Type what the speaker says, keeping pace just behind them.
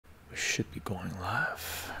Should be going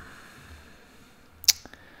live.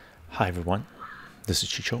 Hi everyone, this is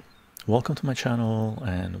Chycho. Welcome to my channel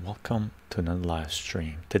and welcome to another live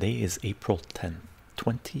stream. Today is April 10th,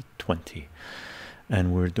 2020,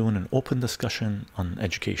 and we're doing an open discussion on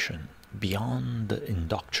education beyond the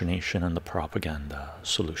indoctrination and the propaganda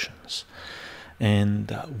solutions.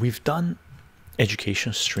 And we've done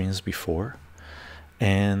education streams before,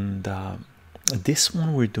 and this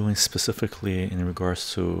one we're doing specifically in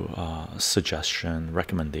regards to suggestion,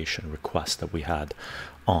 recommendation, request that we had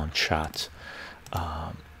on chat.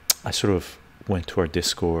 I sort of went to our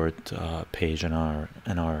Discord page and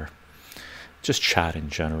our just chat in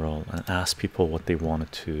general and asked people what they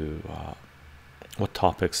wanted to what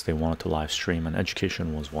topics they wanted to live stream, and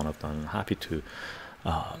education was one of them. I'm happy to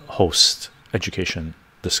host education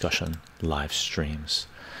discussion live streams.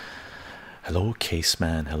 Hello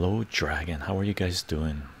Caseman, hello Dragon, how are you guys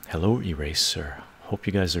doing? Hello Eraser, hope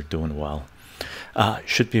you guys are doing well.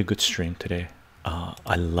 Should be a good stream today.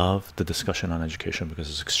 I love the discussion on education because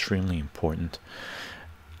it's extremely important.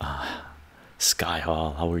 Sky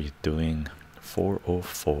Hall, how are you doing?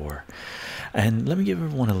 404. And let me give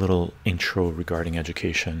everyone a little intro regarding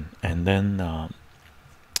education, and then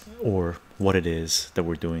or what it is that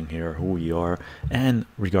we're doing here, who we are, and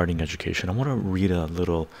regarding education. I want to read a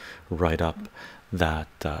little write-up that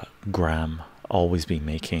Graham always be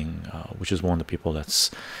making, which is one of the people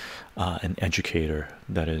that's an educator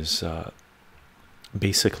that is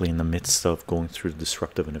basically in the midst of going through the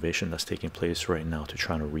disruptive innovation that's taking place right now to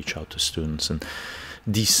try to reach out to students and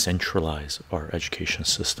decentralize our education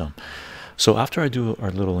system. So after I do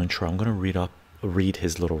our little intro, I'm going to read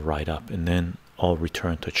his little write-up, and then I'll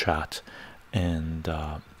return to chat and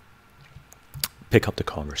pick up the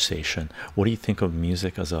conversation. What do you think of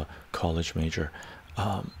music as a college major?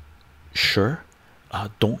 Sure.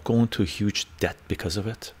 Don't go into huge debt because of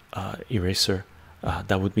it. Eraser,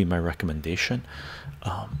 that would be my recommendation.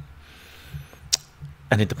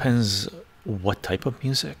 And it depends what type of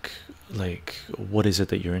music, like what is it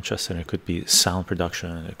that you're interested in. It could be sound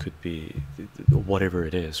production, it could be whatever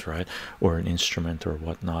it is, right? Or an instrument or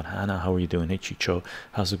whatnot. Hannah, how are you doing? Hey Chycho,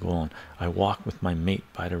 how's it going? I walked with my mate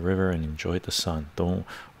by the river and enjoyed the sun. Don't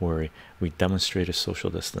worry, we demonstrated social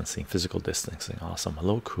distancing, physical distancing. Awesome.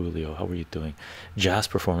 Hello Coolio, how are you doing? Jazz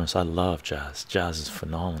performance, I love jazz. Jazz is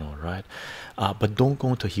phenomenal, right? But don't go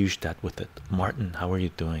into huge debt with it. Martin, how are you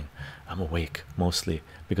doing? I'm awake mostly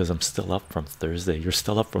because I'm still up from Thursday. You're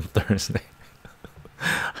still up from Thursday.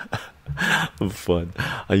 Fun.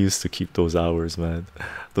 I used to keep those hours, man.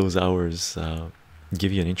 Those hours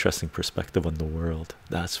give you an interesting perspective on the world,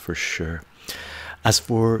 that's for sure. As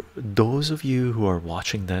for those of you who are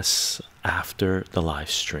watching this after the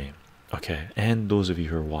live stream, okay, and those of you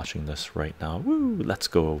who are watching this right now, woo, let's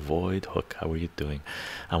go. Void Hook, how are you doing?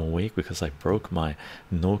 I'm awake because I broke my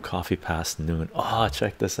no coffee past noon. Oh,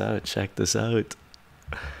 check this out, check this out.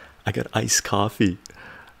 I got iced coffee.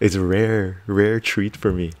 It's a rare treat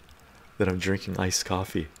for me that I'm drinking iced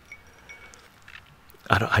coffee.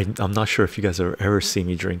 I'm not sure if you guys have ever seen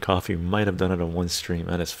me drink coffee. We might have done it on one stream,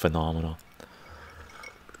 and it's phenomenal.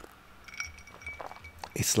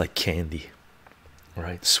 It's like candy,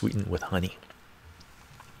 right? Sweetened with honey.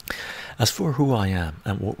 As for who I am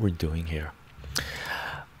and what we're doing here,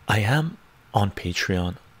 I am on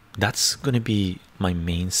Patreon. That's going to be my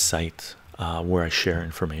main site where I share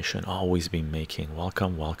information. I'll always be making.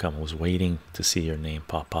 Welcome, welcome. I was waiting to see your name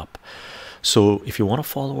pop up. So if you want to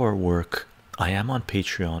follow our work, I am on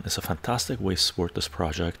Patreon. It's a fantastic way to support this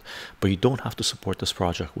project, but you don't have to support this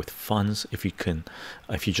project with funds if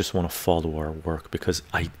you just want to follow our work, because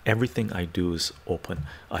everything I do is open.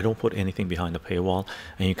 I don't put anything behind the paywall,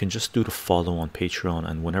 and you can just do the follow on Patreon,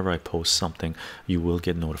 and whenever I post something you will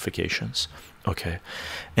get notifications. Okay,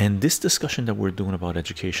 and this discussion that we're doing about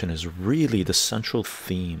education is really the central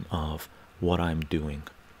theme of what I'm doing,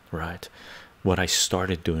 right? What I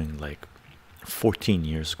started doing like 14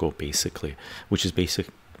 years ago, basically, which is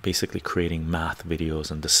basically creating math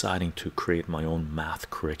videos and deciding to create my own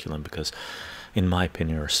math curriculum, because in my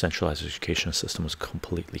opinion our centralized education system was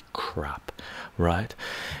completely crap, right?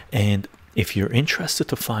 And if you're interested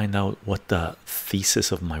to find out what the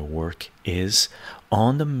thesis of my work is,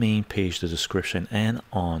 on the main page, the description, and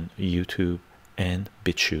on YouTube and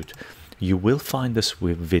BitChute, you will find this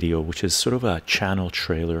video, which is sort of a channel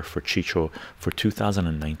trailer for Chycho for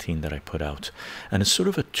 2019 that I put out, and it's sort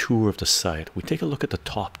of a tour of the site. We take a look at the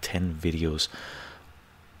top 10 videos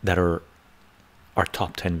that are our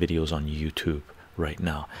top 10 videos on YouTube right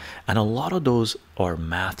now, and a lot of those are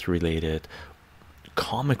math related,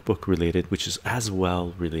 comic book related, which is as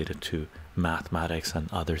well related to mathematics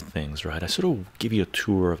and other things, right? I sort of give you a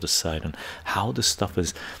tour of the site and how this stuff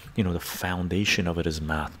is, you know, the foundation of it is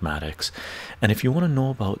mathematics. And if you want to know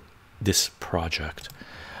about this project,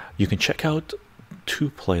 you can check out two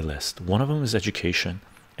playlists. One of them is education,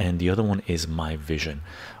 and the other one is my vision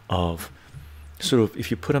of sort of, if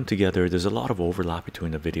you put them together, there's a lot of overlap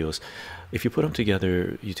between the videos. If you put them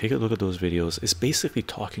together, you take a look at those videos, it's basically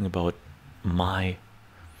talking about my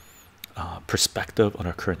perspective on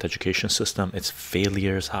our current education system, its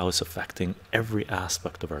failures, how it's affecting every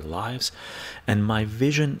aspect of our lives. And my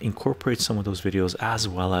vision incorporates some of those videos, as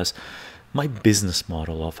well as my business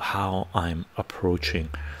model of how I'm approaching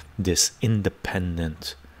this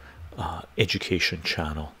independent education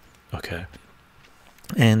channel. Okay,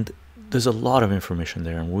 and there's a lot of information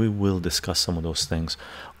there, and we will discuss some of those things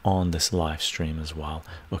on this live stream as well.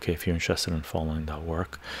 Okay, if you're interested in following that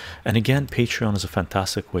work. And again, Patreon is a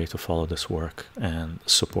fantastic way to follow this work and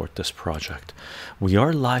support this project. We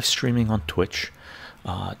are live streaming on Twitch.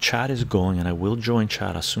 Chat is going, and I will join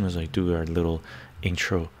chat as soon as I do our little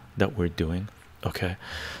intro that we're doing. Okay,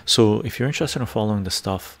 so if you're interested in following the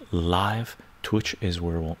stuff live, Twitch is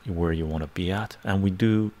where you want to be at. And we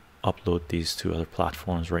do upload these to other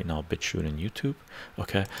platforms right now, BitChute and YouTube.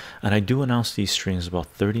 Okay, and I do announce these streams about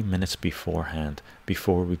 30 minutes beforehand,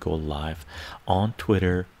 before we go live on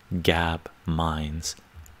Twitter, Gab, Minds,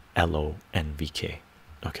 LO, and VK.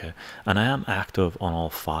 Okay, and I am active on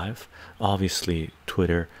all five. Obviously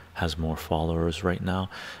Twitter has more followers right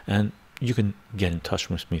now, and you can get in touch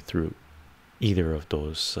with me through either of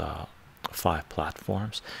those 5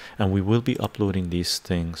 platforms. And we will be uploading these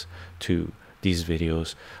things to these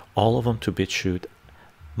videos, all of them to BitChute,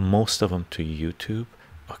 most of them to YouTube.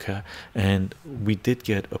 Okay, and we did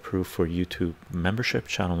get approved for YouTube membership,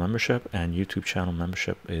 channel membership, and YouTube channel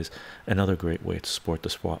membership is another great way to support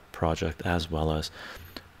this project, as well as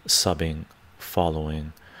subbing,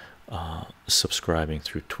 following, subscribing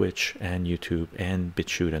through Twitch and YouTube and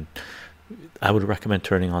BitChute. And I would recommend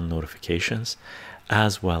turning on notifications,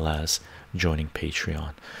 as well as joining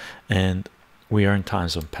Patreon. And we are in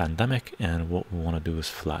times of pandemic, and what we want to do is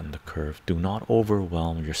flatten the curve. Do not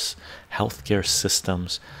overwhelm your healthcare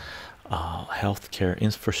systems, healthcare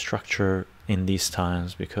infrastructure in these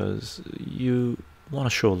times, because you want to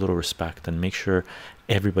show a little respect and make sure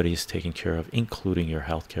everybody is taken care of, including your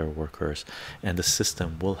healthcare workers, and the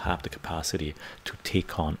system will have the capacity to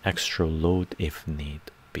take on extra load if need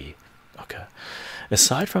be. Okay,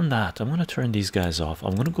 aside from that, I'm going to turn these guys off.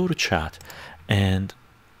 I'm going to go to chat, and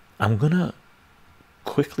I'm going to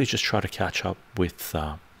quickly just try to catch up with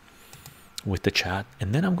the chat,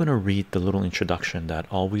 and then I'm going to read the little introduction that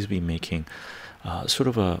always be making, sort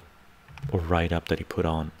of a write-up that he put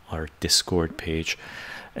on our Discord page,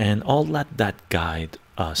 and I'll let that guide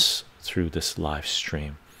us through this live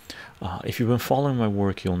stream. If you've been following my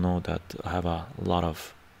work, you'll know that I have a lot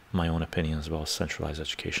of my own opinions about centralized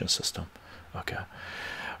education system. Okay,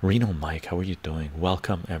 Reno Mike, how are you doing?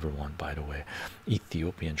 Welcome everyone, by the way.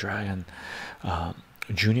 Ethiopian Dragon,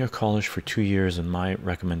 junior college for 2 years, and my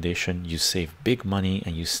recommendation: you save big money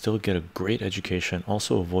and you still get a great education.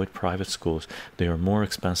 Also avoid private schools, they are more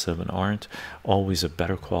expensive and aren't always a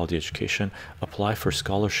better quality education. Apply for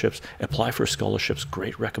scholarships,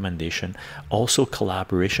 great recommendation. Also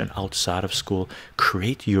collaboration outside of school.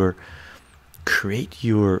 Create your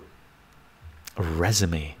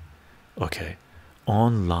resume, okay,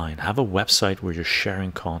 online. Have a website where you're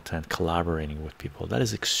sharing content, collaborating with people. That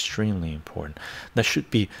is extremely important. That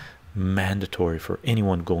should be mandatory for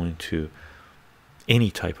anyone going to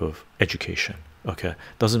any type of education. Okay,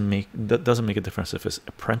 that doesn't make a difference if it's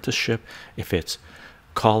apprenticeship, if it's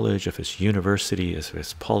college, if it's university, if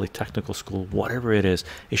it's polytechnical school, whatever it is.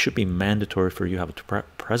 It should be mandatory for you to have a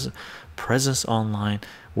presence online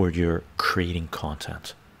where you're creating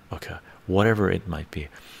content. Okay, whatever it might be.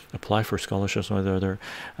 Apply for scholarships, whether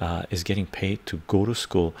is getting paid to go to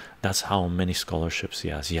school. That's how many scholarships he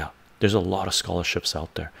has. Yeah, there's a lot of scholarships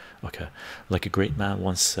out there. Okay, like a great man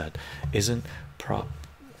once said, isn't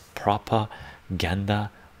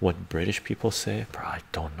propaganda what British people say? I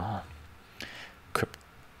don't know.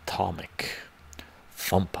 Cryptomic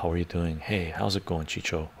Thump, how are you doing? Hey, how's it going,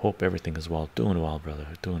 Chycho? Hope everything is well. Doing well, brother,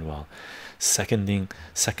 doing well. Seconding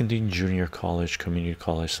junior college, community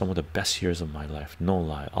college, some of the best years of my life, no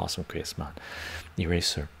lie. Awesome case, man.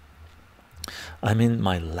 Eraser, I'm in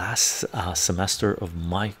my last semester of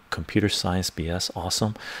my computer science BS.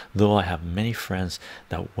 Awesome. Though I have many friends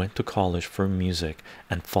that went to college for music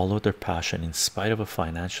and followed their passion in spite of a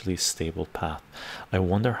financially stable path. I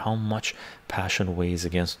wonder how much passion weighs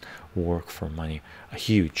against work for money.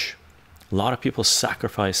 A lot of people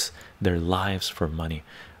sacrifice their lives for money.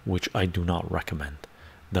 which I do not recommend.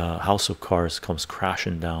 The house of cards comes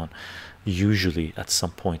crashing down usually at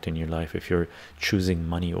some point in your life if you're choosing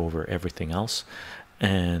money over everything else,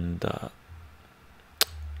 and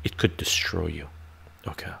it could destroy you,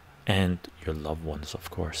 okay, and your loved ones, of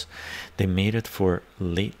course. They made it for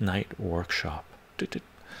late night workshop,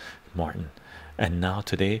 Martin, and now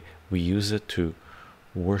today we use it to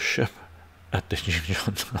worship at the gym.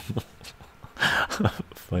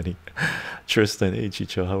 Funny. Tristan, hey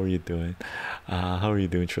chycho, how are you doing? How are you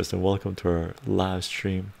doing, Tristan? Welcome to our live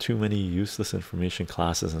stream. Too many useless information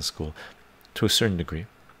classes in school, to a certain degree.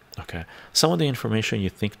 Okay, some of the information you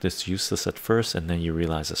think that's useless at first, and then you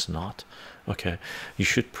realize it's not. Okay, you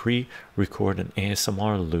should pre-record an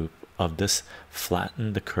ASMR loop of this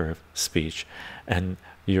flatten the curve speech and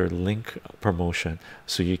your link promotion,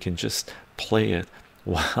 so you can just play it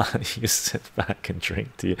while you sit back and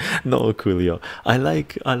drink tea. No, Coolio, I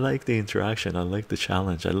like the interaction, I like the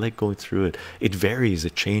challenge, I like going through it. It varies,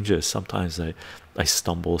 it changes. Sometimes I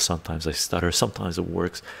stumble, sometimes I stutter, sometimes it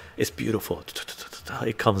works. It's beautiful,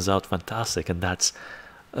 it comes out fantastic, and that's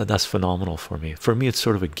phenomenal for me. For me, it's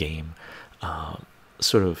sort of a game,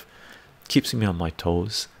 sort of keeps me on my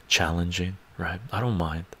toes, challenging, right? I don't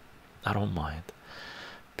mind.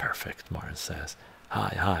 Perfect, Martin says.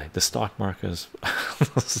 Hi. The stock market is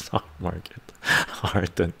stock market.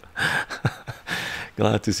 Harden.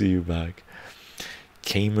 Glad to see you back.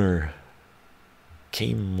 Cameron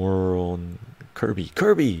Kirby.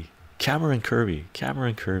 Cameron Kirby.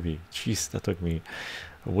 Jeez, that took me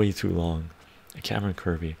way too long. Cameron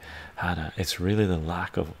Kirby had a. It's really the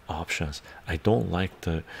lack of options. I don't like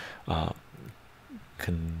the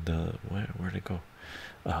where'd it go?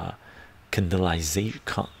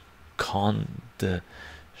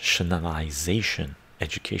 Conditionalization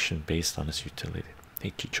education based on its utility.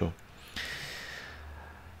 Hey chycho.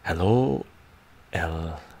 Hello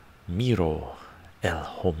El Homiro.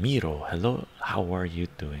 Hello, how are you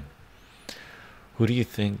doing? Who do you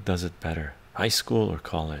think does it better, high school or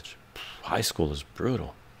college? High school is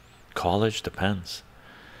brutal, college depends.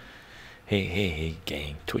 Hey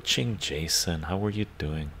gang. Twitching Jason, how are you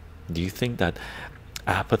doing? Do you think that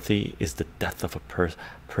apathy is the death of a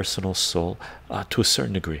personal soul? To a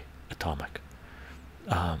certain degree, Atomic.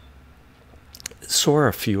 So are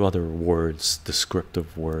a few other words,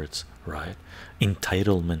 descriptive words, right?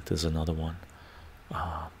 Entitlement is another one.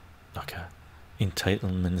 Okay,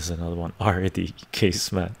 entitlement is another one. Already,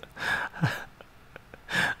 case man.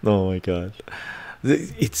 Oh my god,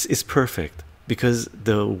 it's perfect, because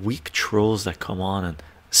the weak trolls that come on and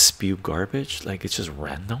spew garbage, like it's just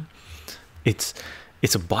random. It's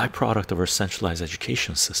a byproduct of our centralized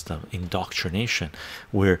education system, indoctrination,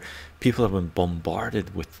 where people have been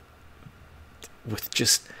bombarded with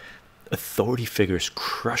just authority figures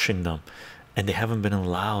crushing them, and they haven't been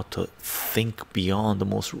allowed to think beyond the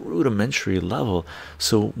most rudimentary level.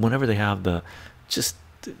 So whenever they have the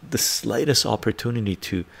slightest opportunity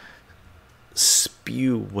to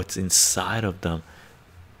spew what's inside of them,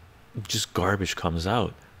 just garbage comes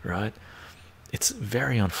out, right? It's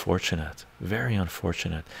very unfortunate, very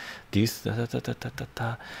unfortunate. These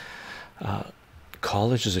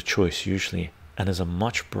college is a choice usually, and is a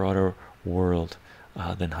much broader world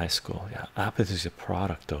than high school. Yeah, apathy is a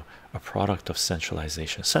product, though, a product of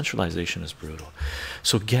centralization. Centralization is brutal.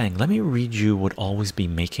 So gang, let me read you what always be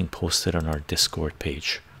making posted on our Discord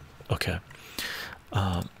page. Okay,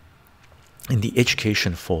 in the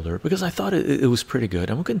education folder, because I thought it was pretty good,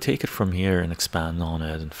 and we can take it from here and expand on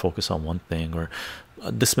it and focus on one thing, or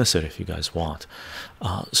dismiss it if you guys want.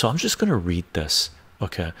 So I'm just gonna read this,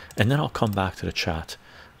 okay, and then I'll come back to the chat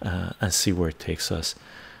and see where it takes us.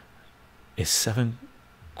 Is 7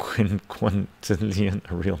 quintillion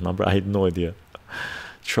a real number? I had no idea.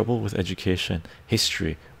 Trouble with education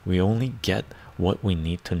history, we only get what we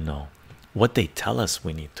need to know, what they tell us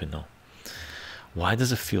we need to know. Why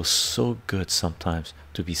does it feel so good sometimes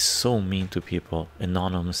to be so mean to people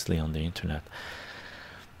anonymously on the internet?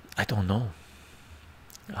 I don't know.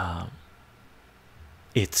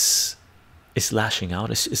 It's lashing out.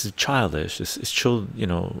 It's childish. It's children, you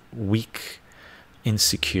know, weak,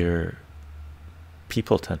 insecure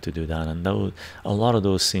people tend to do that, and those, a lot of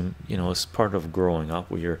those seem, you know, it's part of growing up,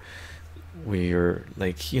 where you're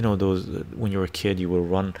like, you know, those, when you're a kid, you will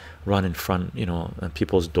run in front, you know, and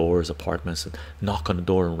people's doors, apartments, and knock on the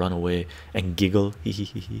door and run away and giggle,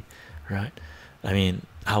 hee, right? I mean,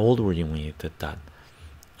 how old were you when you did that?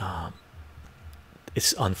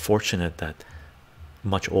 It's unfortunate that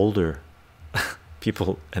much older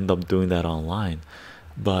people end up doing that online,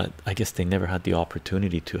 but I guess they never had the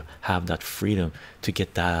opportunity to have that freedom to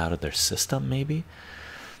get that out of their system. Maybe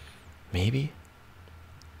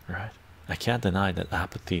right? I can't deny that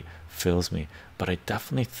apathy fills me, but I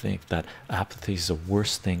definitely think that apathy is the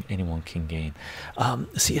worst thing anyone can gain.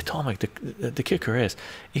 See, Atomic, the kicker is,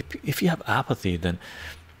 if you have apathy, then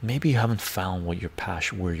maybe you haven't found what your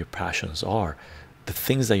passion, where your passions are. The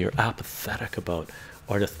things that you're apathetic about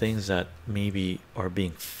are the things that maybe are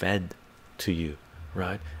being fed to you,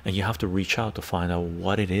 right? And you have to reach out to find out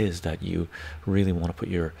what it is that you really want to put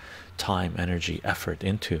your time, energy, effort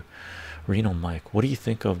into. Reno Mike, what do you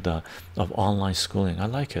think of the online schooling? I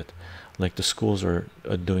like it, like the schools are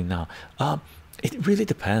doing now. It really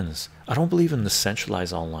depends. I don't believe in the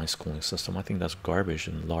centralized online schooling system. I think that's garbage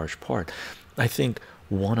in large part. I think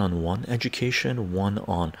one-on-one education, one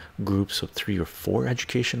on groups of 3 or 4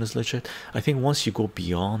 education is legit. I think once you go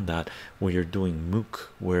beyond that, where you're doing MOOC,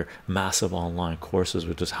 where massive online courses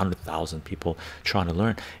with just 100,000 people trying to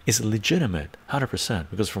learn, is legitimate 100%,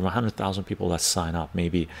 because from 100,000 people that sign up,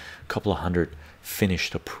 maybe a couple of hundred finish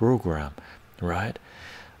the program, right?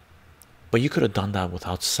 But you could have done that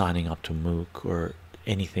without signing up to MOOC or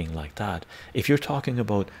anything like that. If you're talking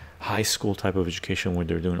about high school type of education where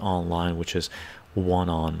they're doing online, which is one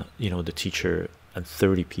on, you know, the teacher and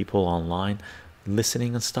 30 people online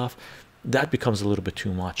listening and stuff, that becomes a little bit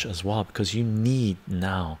too much as well, because you need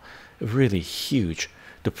now really huge,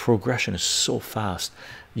 the progression is so fast,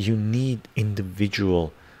 you need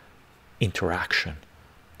individual interaction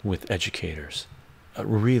with educators.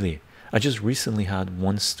 Really, I just recently had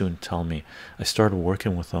one student tell me, I started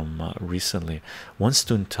working with them recently. One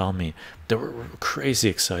student tell me they were crazy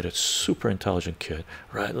excited, super intelligent kid,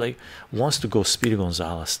 right? Like wants to go Speedy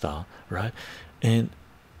Gonzalez style, right? And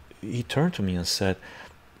he turned to me and said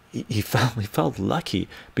he felt lucky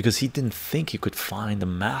because he didn't think he could find a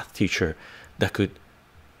math teacher that could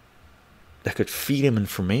feed him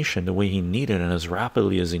information the way he needed and as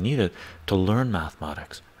rapidly as he needed to learn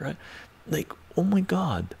mathematics, right? Like, oh my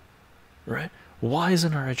God, right? Why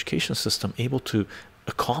isn't our education system able to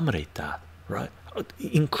accommodate that, right?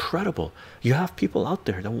 Incredible. You have people out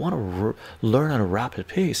there that want to learn at a rapid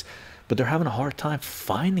pace, but they're having a hard time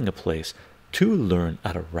finding a place to learn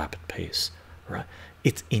at a rapid pace, right?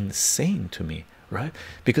 It's insane to me, right?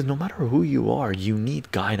 Because no matter who you are, you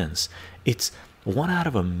need guidance. It's 1 out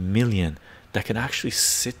of a million that can actually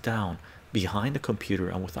sit down behind a computer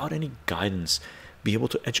and without any guidance be able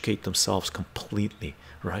to educate themselves completely,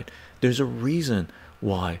 right? There's a reason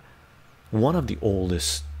why one of the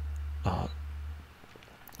oldest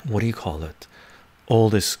what do you call it,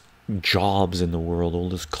 oldest jobs in the world,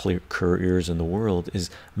 oldest careers in the world is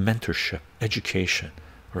mentorship, education,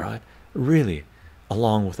 right? Really,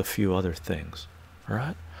 along with a few other things,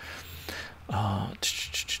 right?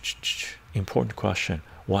 Important question,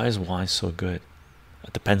 why is wine so good?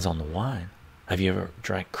 It depends on the wine. Have you ever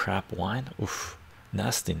drank crap wine? Oof,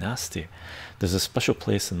 nasty, nasty. There's a special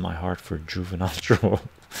place in my heart for juvenile troll.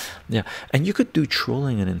 Yeah, and you could do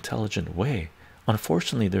trolling in an intelligent way.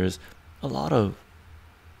 Unfortunately, there's a lot of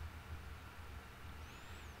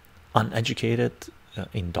uneducated,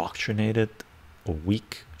 indoctrinated,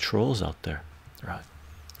 weak trolls out there, right?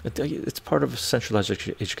 It's part of a centralized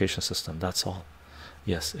education system, that's all.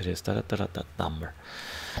 Yes, it is. That number.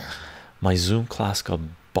 My Zoom class got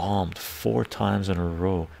bombed 4 times in a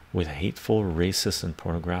row with hateful, racist, and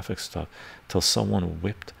pornographic stuff till someone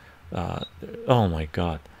whipped. Oh my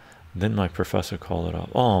God. Then my professor called it off.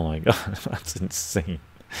 Oh my God, that's insane.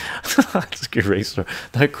 That's eraser.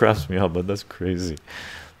 That cracks me up, but that's crazy.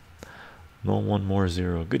 No one more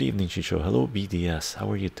zero. Good evening, Chycho. Hello, BDS. How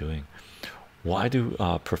are you doing? Why do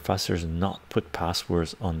professors not put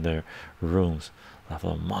passwords on their rooms? I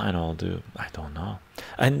thought mine all do. I don't know.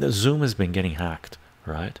 And Zoom has been getting hacked,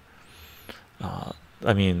 right?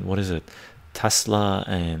 I mean, what is it? Tesla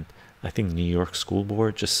and I think New York School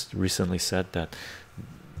Board just recently said that,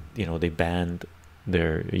 you know, they banned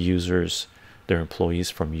their users, their employees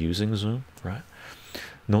from using Zoom, right?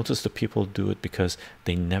 Notice the people do it because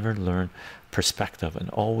they never learn perspective and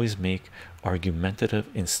always make argumentative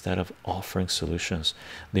instead of offering solutions.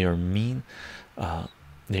 They are mean.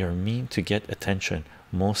 They are mean to get attention,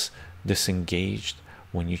 most disengaged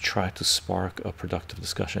when you try to spark a productive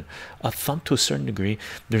discussion. A thumb to a certain degree.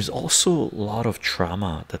 There's also a lot of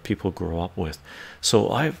trauma that people grow up with.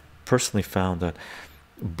 So I've personally found that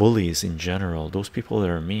bullies in general, those people that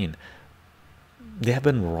are mean, they have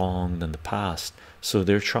been wronged in the past, so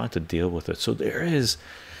they're trying to deal with it. So there is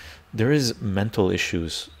mental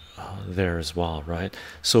issues there as well, right?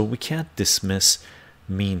 So we can't dismiss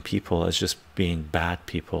mean people as just being bad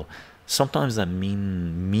people. Sometimes that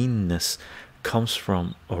meanness comes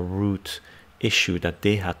from a root issue that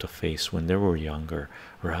they had to face when they were younger,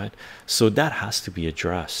 right? So that has to be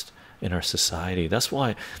addressed. in our society. That's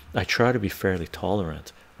why I try to be fairly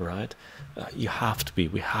tolerant, right? You have to be,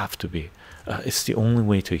 we have to be. It's the only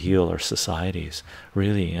way to heal our societies,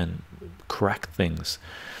 really, and correct things.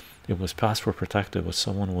 It was password protected, but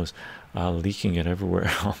someone was leaking it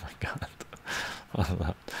everywhere. Oh my god.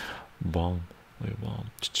 That bomb,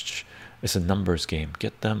 bomb. It's a numbers game.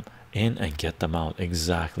 Get them in and get them out.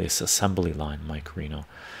 Exactly. It's assembly line, Mike Reno.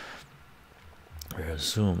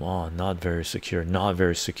 Zoom, oh, not very secure, not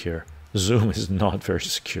very secure. Zoom is not very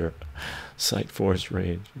secure. Site force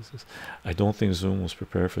rage. I don't think Zoom was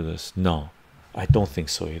prepared for this. No, I don't think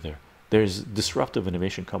so either. There's disruptive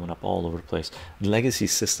innovation coming up all over the place. Legacy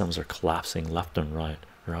systems are collapsing left and right,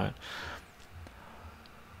 right?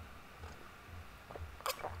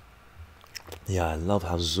 Yeah, I love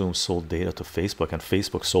how Zoom sold data to Facebook and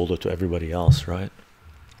Facebook sold it to everybody else, right?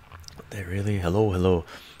 They really, hello,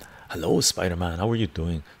 Spider-Man, how are you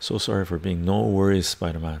doing? So sorry for being, no worries,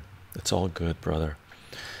 Spider-Man. It's all good, brother.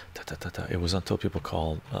 It was until people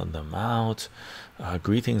called them out.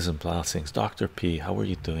 Greetings and blessings, Dr. P. How are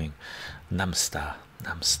you doing? Namsta,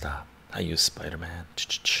 namsta. How you, Spider-Man?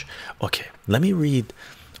 Okay, let me read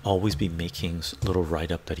Always Be Making's little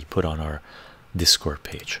write-up that he put on our Discord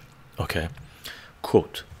page. Okay,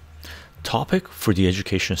 quote: topic for the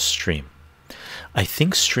education stream. I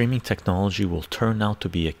think streaming technology will turn out to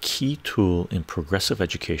be a key tool in progressive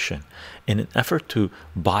education in an effort to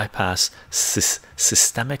bypass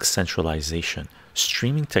systemic centralization.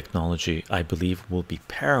 Streaming technology, I believe, will be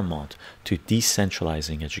paramount to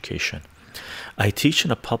decentralizing education. I teach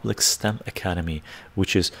in a public STEM academy,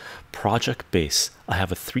 which is project-based. I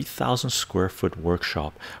have a 3,000 square foot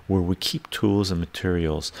workshop where we keep tools and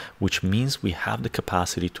materials, which means we have the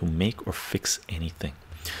capacity to make or fix anything.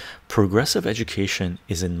 Progressive education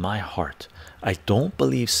is in my heart. I don't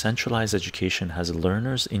believe centralized education has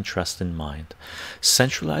learners' interest in mind.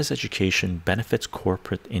 Centralized education benefits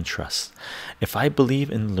corporate interests. If I believe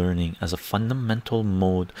in learning as a fundamental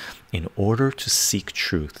mode in order to seek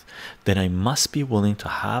truth, then I must be willing to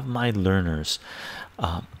have my learners'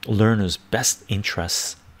 best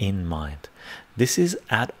interests in mind. This is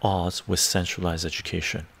at odds with centralized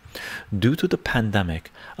education. Due to the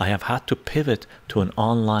pandemic, I have had to pivot to an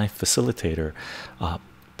online facilitator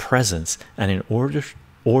presence, and in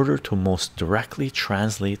order to most directly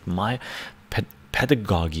translate my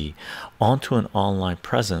pedagogy onto an online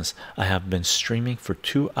presence, I have been streaming for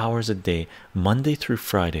 2 hours a day, Monday through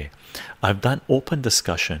Friday. I've done open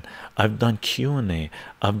discussion, I've done Q&A,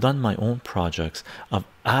 I've done my own projects, I've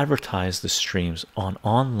advertised the streams on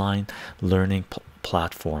online learning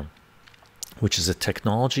platform, which is a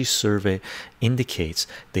technology survey indicates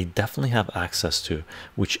they definitely have access to,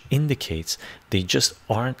 which indicates they just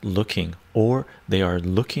aren't looking, or they are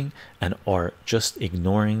looking and are just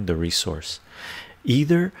ignoring the resource.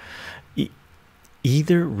 Either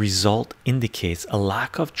result indicates a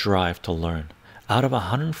lack of drive to learn. Out of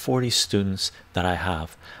 140 students that I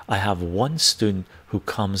have one student who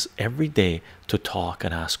comes every day to talk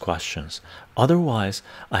and ask questions. Otherwise,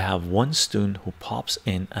 I have one student who pops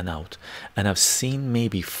in and out, and I've seen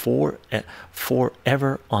maybe four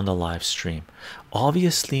ever on the live stream.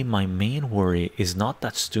 Obviously, my main worry is not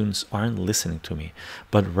that students aren't listening to me,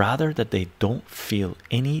 but rather that they don't feel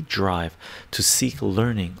any drive to seek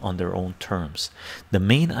learning on their own terms. The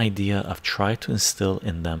main idea I've tried to instill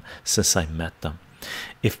in them since I met them.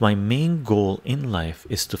 If my main goal in life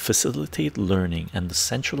is to facilitate learning and the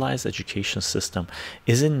centralized education system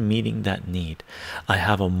isn't meeting that need, I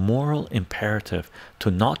have a moral imperative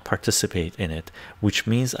to not participate in it, which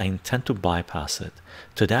means I intend to bypass it.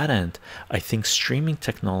 To that end, I think streaming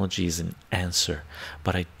technology is an answer,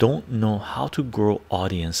 but I don't know how to grow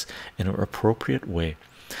audience in an appropriate way.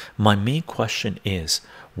 My main question is,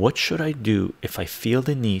 what should I do if I feel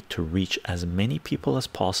the need to reach as many people as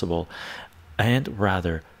possible? And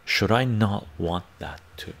rather, should I not want that?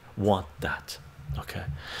 Okay,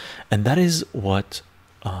 and that is what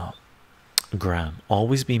Graham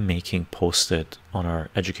Always Be Making posted on our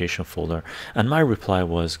education folder, and my reply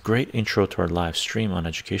was, great intro to our live stream on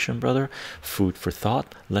education, brother. Food for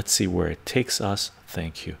thought. Let's see where it takes us.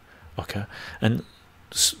 Thank you. Okay, and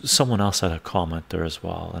someone else had a comment there as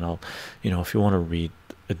well, and I'll, if you want to read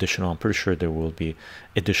additional, I'm pretty sure there will be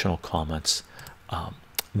additional comments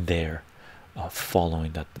there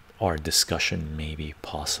following that, our discussion, maybe,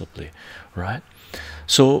 possibly, right?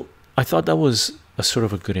 So I thought that was a sort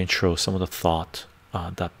of a good intro, some of the thought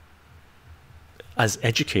that as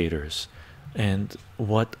educators, and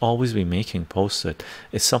what Always Be Making posted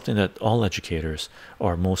is something that all educators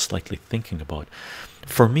are most likely thinking about.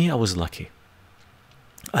 For me, I was lucky.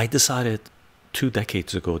 I decided 2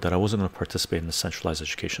 decades ago that I wasn't going to participate in the centralized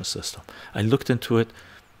education system. I looked into it,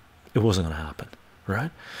 it wasn't going to happen,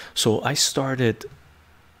 right? So I started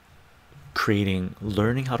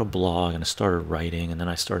learning how to blog, and I started writing, and then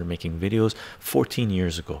I started making videos 14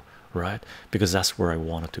 years ago, right? Because that's where I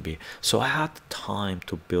wanted to be. So I had the time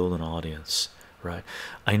to build an audience, right?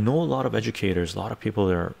 I know a lot of educators, a lot of people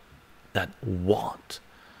there that want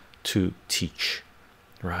to teach,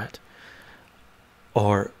 right,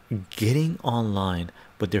 are getting online,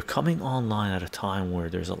 but they're coming online at a time where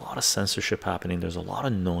there's a lot of censorship happening, there's a lot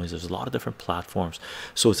of noise, there's a lot of different platforms.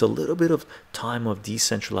 So it's a little bit of time of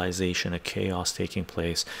decentralization, a chaos taking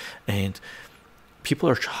place, and people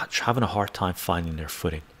are having a hard time finding their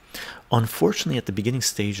footing. Unfortunately, at the beginning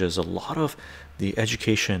stages, a lot of the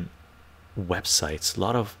education websites, a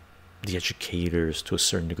lot of the educators to a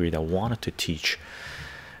certain degree that wanted to teach,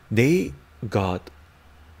 they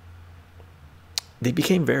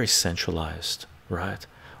became very centralized, right?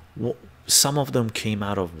 Some of them came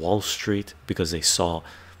out of Wall Street because they saw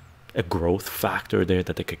a growth factor there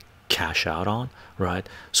that they could cash out on, right?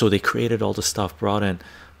 So they created all the stuff, brought in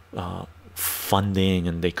funding,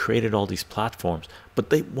 and they created all these platforms.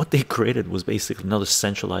 But what they created was basically another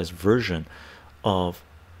centralized version of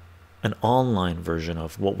an online version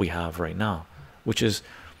of what we have right now, which is,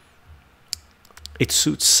 it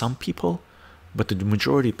suits some people, but the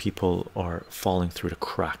majority of people are falling through the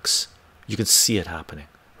cracks. You can see it happening,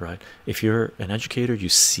 right? If you're an educator, you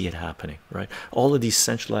see it happening, right? All of these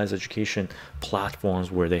centralized education platforms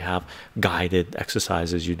where they have guided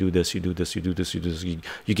exercises, you do this, you do this, you do this, you do this,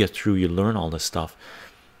 you get through, you learn all this stuff.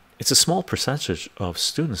 It's a small percentage of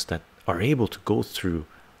students that are able to go through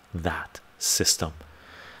that system.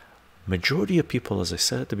 Majority of people, as I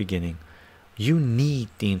said at the beginning, you need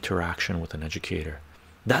the interaction with an educator.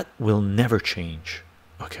 That will never change,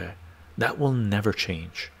 okay? That will never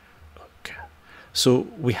change, okay? So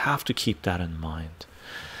we have to keep that in mind.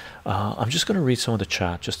 I'm just going to read some of the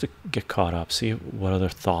chat just to get caught up, see what other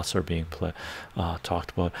thoughts are being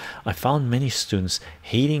talked about. I found many students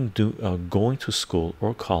hating going to school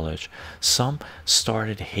or college. Some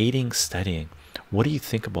started hating studying. What do you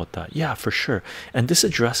think about that? Yeah, for sure. And this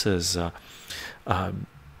addresses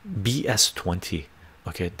BS20.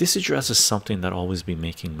 Okay, this addresses something that Always Be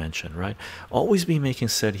Making mentioned, right? Always Be Making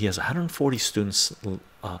said he has 140 students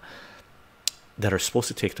that are supposed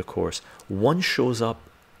to take the course. One shows up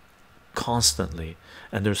constantly,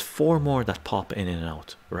 and there's 4 more that pop in and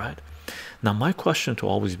out, right? Now my question to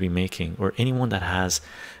Always Be Making, or anyone that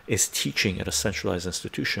is teaching at a centralized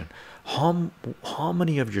institution, how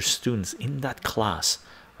many of your students in that class,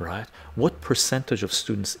 right, what percentage of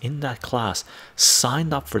students in that class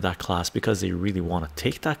signed up for that class because they really want to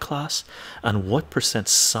take that class, and what percent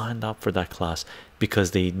signed up for that class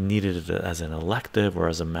because they needed it as an elective or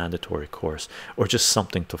as a mandatory course, or just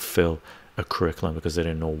something to fill a curriculum because they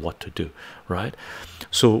didn't know what to do, right?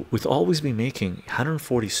 So with Always Be Making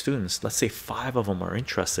 140 students, let's say 5 of them are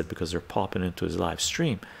interested because they're popping into his live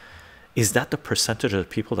stream. Is that the percentage of the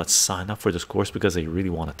people that sign up for this course because they really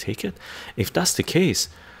want to take it? If that's the case,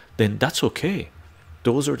 then that's okay.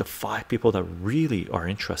 Those are the 5 people that really are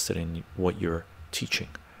interested in what you're teaching,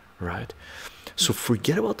 right? So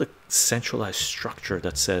forget about the centralized structure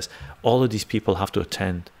that says all of these people have to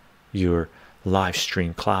attend your live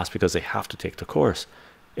stream class because they have to take the course.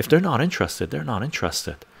 If they're not interested, they're not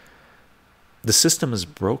interested. The system is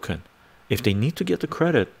broken. If they need to get the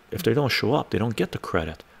credit, if they don't show up, they don't get the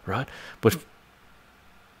credit, right? But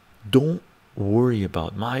don't worry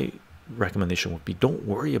about, my recommendation would be, don't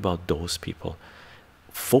worry about those people.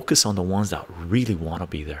 Focus on the ones that really want to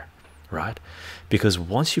be there, right? Because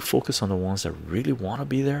once you focus on the ones that really want to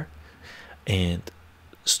be there and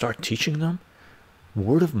start teaching them,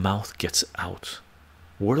 word of mouth gets out.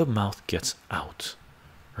 Word of mouth gets out,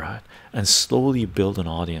 right? And slowly build an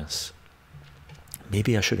audience.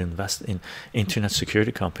 Maybe I should invest in internet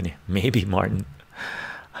security company. Maybe, Martin.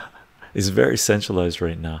 Is very centralized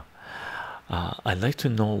right now. I'd like to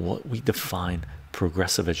know what we define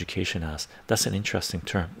progressive education as. That's an interesting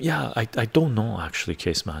term. Yeah, I don't know actually,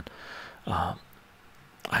 Case Man.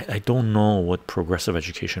 I don't know what progressive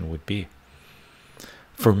education would be.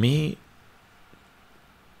 For me,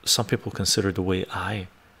 some people consider the way I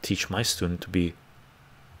teach my student to be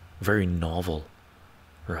very novel,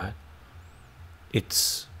 right?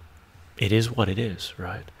 It is what it is,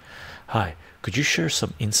 right? Hi, could you share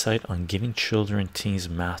some insight on giving children teens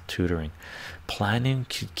math tutoring? Planning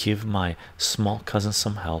to give my small cousin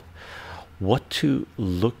some help. What to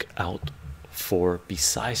look out for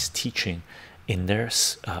besides teaching in their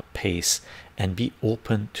pace, and be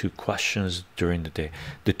open to questions during the day.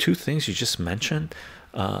 The 2 things you just mentioned,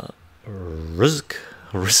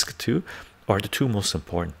 risk two are the two most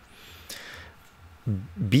important.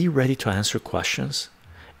 Be ready to answer questions.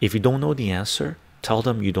 If you don't know the answer, tell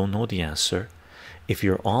them you don't know the answer. If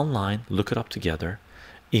you're online, look it up together.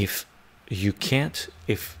 If you can't,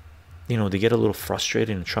 if you know they get a little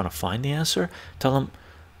frustrated and trying to find the answer, tell them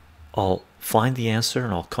I'll find the answer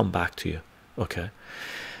and I'll come back to you. Okay,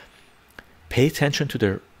 pay attention to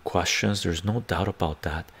their questions. There's no doubt about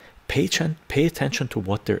that. Pay attention to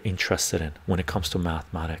what they're interested in when it comes to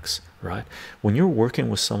mathematics, right? When you're working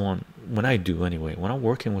with someone, when I do anyway, when I'm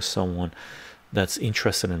working with someone that's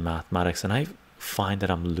interested in mathematics and I find that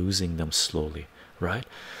I'm losing them slowly, right?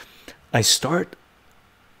 I start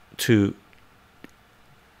to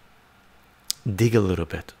dig a little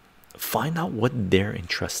bit, find out what they're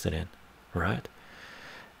interested in, right?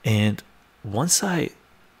 And once I,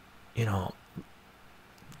 you know,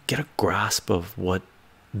 get a grasp of what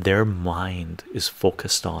their mind is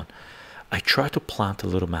focused on, I try to plant a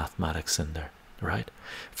little mathematics in there, right?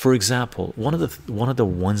 For example, one of the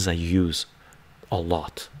ones I use a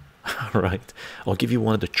lot, right? I'll give you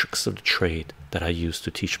one of the tricks of the trade that I use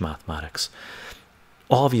to teach mathematics.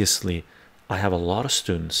 Obviously, I have a lot of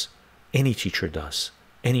students, any teacher does,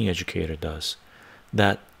 any educator does,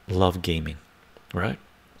 that love gaming, right?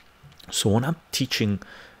 So when I'm teaching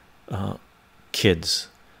kids,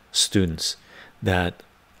 students that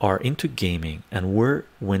are into gaming, and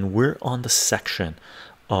when we're on the section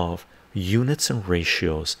of units and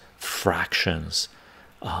ratios, fractions,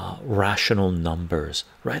 rational numbers,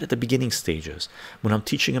 right at the beginning stages, when I'm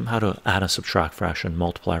teaching them how to add and subtract fraction,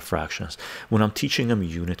 multiply fractions, when I'm teaching them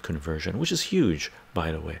unit conversion, which is huge,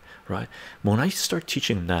 by the way, right? When I start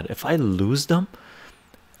teaching them that, if I lose them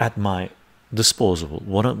at my disposal,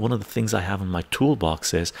 one of the things I have in my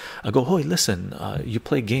toolbox is I go, hey, listen, you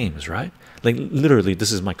play games, right? Like literally,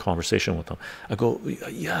 this is my conversation with them. I go,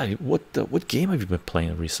 yeah, what game have you been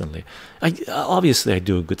playing recently? Obviously I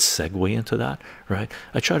do a good segue into that, right?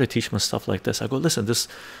 I try to teach them stuff like this. I go, listen,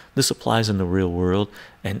 this applies in the real world,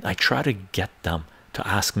 and I try to get them to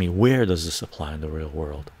ask me, where does this apply in the real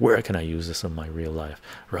world? Where can I use this in my real life,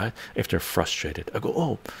 right? If they're frustrated, I go,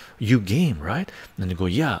 oh, you game, right? And they go,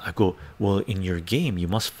 yeah. I go, well, in your game you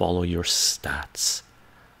must follow your stats,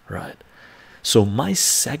 right? So my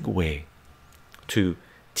segue to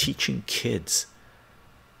teaching kids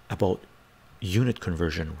about unit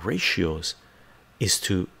conversion ratios is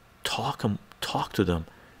to talk to them,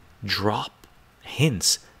 drop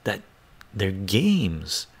hints that their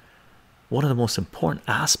games, one of the most important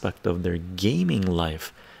aspects of their gaming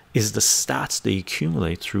life is the stats they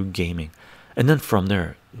accumulate through gaming. And then from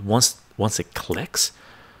there, once it clicks,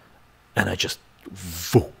 and I just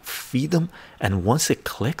feed them, and once it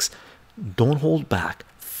clicks, don't hold back,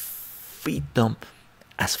 feed them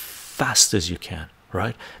as fast as you can,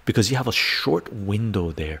 right? Because you have a short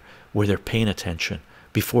window there where they're paying attention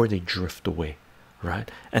before they drift away, right?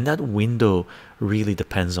 And that window really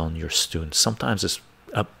depends on your students. Sometimes it's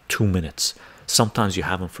up 2 minutes, sometimes you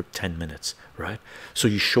have them for 10 minutes, right? So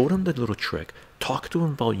you show them the little trick, talk to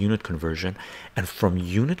them about unit conversion, and from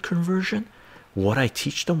unit conversion, what I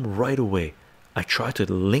teach them right away, I try to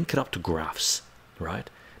link it up to graphs, right?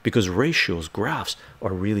 Because ratios, graphs,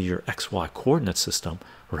 are really your XY coordinate system,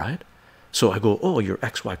 right? So I go, oh, your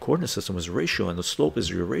XY coordinate system is ratio and the slope is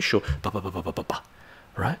your ratio,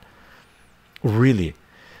 right? Really.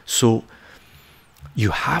 So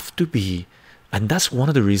you have to be, and that's one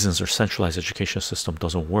of the reasons our centralized education system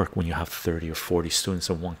doesn't work when you have 30 or 40 students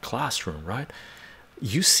in one classroom, right?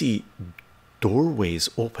 You see doorways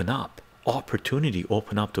open up, opportunity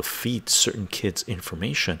open up to feed certain kids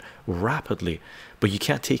information rapidly, but you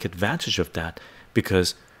can't take advantage of that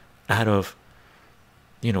because out of,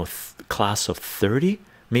 you know, class of 30,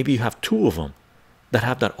 maybe you have 2 of them that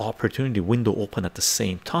have that opportunity window open at the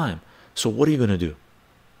same time. So what are you going to do?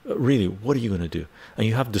 Really, what are you going to do? And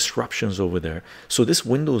you have disruptions over there. So this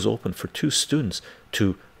window is open for 2 students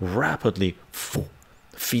to rapidly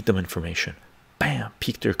feed them information, bam,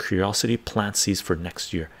 pique their curiosity, plant seeds for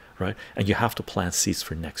next year, right? And you have to plant seeds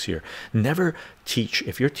for next year. Never teach,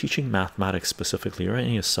 if you're teaching mathematics specifically or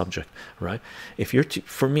any subject, right? If you're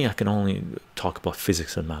for me, I can only talk about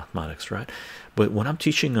physics and mathematics, right? But when I'm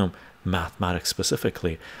teaching them mathematics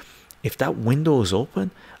specifically, if that window is open,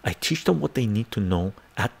 I teach them what they need to know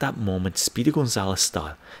at that moment, Speedy Gonzalez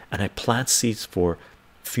style, and I plant seeds for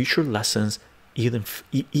future lessons, even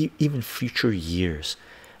future years.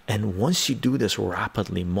 And once you do this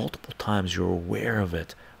rapidly, multiple times, you're aware of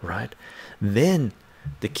it, right? Then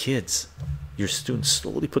the kids, your students,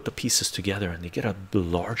 slowly put the pieces together and they get a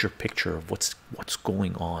larger picture of what's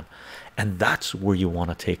going on. And that's where you want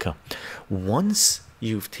to take them. Once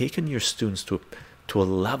you've taken your students to a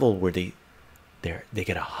level where they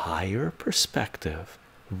get a higher perspective,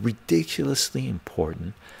 ridiculously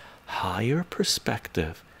important, higher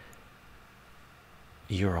perspective,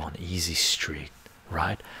 you're on easy street,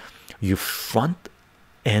 right? You front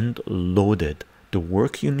end loaded the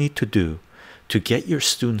work you need to do to get your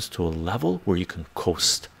students to a level where you can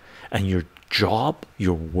coast, and your job,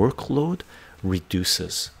 your workload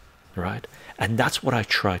reduces, right? And that's what I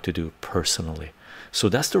try to do personally. So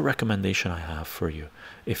that's the recommendation I have for you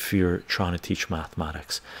if you're trying to teach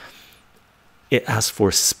mathematics. As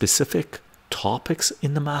for specific topics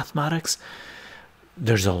in the mathematics,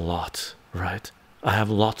 there's a lot, right? I have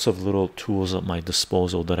lots of little tools at my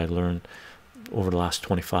disposal that I learned over the last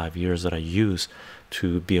 25 years that I use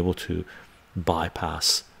to be able to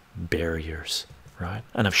bypass barriers, right?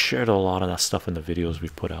 And I've shared a lot of that stuff in the videos we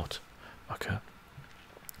put out. Okay,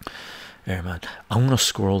 there, man. I'm gonna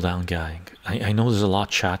scroll down, gang. I know there's a lot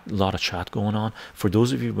of chat going on. For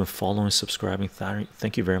those of you who've been following, subscribing,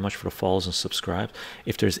 thank you very much for the follows and subscribes.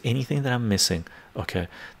 If there's anything that I'm missing, okay,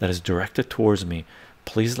 that is directed towards me,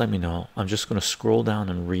 please let me know. I'm just gonna scroll down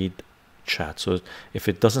and read chat. So if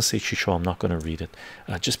it doesn't say chycho, I'm not going to read it,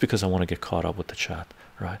 just because I want to get caught up with the chat,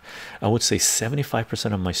 right? I would say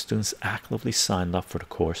 75% of my students actively signed up for the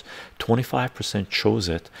course. 25% chose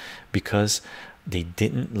it because they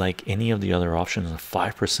didn't like any of the other options, and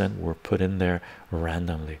 5% were put in there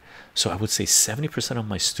randomly. So I would say 70% of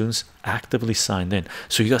my students actively signed in.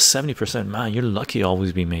 So you got 70%, man, you're lucky.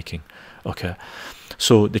 Always be making. Okay,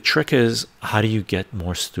 so the trick is, how do you get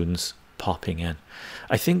more students popping in?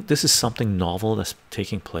 I think this is something novel that's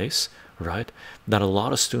taking place, right? That a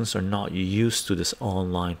lot of students are not used to this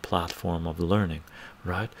online platform of learning,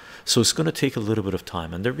 right? So it's going to take a little bit of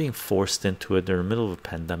time, and they're being forced into it. They're in the middle of a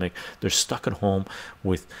pandemic. They're stuck at home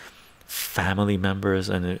with family members,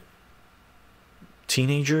 and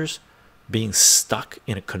teenagers being stuck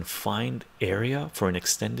in a confined area for an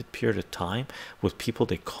extended period of time with people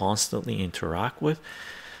they constantly interact with.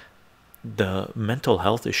 The mental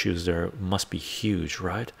health issues there must be huge,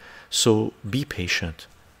 right? So be patient,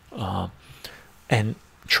 and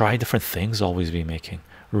try different things. Always be making,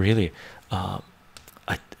 really. I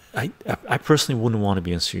personally wouldn't want to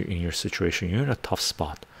be in your situation. You're in a tough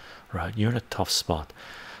spot, right? You're in a tough spot.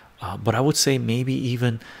 But I would say maybe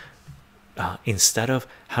even instead of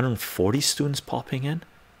 140 students popping in,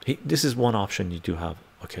 this is one option you do have.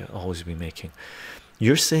 Okay, always be making.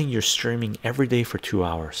 You're saying you're streaming every day for 2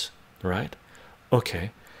 hours, right?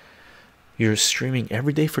 Okay, you're streaming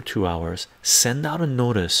every day for 2 hours. Send out a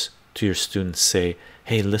notice to your students, say,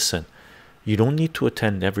 hey, listen, you don't need to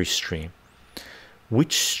attend every stream.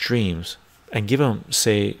 Which streams, and give them,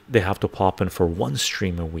 say they have to pop in for 1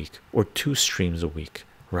 stream a week or 2 streams a week,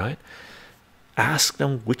 right? Ask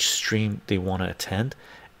them which stream they want to attend,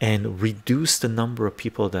 and reduce the number of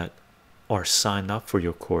people that are signed up for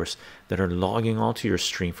your course, that are logging onto your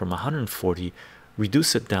stream, from 140.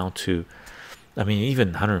 Reduce it down to, I mean,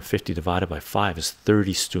 even 150 divided by 5 is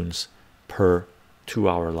 30 students per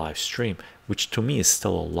 2-hour live stream, which to me is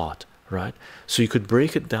still a lot, right? So you could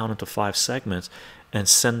break it down into 5 segments and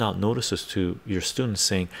send out notices to your students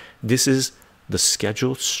saying, this is the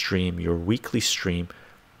scheduled stream, your weekly stream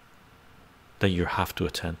that you have to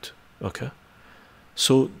attend to. Okay,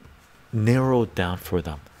 so narrow it down for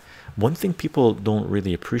them. One thing people don't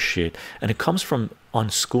really appreciate, and it comes from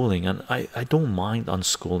unschooling, and I don't mind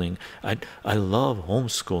unschooling. I love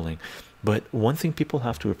homeschooling, but one thing people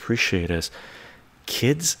have to appreciate is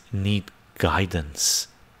kids need guidance,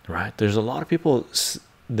 right? There's a lot of people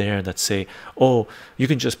there that say, oh, you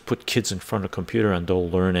can just put kids in front of a computer and they'll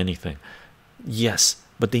learn anything. Yes,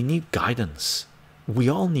 but they need guidance. We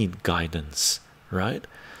all need guidance, right?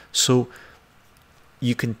 So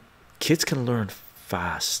kids can learn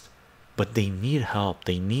fast, but they need help.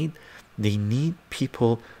 They need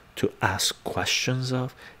people to ask questions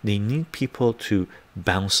of. They need people to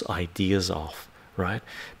bounce ideas off, right?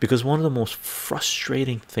 Because one of the most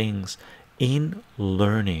frustrating things in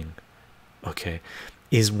learning, okay,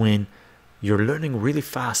 is when you're learning really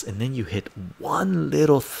fast and then you hit one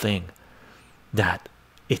little thing that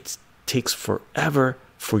it takes forever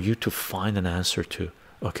for you to find an answer to.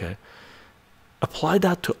 Okay, apply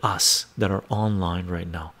that to us that are online right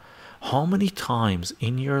now. How many times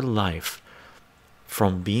in your life,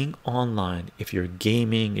 from being online, if you're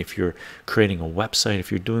gaming, if you're creating a website,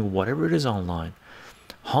 if you're doing whatever it is online,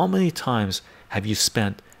 how many times have you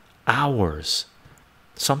spent hours,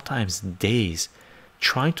 sometimes days,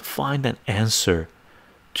 trying to find an answer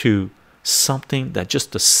to something that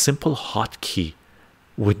just a simple hotkey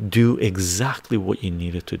would do exactly what you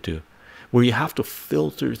needed to do, where you have to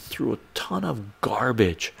filter through a ton of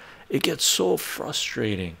garbage. It gets so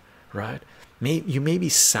frustrating, right? You may be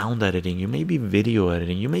sound editing, you may be video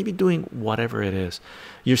editing, you may be doing whatever it is.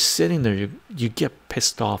 You're sitting there, you get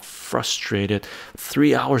pissed off, frustrated.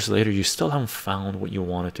 3 hours later, you still haven't found what you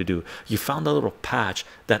wanted to do. You found a little patch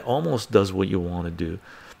that almost does what you want to do,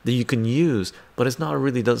 that you can use, but it's not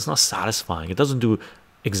really, it's not satisfying. It doesn't do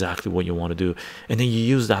exactly what you want to do. And then you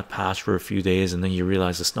use that patch for a few days, and then you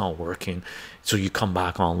realize it's not working. So you come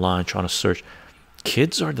back online trying to search.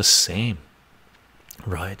 Kids are the same,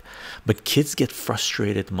 right? But kids get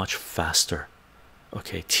frustrated much faster.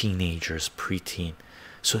 Okay, teenagers, preteen,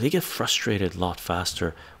 so they get frustrated a lot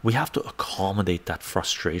faster. We have to accommodate that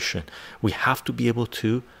frustration. We have to be able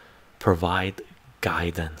to provide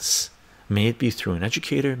guidance, may it be through an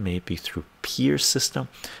educator, may it be through peer system,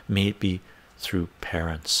 may it be through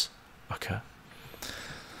parents. Okay,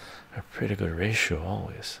 a pretty good ratio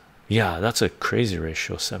always. Yeah, that's a crazy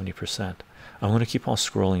ratio, 70%. I'm going to keep on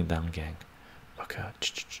scrolling down, gang. Okay,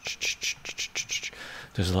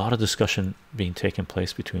 there's a lot of discussion being taken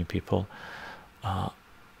place between people.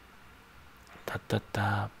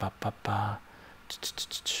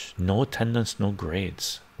 No attendance, no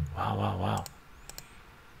grades. Wow, wow, wow.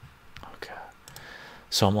 Okay,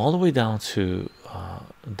 so I'm all the way down to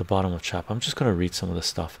the bottom of chapter. I'm just going to read some of the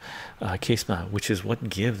stuff. Case man, which is what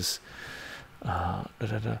gives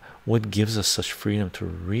what gives us such freedom to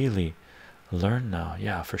really learn now.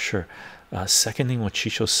 Yeah, for sure. Seconding what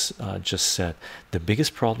chycho just said, the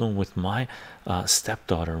biggest problem with my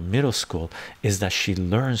stepdaughter middle school is that she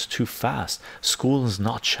learns too fast. School is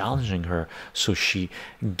not challenging her, so she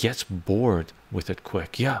gets bored with it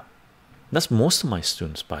quick. Yeah, that's most of my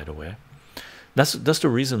students, by the way. That's the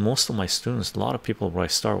reason most of my students, a lot of people, when I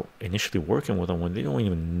start initially working with them, when they don't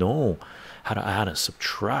even know how to add and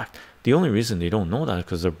subtract, the only reason they don't know that is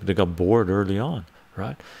because they got bored early on,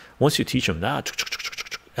 right? Once you teach them that,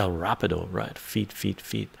 El Rapido, right?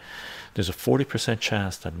 Feet. There's a 40%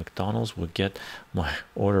 chance that McDonald's would get my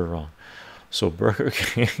order wrong, so Burger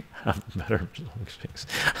King have better things.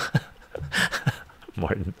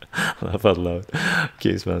 Martin, laugh out loud.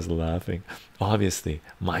 Case man's laughing. Obviously,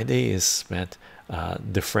 my day is spent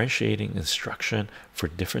differentiating instruction for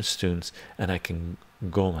different students, and I can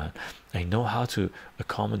go, man. I know how to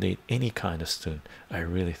accommodate any kind of student. I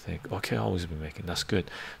really think, okay, I'll always be making, that's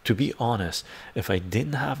good. To be honest, if I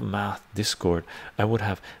didn't have math Discord, I would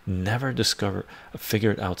have never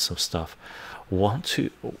figured out some stuff. Went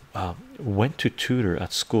to tutor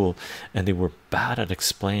at school, and they were bad at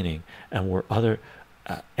explaining, and were other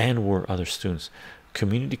students.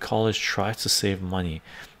 Community college tries to save money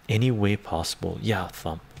any way possible. Yeah,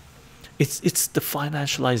 thump. It's the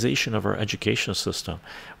financialization of our education system,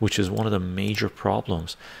 which is one of the major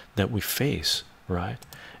problems that we face, right?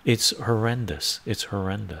 It's horrendous. It's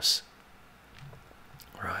horrendous,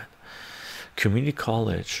 right? Community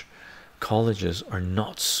colleges are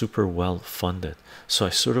not super well funded, so I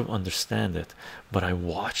sort of understand it, but I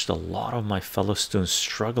watched a lot of my fellow students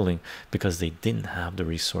struggling because they didn't have the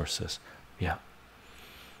resources. Yeah,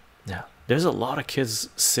 there's a lot of kids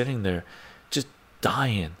sitting there just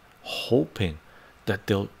dying, hoping that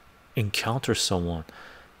they'll encounter someone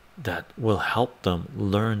that will help them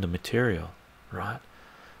learn the material, right?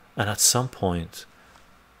 And at some point,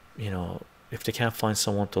 if they can't find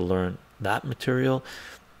someone to learn that material,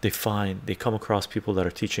 they come across people that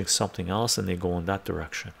are teaching something else, and they go in that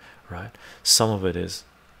direction, right? Some of it is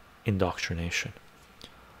indoctrination.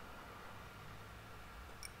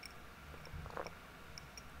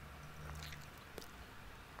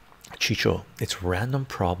 Chycho, it's random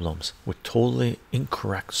problems with totally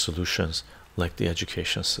incorrect solutions, like the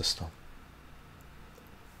education system.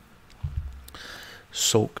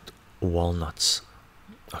 Soaked walnuts.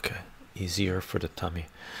 Okay, easier for the tummy.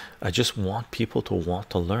 I just want people to want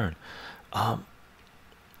to learn.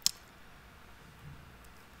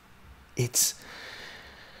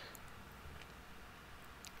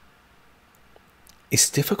 It's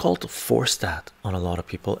difficult to force that on a lot of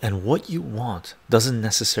people, and what you want doesn't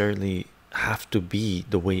necessarily have to be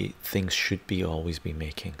the way things should be always be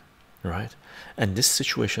making, right? And this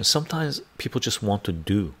situation, sometimes people just want to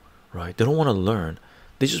do, right? They don't want to learn,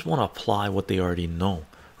 they just want to apply what they already know,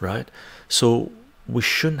 right? So we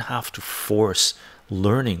shouldn't have to force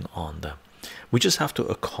learning on them. We just have to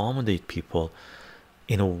accommodate people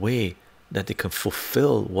in a way that they can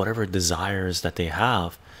fulfill whatever desires that they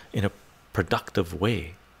have in a productive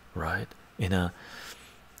way, right? In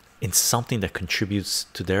something that contributes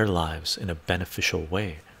to their lives in a beneficial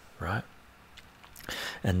way, right?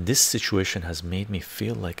 And this situation has made me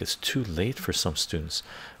feel like it's too late for some students.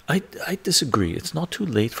 I disagree. It's not too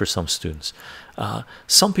late for some students.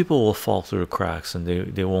 Some people will fall through the cracks and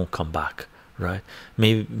they won't come back, right?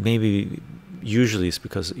 Maybe usually it's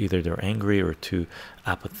because either they're angry or too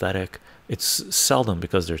apathetic. It's seldom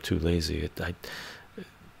because they're too lazy.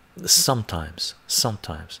 Sometimes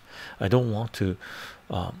I don't want to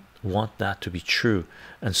want that to be true,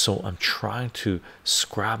 and so I'm trying to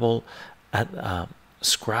scrabble at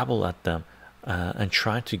them and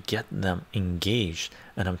trying to get them engaged,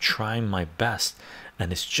 and I'm trying my best,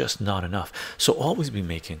 and it's just not enough. So always be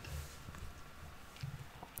making.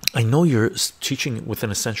 I know you're teaching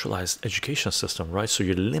within a centralized education system, right? So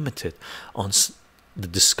you're limited on the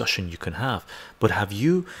discussion you can have, but have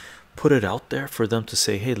you put it out there for them to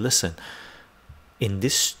say, hey, listen, in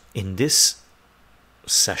this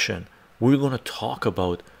session we're going to talk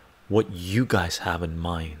about what you guys have in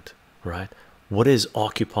mind, right? What is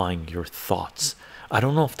occupying your thoughts? I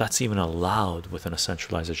don't know if that's even allowed within a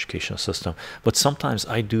centralized educational system, but sometimes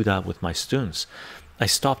I do that with my students. I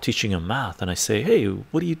stop teaching them math and I say, hey,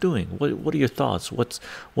 what are you doing? What are your thoughts?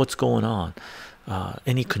 What's going on?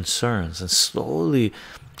 Any concerns? And slowly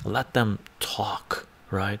let them talk,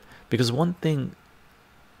 right? Because one thing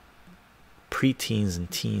preteens and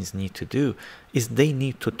teens need to do is they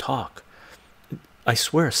need to talk. I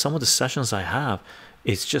swear some of the sessions I have,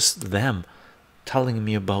 it's just them telling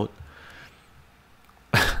me about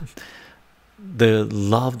the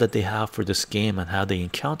love that they have for this game and how they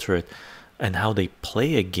encounter it and how they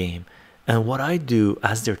play a game. And what I do,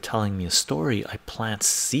 as they're telling me a story, I plant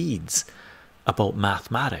seeds about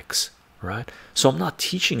mathematics, right? So I'm not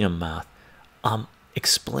teaching them math, I'm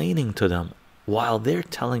explaining to them while they're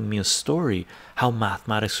telling me a story how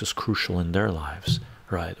mathematics is crucial in their lives,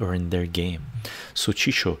 right? Or in their game. So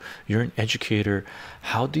chycho, you're an educator.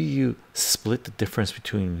 How do you split the difference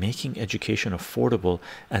between making education affordable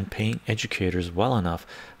and paying educators well enough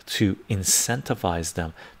to incentivize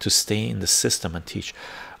them to stay in the system and teach?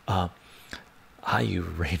 Hi, you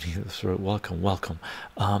Rainy, welcome.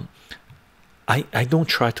 I don't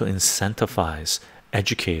try to incentivize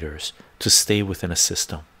educators to stay within a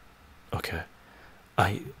system. Okay,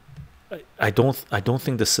 I don't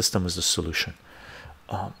think the system is the solution.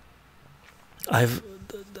 I've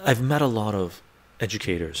met a lot of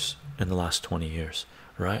educators in the last 20 years,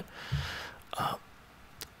 right?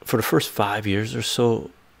 For the first 5 years or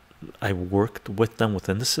so, I worked with them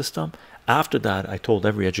within the system. After that, I told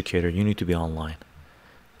every educator, you need to be online.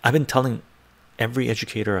 I've been telling every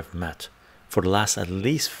educator I've met for the last at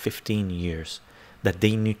least 15 years that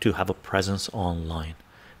they need to have a presence online.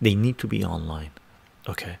 They need to be online,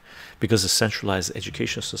 okay? Because the centralized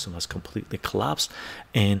education system has completely collapsed,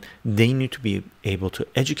 and they need to be able to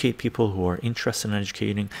educate people who are interested in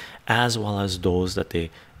educating, as well as those that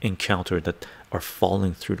they encounter that are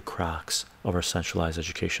falling through the cracks of our centralized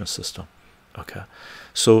education system. Okay,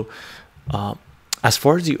 so as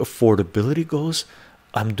far as the affordability goes,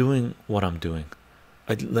 I'm doing what I'm doing.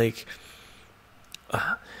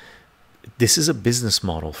 This is a business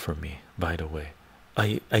model for me, by the way.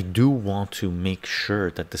 I do want to make sure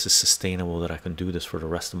that this is sustainable, that I can do this for the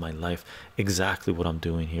rest of my life, exactly what I'm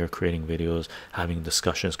doing here, creating videos, having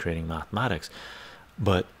discussions, creating mathematics.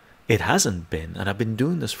 But it hasn't been, and I've been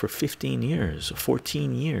doing this for 15 years,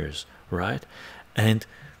 14 years, right? And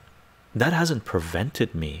that hasn't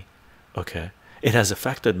prevented me, okay? It has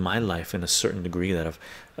affected my life in a certain degree that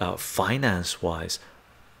of finance wise,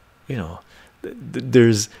 you know,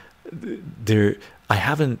 I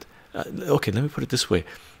haven't okay, let me put it this way.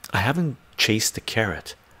 I haven't chased the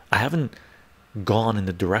carrot. I haven't gone in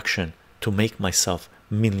the direction to make myself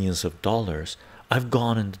millions of dollars. I've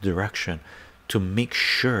gone in the direction to make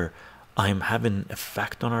sure I'm having an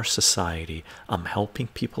effect on our society. I'm helping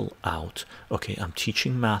people out. Okay, I'm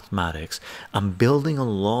teaching mathematics. I'm building a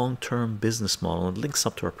long-term business model. It links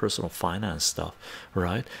up to our personal finance stuff,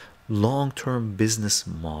 right? Long-term business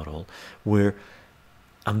model where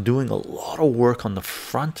I'm doing a lot of work on the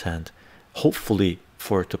front end, hopefully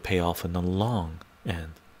for it to pay off in the long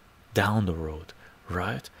end, down the road,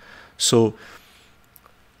 right? So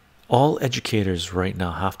all educators right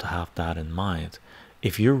now have to have that in mind.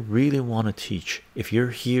 If you really want to teach, if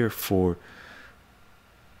you're here for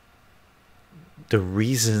the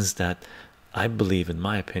reasons that I believe, in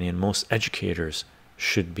my opinion, most educators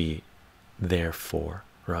should be there for,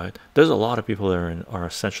 right? There's a lot of people that are in our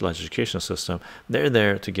centralized education system. They're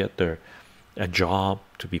there to get their a job,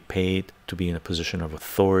 to be paid, to be in a position of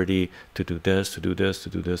authority, to do this, to do this, to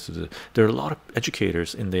do this, to do this. There are a lot of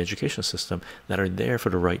educators in the education system that are there for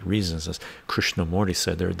the right reasons. As Krishnamurti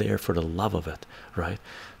said, they're there for the love of it, right?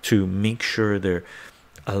 To make sure they're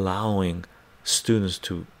allowing students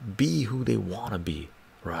to be who they want to be,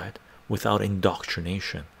 right? Without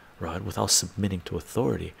indoctrination, right? Without submitting to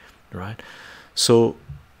authority, right? So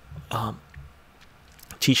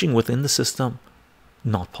teaching within the system,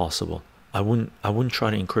 not possible. I wouldn't try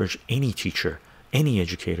to encourage any teacher, any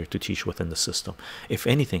educator to teach within the system. If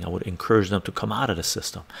anything, I would encourage them to come out of the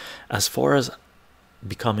system. As far as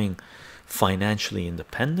becoming financially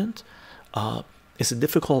independent, it's a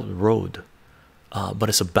difficult road, but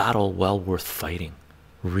it's a battle well worth fighting.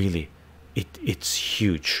 Really, it's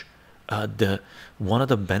huge. One of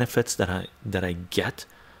the benefits that I get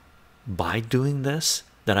by doing this,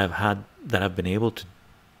 that I've been able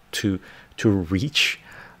to reach,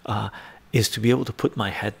 is to be able to put my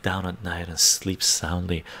head down at night and sleep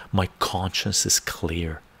soundly. My conscience is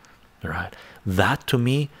clear, right? That to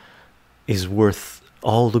me is worth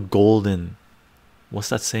all the golden, what's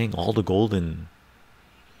that saying? All the golden,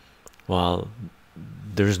 well,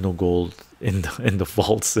 there's no gold in the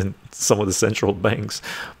vaults in some of the central banks,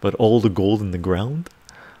 but all the gold in the ground,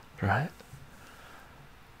 right?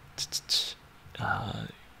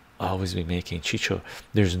 Always be making chycho.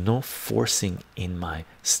 There's no forcing in my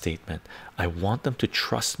statement. I want them to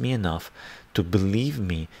trust me enough to believe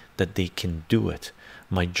me that they can do it.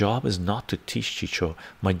 My job is not to teach chycho.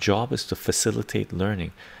 My job is to facilitate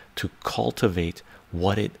learning, to cultivate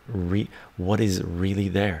what is really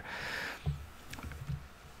there.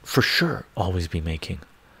 For sure, always be making.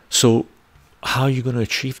 So how are you going to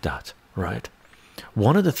achieve that, right?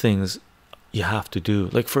 One of the things you have to do,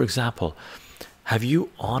 like for example, have you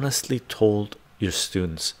honestly told your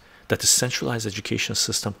students that the centralized education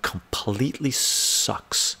system completely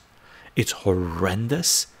sucks? It's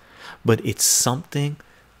horrendous, but it's something,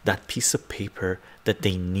 that piece of paper, that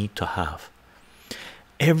they need to have.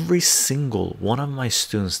 Every single one of my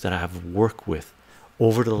students that I have worked with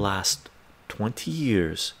over the last 20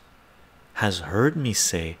 years has heard me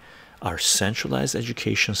say our centralized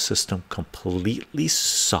education system completely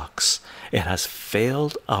sucks. It has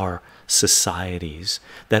failed our societies.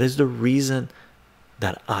 That is the reason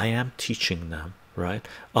that I am teaching them, right?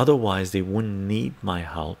 Otherwise they wouldn't need my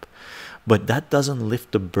help. But that doesn't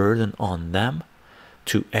lift the burden on them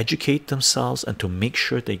to educate themselves and to make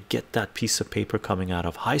sure they get that piece of paper coming out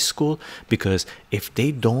of high school, because if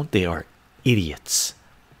they don't, they are idiots.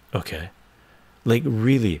 Okay, like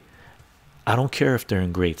really, I don't care if they're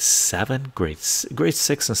in grade 7, grade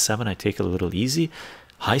 6 and 7, I take it a little easy.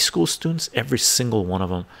 High school students, every single one of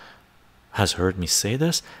them has heard me say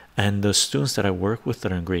this. And the students that I work with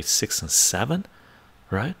that are in grade 6 and 7,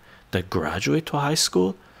 right, that graduate to high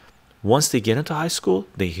school, once they get into high school,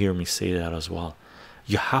 they hear me say that as well.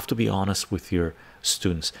 You have to be honest with your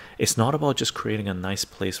students. It's not about just creating a nice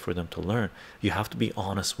place for them to learn. You have to be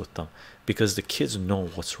honest with them, because the kids know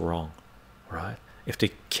what's wrong, right? If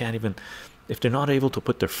they're not able to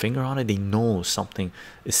put their finger on it, they know something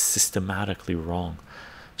is systematically wrong.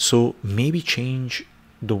 So maybe change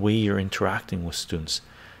the way you're interacting with students.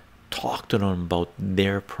 Talk to them about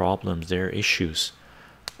their problems, their issues.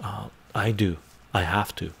 I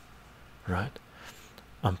have to, right?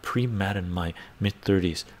 I'm pre-med in my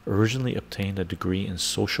mid-30s, originally obtained a degree in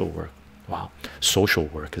social work. Wow, social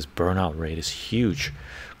work, his burnout rate is huge.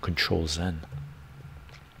 Control Zen.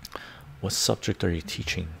 What subject are you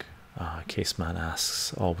teaching? Caseman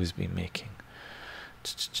asks. Always be making.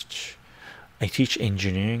 I teach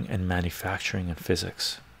engineering and manufacturing and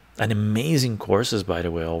physics, and amazing courses, by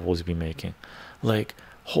the way. I'll always be making, like,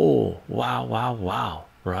 oh wow,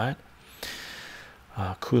 right?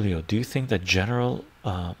 Coolio, do you think that general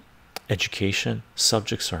education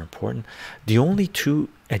subjects are important? The only two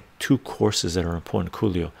courses that are important,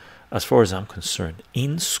 Coolio, as far as I'm concerned,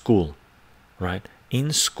 in school, right,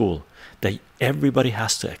 in school, that everybody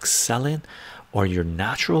has to excel in, or your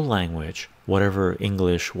natural language, whatever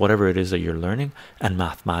English, whatever it is that you're learning, and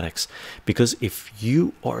mathematics. Because if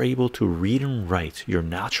you are able to read and write your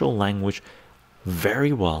natural language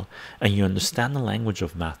very well, and you understand the language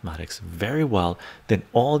of mathematics very well, then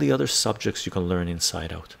all the other subjects you can learn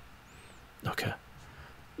inside out. Okay,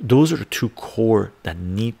 those are the two core that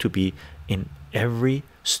need to be in every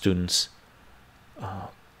student's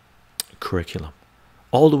curriculum,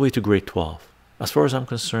 all the way to grade 12. As far as I'm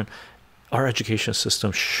concerned, our education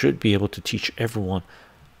system should be able to teach everyone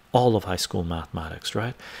all of high school mathematics,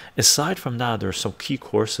 right? Aside from that, there are some key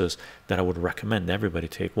courses that I would recommend everybody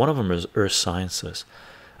take. One of them is earth sciences.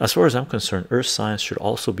 As far as I'm concerned, earth science should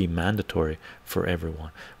also be mandatory for everyone.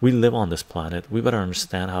 We live on this planet, we better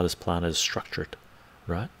understand how this planet is structured,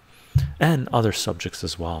 right? And other subjects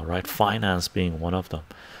as well, right? Finance being one of them,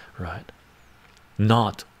 right?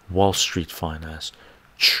 Not Wall Street finance,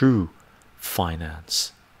 true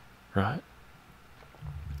finance, right?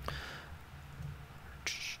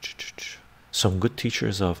 Some good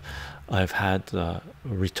teachers I've had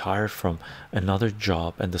retired from another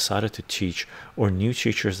job and decided to teach, or new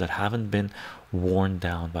teachers that haven't been worn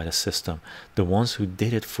down by the system, the ones who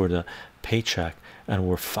did it for the paycheck and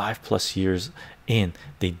were 5+ years in,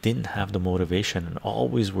 they didn't have the motivation and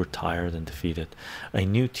always were tired and defeated. I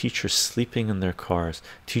knew teachers sleeping in their cars.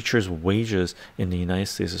 Teachers' wages in the United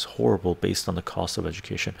States is horrible based on the cost of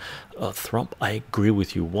education. Thrump, I agree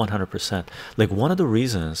with you 100%. Like, one of the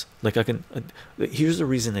reasons, like, here's the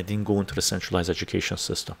reason I didn't go into the centralized education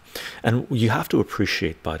system. And you have to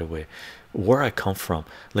appreciate, by the way, where I come from.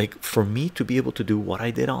 Like, for me to be able to do what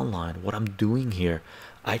I did online, what I'm doing here,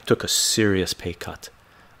 I took a serious pay cut.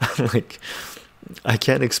 Like, I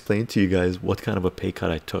can't explain to you guys what kind of a pay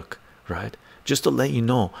cut I took, right? Just to let you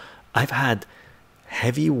know, I've had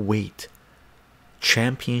heavyweight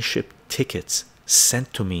championship tickets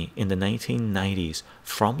sent to me in the 1990s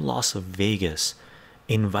from Las Vegas,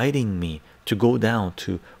 inviting me to go down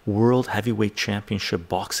to world heavyweight championship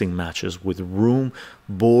boxing matches with room,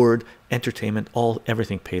 board, entertainment,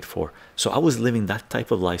 everything paid for. So I was living that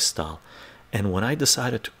type of lifestyle. And when I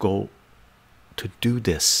decided to go to do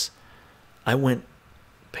this, I went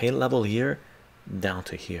pay level here down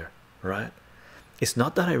to here, right? It's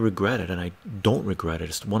not that I regret it, and I don't regret it.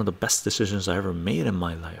 It's one of the best decisions I ever made in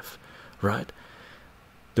my life, right?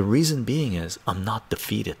 The reason being is I'm not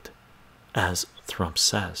defeated, as Trump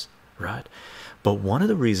says, right? But one of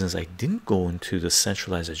the reasons I didn't go into the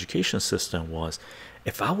centralized education system was,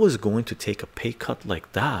 if I was going to take a pay cut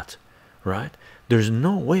like that, right, there's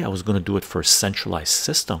no way I was going to do it for a centralized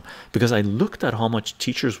system, because I looked at how much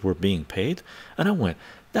teachers were being paid and I went,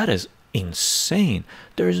 that is insane.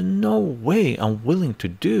 There's no way I'm willing to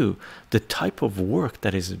do the type of work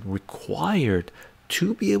that is required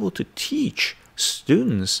to be able to teach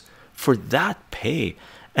students for that pay,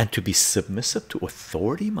 and to be submissive to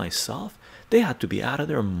authority myself. They had to be out of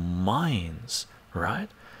their minds, right?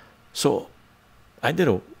 So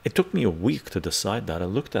it took me a week to decide that. I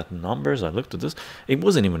looked at numbers, I looked at this. It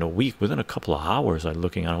wasn't even a week. Within a couple of hours I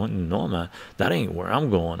looking at it, I went, no man, that ain't where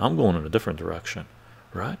I'm going. I'm going in a different direction,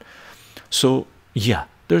 right? So yeah,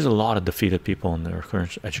 there's a lot of defeated people in their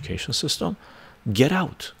current education system. Get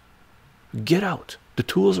out. Get out. The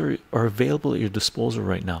tools are available at your disposal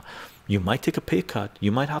right now. You might take a pay cut,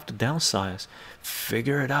 you might have to downsize.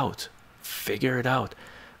 Figure it out. Figure it out.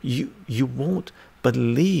 You won't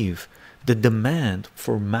believe the demand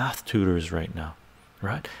for math tutors right now,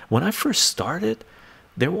 right? When I first started,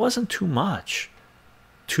 there wasn't too much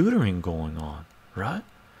tutoring going on, right?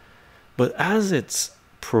 But as it's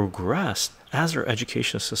progressed, as our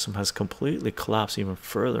education system has completely collapsed even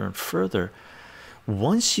further and further,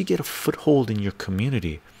 once you get a foothold in your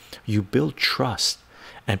community, you build trust,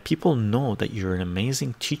 and people know that you're an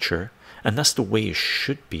amazing teacher, and that's the way it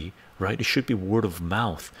should be, right? It should be word of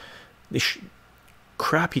mouth.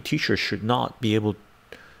 Crappy teachers should not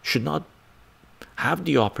have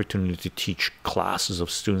the opportunity to teach classes of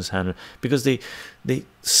students, because they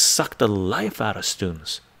suck the life out of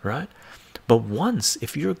students, right? But once,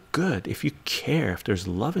 if you're good, if you care, if there's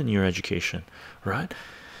love in your education, right,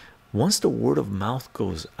 once the word of mouth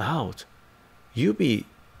goes out, you'll be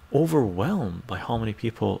overwhelmed by how many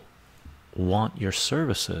people want your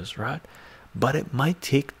services, right? But it might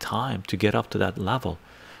take time to get up to that level.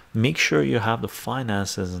 Make sure you have the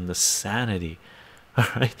finances and the sanity, all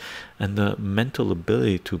right, and the mental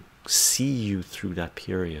ability to see you through that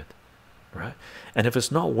period, right? And if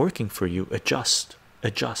it's not working for you, adjust.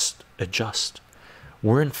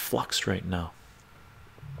 We're in flux right now.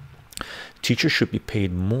 Teachers should be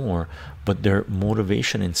paid more, but their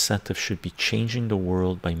motivation incentive should be changing the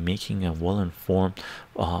world by making a well-informed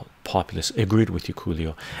populace. Agreed with you,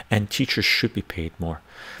 Coolio. And teachers should be paid more.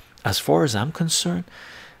 As far as I'm concerned,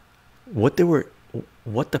 what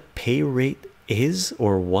the pay rate is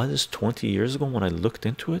or was 20 years ago when I looked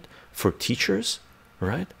into it for teachers,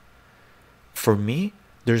 right? For me,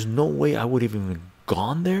 there's no way I would have even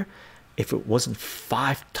gone there if it wasn't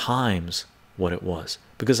 5 times what it was.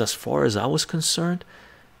 Because as far as I was concerned,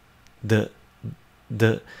 the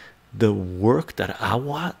work that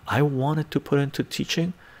I wanted to put into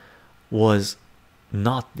teaching was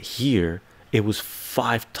not here. It was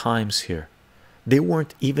 5 times here. They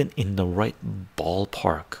weren't even in the right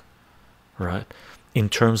ballpark, right? in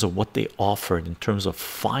terms of what they offered, in terms of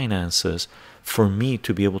finances, for me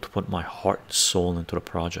to be able to put my heart and soul into the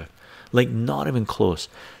project. Like, not even close.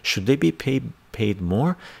 Should they be paid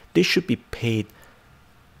more? They should be paid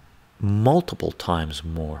multiple times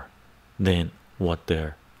more than what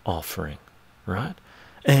they're offering, right?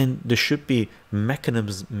 And there should be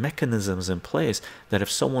mechanisms in place that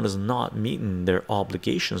if someone is not meeting their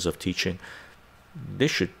obligations of teaching, they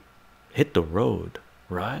should hit the road,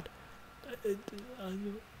 right?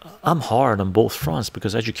 I'm hard on both fronts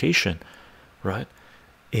because education, right,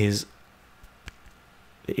 is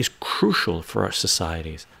crucial for our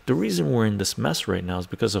societies. The reason we're in this mess right now is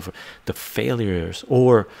because of the failures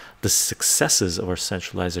or the successes of our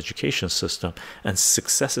centralized education system. And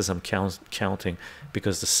successes I'm counting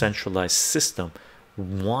because the centralized system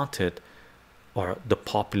wanted the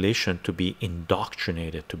population to be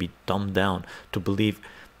indoctrinated, to be dumbed down, to believe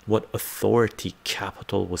what authority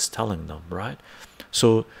capital was telling them, right?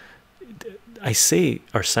 So I say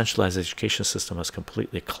our centralized education system has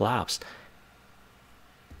completely collapsed.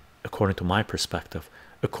 According to my perspective,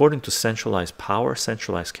 according to centralized power,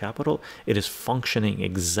 centralized capital, it is functioning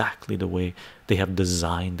exactly the way they have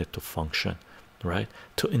designed it to function, right?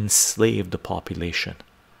 To enslave the population,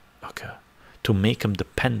 okay, to make them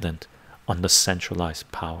dependent on the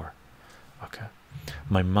centralized power, okay.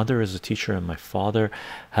 My mother is a teacher and my father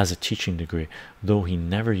has a teaching degree, though he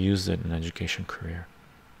never used it in an education career.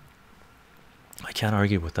 I can't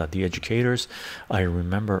argue with that. The educators I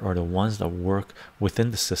remember are the ones that work within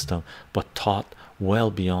the system but taught well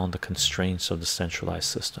beyond the constraints of the centralized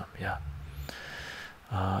system. Yeah.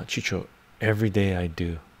 Chycho, every day I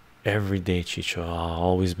do. Every day, Chycho. I'll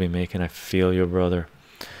always be making. I feel you, brother.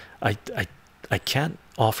 I can't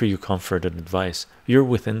offer you comfort and advice. You're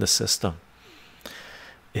within the system.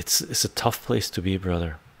 It's a tough place to be,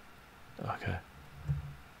 brother. Okay.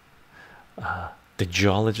 The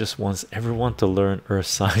geologist wants everyone to learn earth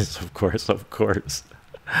science, of course.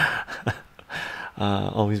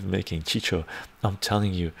 Always making. Chycho, I'm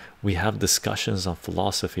telling you, we have discussions on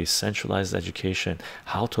philosophy, centralized education,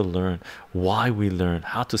 how to learn, why we learn,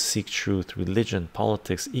 how to seek truth, religion,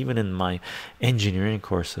 politics. Even in my engineering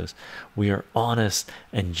courses, we are honest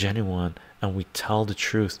and genuine and we tell the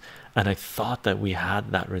truth. And I thought that we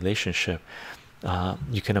had that relationship.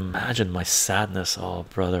 You can imagine my sadness, oh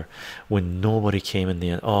brother, when nobody came in the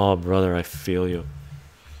end. Oh brother, I feel you.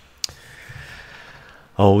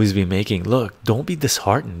 Always be making. Look, don't be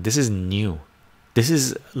disheartened. This is new. This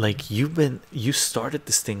is like you started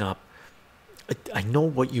this thing up. I know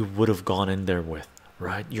what you would have gone in there with,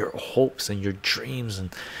 right? Your hopes and your dreams and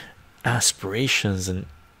aspirations, and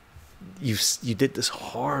you did this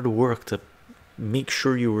hard work to make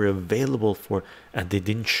sure you were available for, and they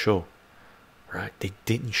didn't show. Right, they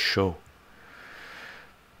didn't show.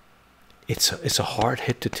 It's a hard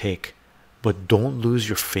hit to take, but don't lose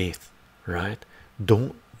your faith, right?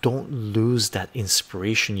 Don't lose that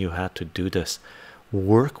inspiration you had to do this.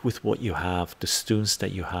 Work with what you have, the students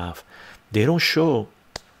that you have. They don't show,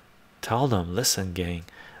 tell them, listen gang,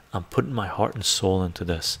 I'm putting my heart and soul into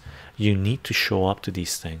this. You need to show up to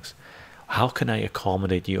these things. How can I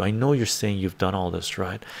accommodate you? I know you're saying you've done all this,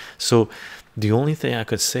 right? So the only thing I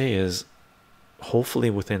could say is hopefully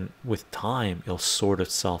with time it'll sort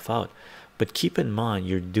itself out, but keep in mind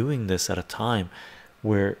you're doing this at a time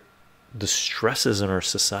where the stresses in our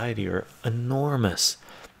society are enormous.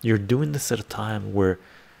 You're doing this at a time where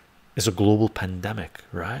it's a global pandemic,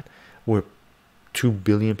 right? Where 2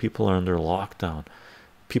 billion people are under lockdown.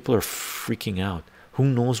 People are freaking out. Who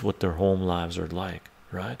knows what their home lives are like,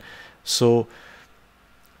 right? So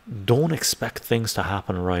don't expect things to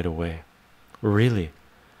happen right away, really,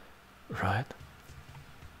 right?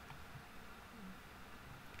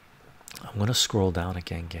 I'm gonna scroll down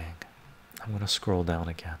again, gang. I'm gonna scroll down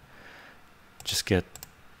again. Just get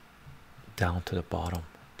down to the bottom.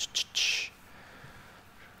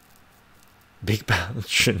 Big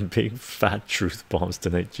big fat truth bombs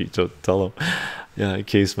tonight, Chycho. Tell him. Yeah,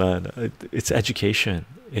 case man. It's education.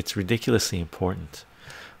 It's ridiculously important.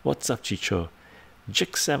 What's up, Chycho?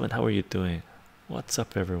 Jick7, how are you doing? What's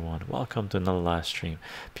up, everyone? Welcome to another live stream.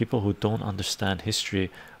 People who don't understand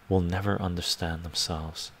history will never understand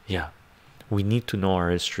themselves. Yeah. We need to know our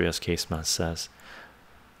history, as Caseman says.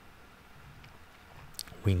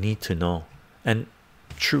 We need to know, and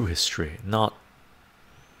true history, not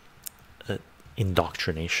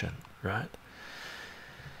indoctrination, right?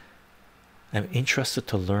 I'm interested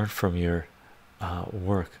to learn from your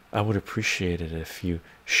work. I would appreciate it if you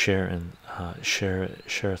share and share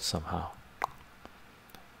it somehow.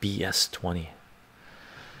 BS20.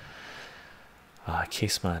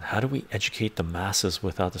 Caseman, how do we educate the masses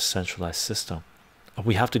without a centralized system?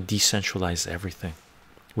 we have to decentralize everything.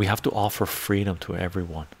 We have to offer freedom to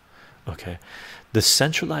everyone. Okay, the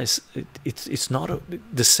centralized, it's not a,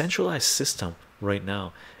 the centralized system right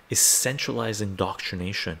now is centralized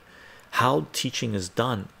indoctrination. How teaching is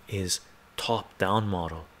done is top-down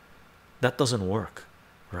model. That doesn't work,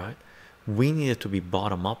 right? We need it to be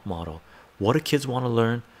bottom-up model. What do kids want to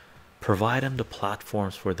learn? Provide them the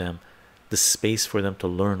platforms for them, the space for them to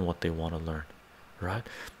learn what they want to learn, right?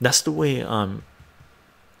 That's the way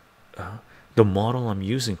the model I'm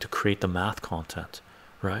using to create the math content,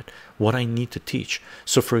 right? What I need to teach.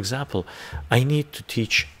 So for example, I need to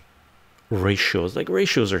teach ratios. Like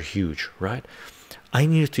ratios are huge, right? I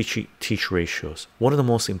need to teach ratios. One of the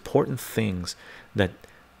most important things that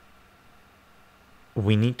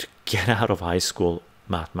we need to get out of high school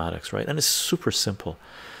mathematics, right? And it's super simple.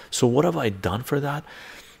 So what have I done for that?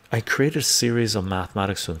 I created a series of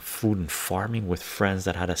mathematics on food and farming with friends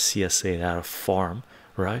that had a CSA, that had a farm,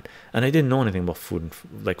 right? And I didn't know anything about food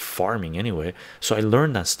and like farming anyway, so I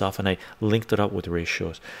learned that stuff and I linked it up with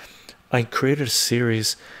ratios. I created a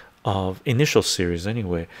series of initial series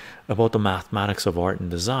anyway about the mathematics of art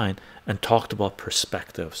and design and talked about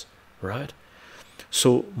perspectives, right?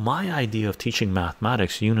 So my idea of teaching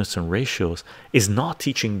mathematics, units and ratios, is not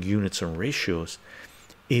teaching units and ratios,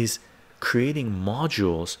 is creating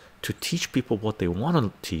modules to teach people what they want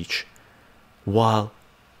to teach while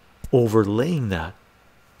overlaying that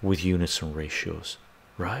with units and ratios,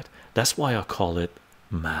 right? That's why I call it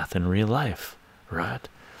math in real life, right?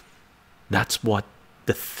 That's what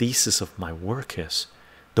the thesis of my work is.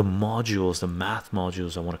 The modules, the math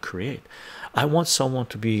modules I want to create. I want someone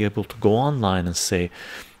to be able to go online and say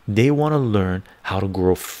they want to learn how to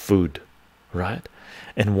grow food, right?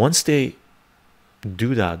 And once they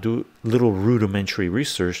do that, do little rudimentary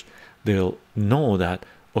research, they'll know that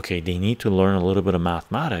okay, they need to learn a little bit of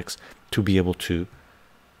mathematics to be able to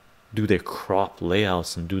do their crop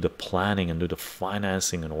layouts and do the planning and do the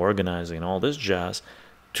financing and organizing and all this jazz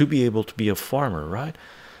to be able to be a farmer, right?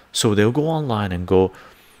 So they'll go online and go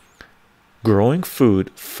growing food,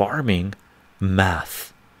 farming,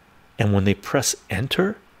 math, and when they press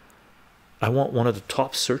enter, I want one of the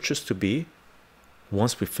top searches to be,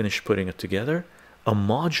 once we finish putting it together, a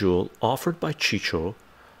module offered by Chycho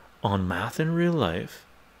on math in real life,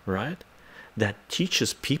 right? That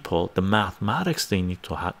teaches people the mathematics they need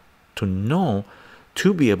to have to know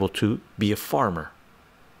to be able to be a farmer,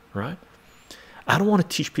 right? I don't want to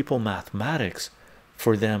teach people mathematics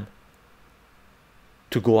for them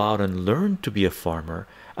to go out and learn to be a farmer.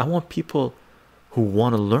 I want people who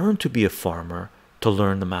want to learn to be a farmer to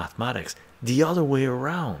learn the mathematics, the other way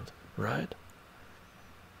around, right?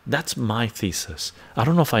 That's my thesis. I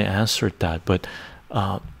don't know if I answered that, but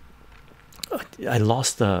I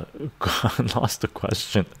lost the lost the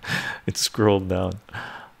question. It scrolled down.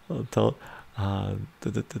 I'll tell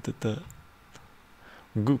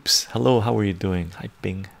Goops, hello, how are you doing? Hi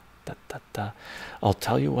Bing. I'll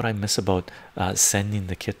tell you what I miss about sending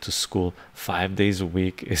the kid to school 5 days a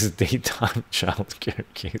week is daytime childcare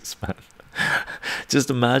case, man. Just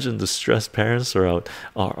imagine the stress parents are out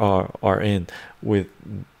are in with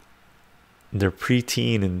their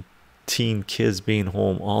preteen and teen kids being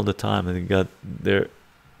home all the time, and they got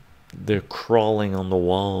they're crawling on the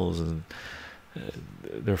walls and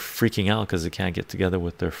they're freaking out because they can't get together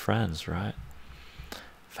with their friends, right?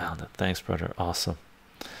 Found it. Thanks, brother. Awesome.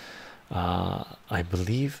 I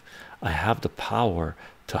believe I have the power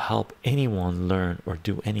to help anyone learn or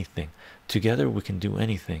do anything. Together we can do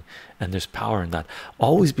anything, and there's power in that.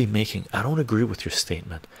 Always be making. I don't agree with your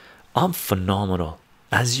statement. I'm phenomenal,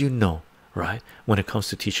 as you know, right, when it comes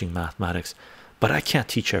to teaching mathematics, but I can't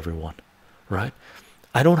teach everyone, right?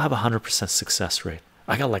 I don't have 100% success rate.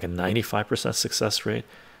 I got like a 95% success rate,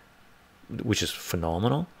 which is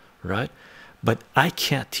phenomenal, right? But I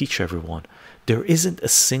can't teach everyone. There isn't a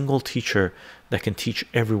single teacher that can teach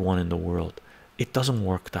everyone in the world. It doesn't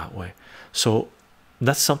work that way. So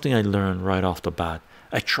that's something I learned right off the bat.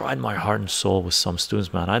 I tried my heart and soul with some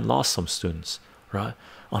students, man. I lost some students, right?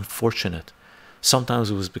 Unfortunate. Sometimes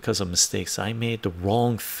it was because of mistakes I made, the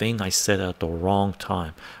wrong thing I said at the wrong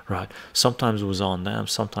time, right? Sometimes it was on them,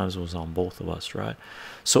 sometimes it was on both of us, right?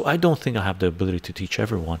 So I don't think I have the ability to teach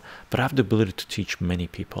everyone, but I have the ability to teach many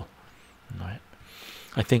people, right?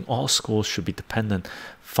 I think all schools should be independent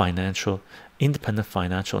financial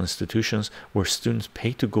institutions where students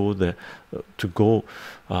pay to go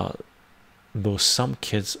though some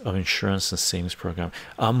kids of insurance and savings program.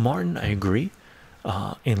 Martin, I agree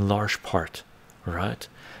in large part, right?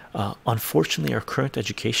 Unfortunately, our current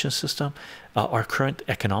education system, our current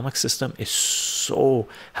economic system has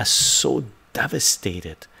so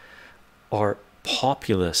devastated our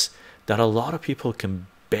populace that a lot of people can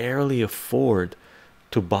barely afford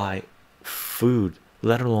to buy food,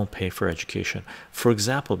 let alone pay for education. For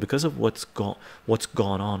example, because of what's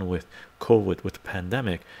gone on with COVID, with the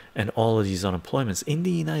pandemic, and all of these unemployments in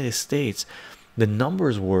the United States, the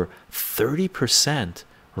numbers were 30%,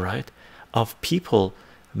 right, of people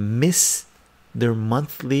miss their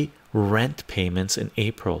monthly rent payments in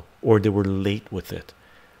April, or they were late with it.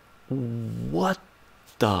 What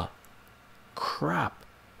the crap,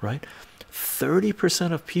 right?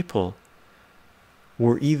 30% of people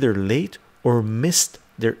were either late or missed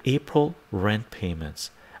their April rent payments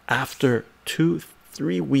after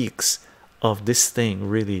 2-3 weeks of this thing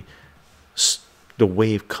really, the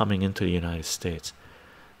wave coming into the United States.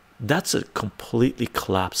 That's a completely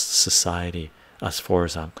collapsed society as far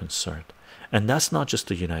as I'm concerned, and that's not just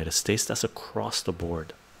the United States, that's across the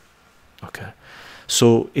board. Okay,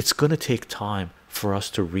 so it's going to take time for us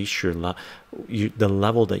to reach the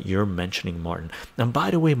level that you're mentioning, Martin. And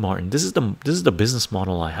by the way, Martin, this is the business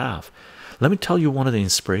model I have. Let me tell you one of the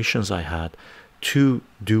inspirations I had to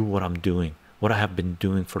do what I'm doing, what I have been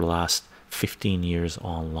doing for the last 15 years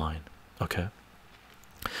online. Okay,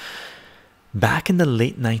 back in the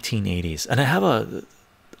late 1980s, and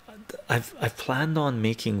I've planned on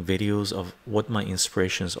making videos of what my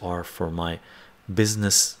inspirations are for my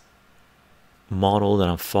business model that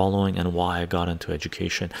I'm following, and why I got into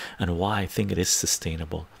education, and why I think it is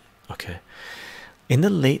sustainable. Okay, in the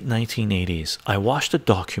late 1980s, I watched a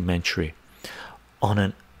documentary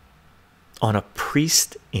on a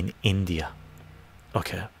priest in India.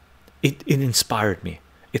 Okay, it inspired me,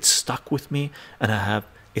 it stuck with me, and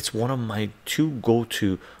it's one of my two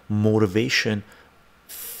go-to motivation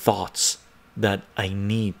thoughts that I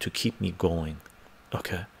need to keep me going.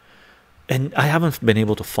 Okay, and I haven't been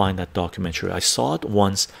able to find that documentary. I saw it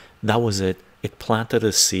once, that was it. It planted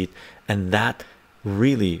a seed, and that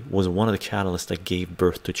really was one of the catalysts that gave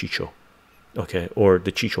birth to chycho. Okay, or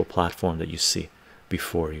the chycho platform that you see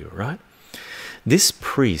before you, right? This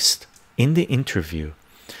priest, in the interview,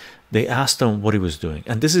 they asked him what he was doing,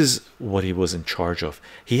 and this is what he was in charge of.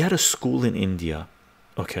 He had a school in India.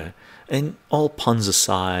 Okay, and all puns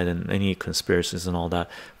aside and any conspiracies and all that,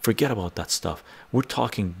 forget about that stuff. We're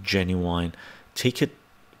talking genuine. Take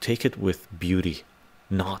it with beauty,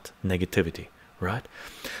 not negativity, right?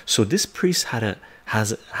 So this priest had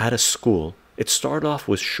a school. It started off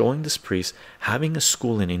with showing this priest having a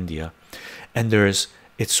school in India, and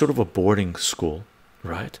it's sort of a boarding school,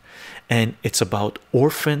 right? And it's about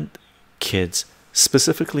orphaned kids,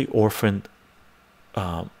 specifically orphaned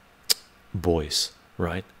boys,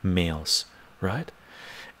 right, males, right?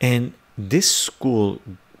 And this school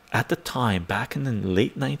at the time, back in the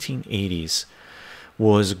late 1980s,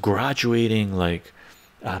 was graduating like,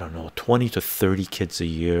 I don't know, 20 to 30 kids a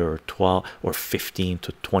year, or 12 or 15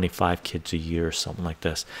 to 25 kids a year, or something like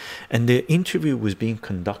this. And the interview was being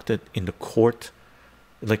conducted in the court,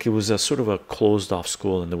 like it was a sort of a closed off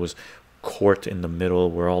school, and there was court in the middle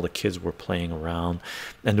where all the kids were playing around,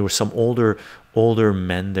 and there were some older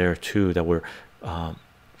men there too that were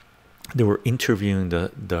they were interviewing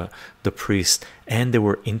the priest, and they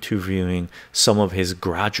were interviewing some of his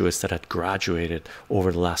graduates that had graduated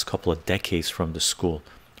over the last couple of decades from the school,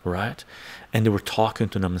 right? And they were talking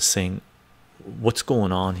to them and saying, what's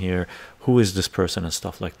going on here, who is this person, and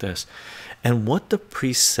stuff like this. And what the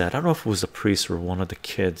priest said, I don't know if it was the priest or one of the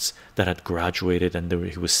kids that had graduated, and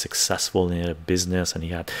he was successful in a business, and he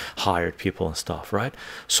had hired people and stuff, right?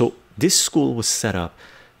 So this school was set up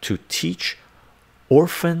to teach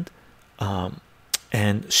orphaned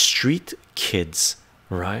and street kids,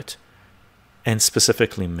 right, and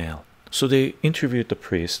specifically male. So they interviewed the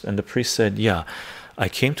priest, and the priest said, yeah, I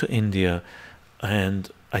came to India and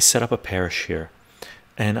I set up a parish here,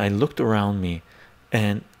 and I looked around me,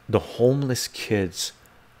 and the homeless kids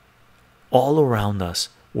all around us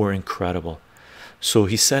were incredible. So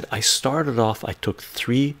he said, I started off, I took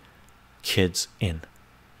 3 kids in.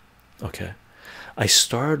 Okay, I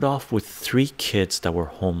started off with 3 kids that were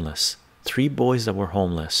homeless, 3 boys that were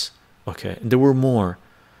homeless. Okay, and there were more,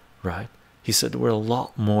 right? He said there were a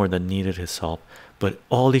lot more that needed his help, but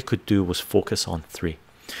all he could do was focus on 3.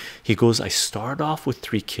 He goes, I started off with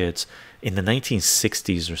 3 kids in the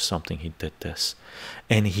 1960s or something. He did this,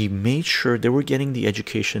 and he made sure they were getting the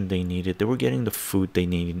education they needed, they were getting the food they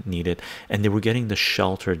needed, and they were getting the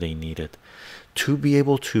shelter they needed to be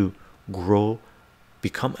able to grow,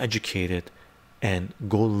 become educated, and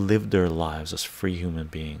go live their lives as free human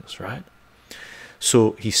beings, right?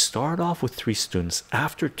 So he started off with 3 students.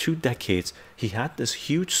 After 2 decades, he had this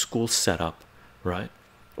huge school set up, right?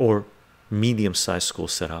 Or medium-sized school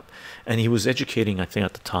set up, and he was educating, I think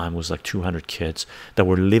at the time was like 200 kids that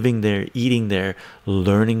were living there, eating there,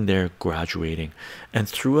 learning there, graduating. And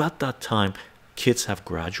throughout that time, kids have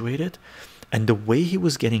graduated. And the way he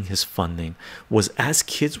was getting his funding was, as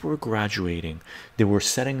kids were graduating, they were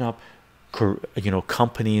setting up, you know,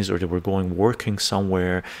 companies, or they were going working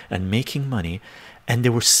somewhere and making money, and they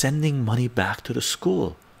were sending money back to the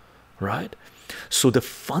school, right? So the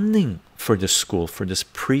funding for the school, for this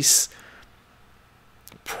priest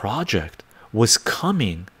project, was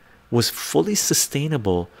fully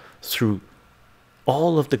sustainable through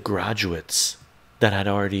all of the graduates that had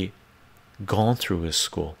already gone through his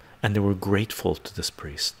school, and they were grateful to this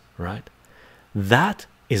priest, right? That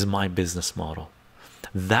is my business model.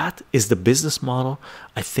 That is the business model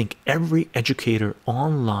I think every educator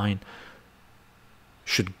online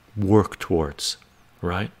should work towards,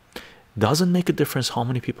 right? Doesn't make a difference how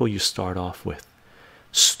many people you start off with.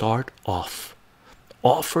 Start off,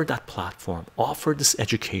 offer that platform, offer this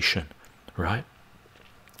education, right?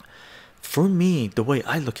 For me, the way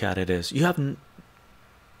I look at it is, you can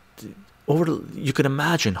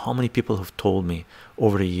imagine how many people have told me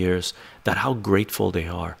over the years that how grateful they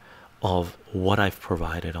are of what I've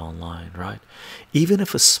provided online, right? Even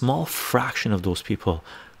if a small fraction of those people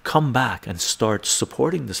come back and start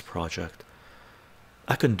supporting this project,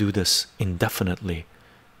 I can do this indefinitely,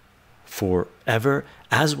 forever,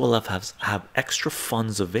 as well as have extra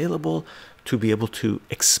funds available to be able to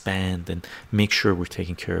expand and make sure we're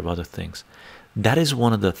taking care of other things. That is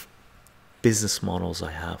one of the business models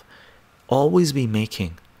I have. Always be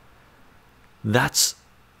making. That's,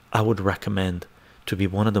 I would recommend, to be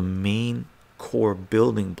one of the main core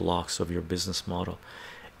building blocks of your business model.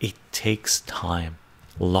 It takes time,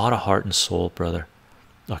 a lot of heart and soul, brother.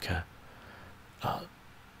 Okay.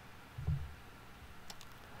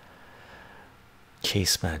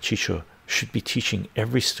 Case man, chycho should be teaching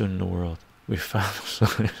every student in the world. We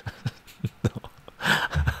found no.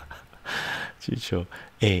 Chycho,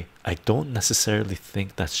 I don't necessarily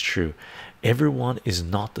think that's true. Everyone is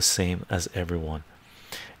not the same as everyone.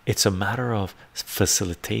 It's a matter of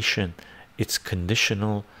facilitation. It's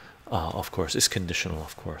conditional, of course. It's conditional,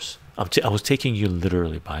 of course. I was taking you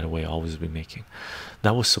literally, by the way. Always be making.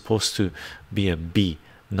 That was supposed to be a B,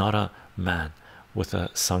 not a man with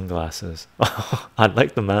sunglasses. I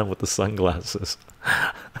like the man with the sunglasses.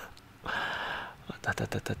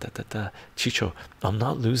 Chycho, I'm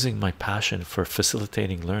not losing my passion for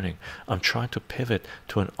facilitating learning. I'm trying to pivot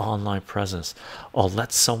to an online presence. I'll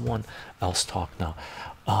let someone else talk now.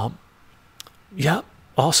 Yeah,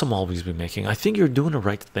 awesome. Always be making. I think you're doing the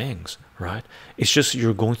right things, right? It's just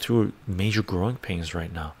you're going through major growing pains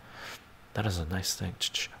right now. That is a nice thing.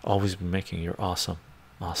 Always be making. You're awesome.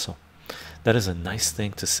 Awesome. That is a nice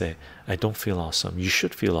thing to say. I don't feel awesome. You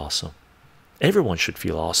should feel awesome. Everyone should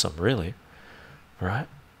feel awesome, really, right?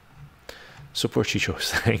 Support chycho.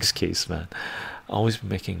 Thanks, case man. Always been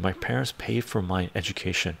making. My parents paid for my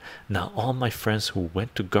education. Now all my friends who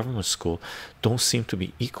went to government school don't seem to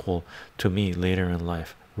be equal to me later in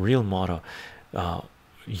life. Real motto,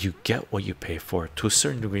 you get what you pay for. To a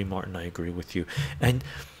certain degree, Martin, I agree with you. And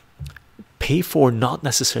pay for not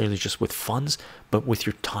necessarily just with funds, but with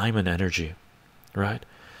your time and energy, right?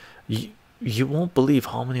 You won't believe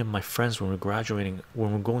how many of my friends, when we're graduating,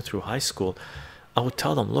 when we're going through high school, I would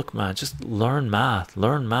tell them, look man, just learn math,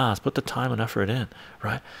 put the time and effort in,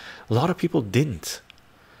 right? A lot of people didn't.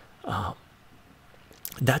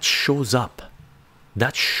 That shows up.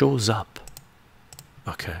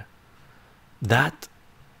 Okay, that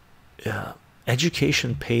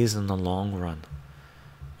education pays in the long run.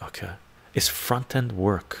 Okay, it's front-end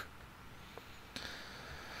work.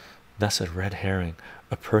 That's a red herring.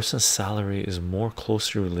 A person's salary is more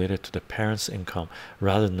closely related to the parents' income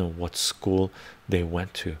rather than what school they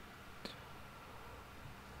went to.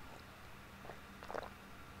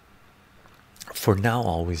 For now,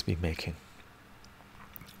 always be making.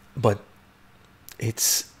 But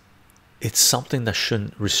it's something that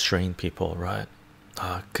shouldn't restrain people, right?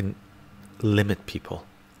 Can limit people.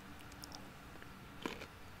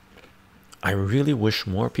 I really wish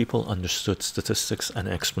more people understood statistics and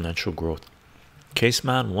exponential growth. Case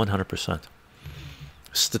man, 100%.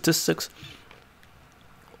 Statistics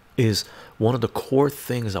is one of the core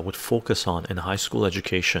things I would focus on in high school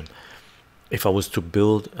education if I was to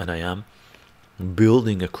build, and I am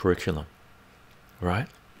building, a curriculum, right?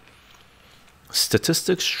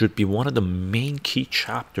 Statistics should be one of the main key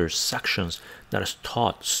chapters, sections that is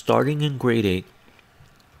taught starting in grade 8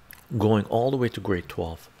 going all the way to grade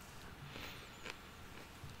 12.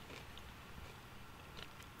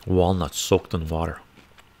 Walnuts soaked in water,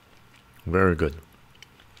 very good.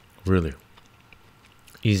 Really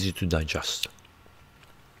easy to digest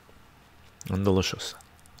and delicious.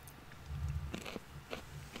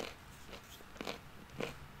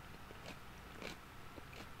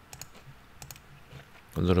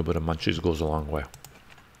 A little bit of munchies goes a long way.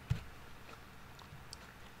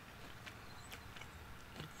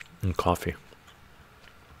 And coffee.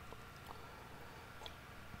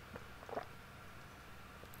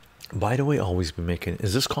 By the way, always be making,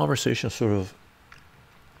 is this conversation sort of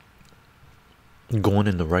going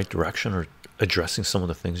in the right direction or addressing some of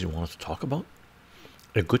the things you wanted to talk about?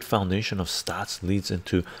 A good foundation of stats leads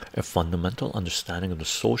into a fundamental understanding of the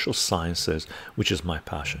social sciences, which is my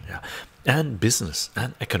passion, yeah, and business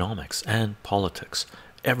and economics and politics,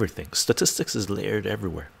 everything. Statistics is layered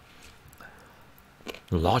everywhere.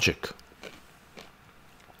 Logic.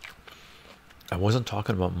 I wasn't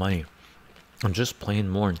talking about money. I'm just plain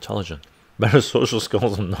more intelligent, better social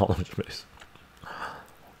skills and knowledge base.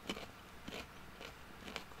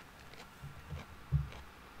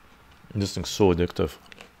 This thing's so addictive.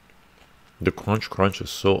 The crunch is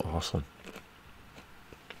so awesome.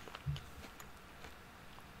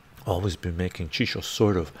 Always been making chycho,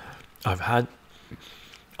 sort of. I've had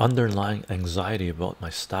underlying anxiety about my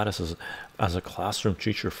status as a classroom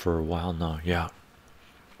teacher for a while now. Yeah,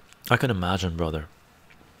 I can imagine, brother.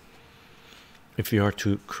 If you are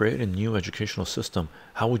to create a new educational system,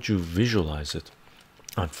 how would you visualize it,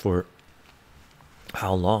 and for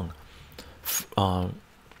how long?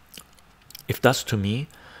 If that's to me,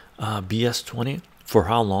 BS20, for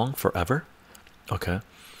how long? Forever. Okay.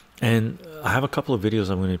 And I have a couple of videos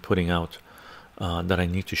I'm going to be putting out that I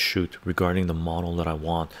need to shoot regarding the model that I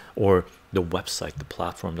want, or the website, the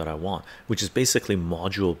platform that I want, which is basically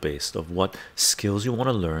module based of what skills you want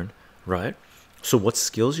to learn, right? So what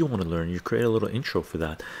skills you want to learn, you create a little intro for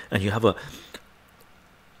that, and you have a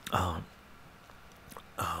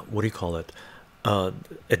what do you call it, a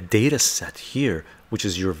data set here, which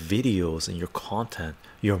is your videos and your content,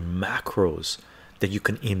 your macros that you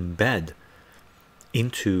can embed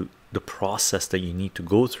into the process that you need to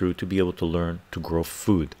go through to be able to learn to grow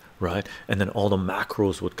food, right? And then all the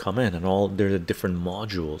macros would come in, and all there are different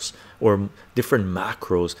modules or different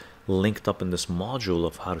macros linked up in this module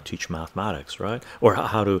of how to teach mathematics, right? Or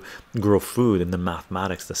how to grow food, and the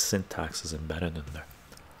mathematics, the syntax is embedded in there.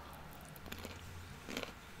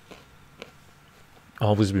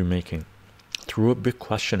 Always be making. Threw a big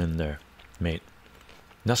question in there, mate.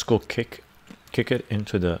 Let's go kick it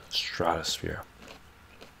into the stratosphere.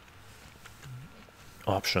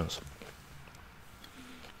 Options.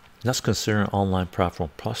 Let's consider an online platform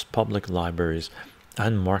plus public libraries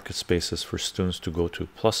and market spaces for students to go to,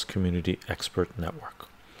 plus community expert network.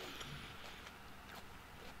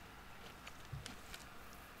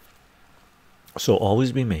 So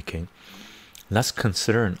always be making. Let's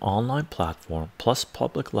consider an online platform plus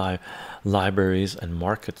public libraries and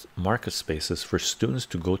market spaces for students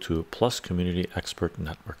to go to, plus community expert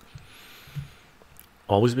network.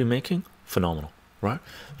 Always be making. Phenomenal, right?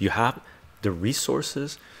 You have the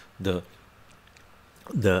resources, the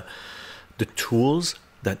tools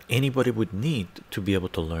that anybody would need to be able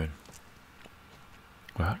to learn,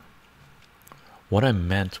 right? What I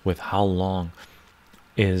meant with how long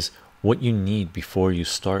is what you need before you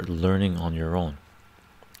start learning on your own.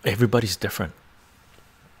 Everybody's different.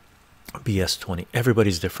 BS20,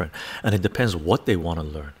 everybody's different, and it depends what they want to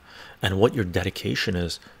learn and what your dedication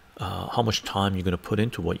is, how much time you're going to put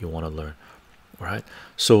into what you want to learn, right?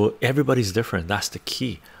 So everybody's different. That's the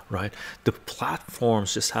key, right? The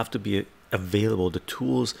platforms just have to be available, the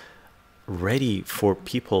tools ready for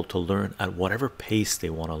people to learn at whatever pace they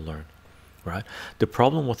want to learn, right? The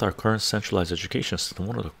problem with our current centralized education system,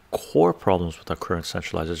 one of the core problems with our current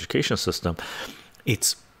centralized education system,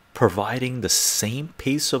 it's providing the same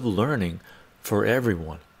pace of learning for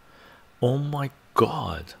everyone. Oh my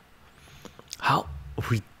God, how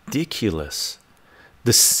ridiculous.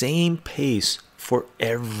 The same pace for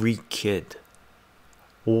every kid.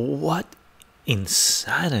 What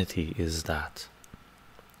insanity is that,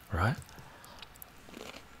 right?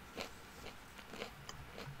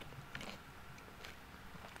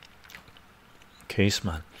 Case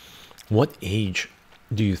man, what age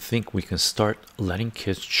do you think we can start letting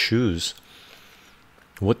kids choose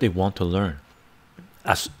what they want to learn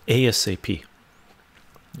as ASAP?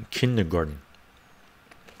 Kindergarten.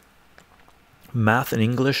 Math and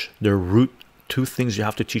English, they're root two things you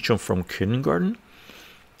have to teach them from kindergarten,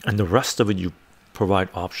 and the rest of it you provide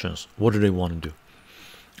options. What do they want to do?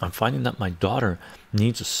 I'm finding that my daughter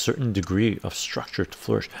needs a certain degree of structure to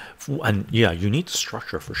flourish, and yeah, you need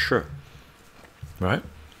structure for sure, right?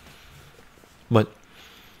 But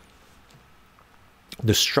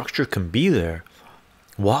The structure can be there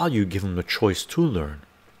while you give them the choice to learn,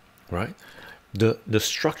 right? The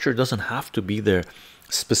structure doesn't have to be there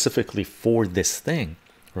specifically for this thing,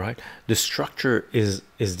 right? The structure is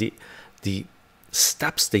the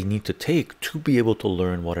steps they need to take to be able to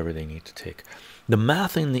learn whatever they need to take. The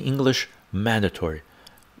math and the English, mandatory.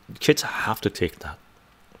 Kids have to take that,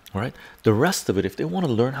 right? The rest of it, if they want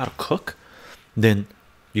to learn how to cook, then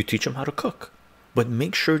you teach them how to cook, but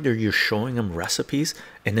make sure that you're showing them recipes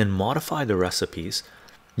and then modify the recipes.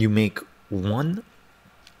 You make one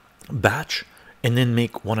batch and then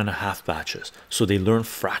make 1.5 batches, so they learn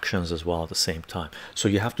fractions as well at the same time. So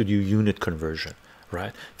you have to do unit conversion,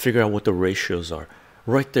 right? Figure out what the ratios are.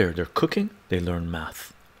 Right there, they're cooking, they learn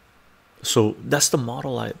math. So that's the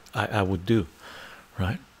model I would do,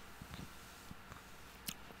 right?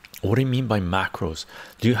 What do you mean by macros?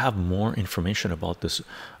 Do you have more information about this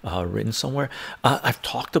written somewhere? I've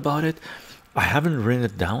talked about it. I haven't written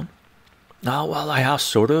it down. Well, I have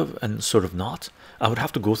sort of and sort of not. I would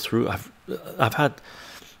have to go through. I've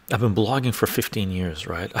been blogging for 15 years,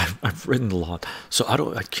 right? I've written a lot, so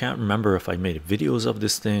I can't remember if I made videos of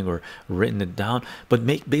this thing or written it down. But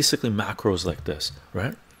make basically macros like this,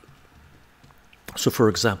 right? So for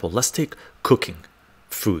example, let's take cooking,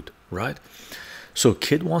 food, right? So a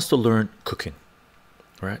kid wants to learn cooking,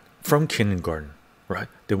 right? From kindergarten, right?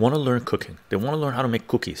 They want to learn cooking. They want to learn how to make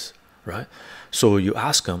cookies, right? So you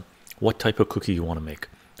ask them what type of cookie you want to make.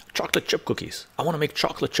 Chocolate chip cookies. I want to make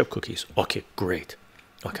chocolate chip cookies. Okay, great.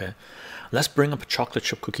 Okay, let's bring up a chocolate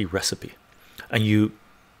chip cookie recipe, and you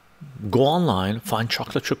go online, find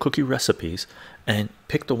chocolate chip cookie recipes, and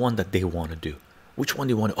pick the one that they want to do. Which one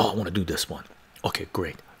do you want? Oh, I want to do this one. Okay,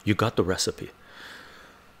 great. You got the recipe.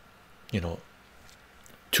 You know,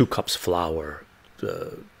 2 cups flour,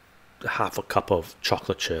 half a cup of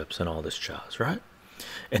chocolate chips, and all this jazz, right?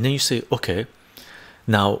 And then you say, okay,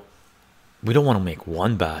 now we don't want to make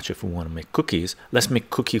one batch. If we want to make cookies, let's make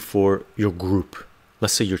cookie for your group.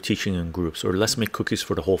 Let's say you're teaching in groups, or let's make cookies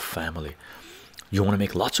for the whole family. You want to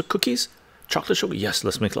make lots of cookies? Chocolate chip? Yes,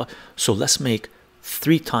 let's make lots. So let's make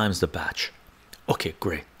 3 times the batch. Okay,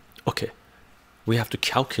 great. Okay, we have to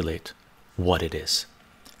calculate what it is.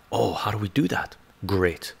 Oh, how do we do that?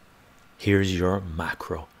 Great. Here's your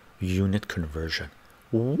macro, unit conversion.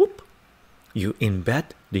 Whoop. You embed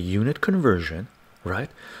the unit conversion, right?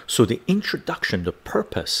 So the introduction, the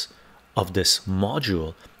purpose of this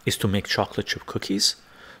module is to make chocolate chip cookies.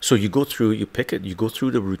 So you go through, you pick it, you go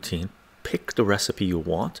through the routine, pick the recipe you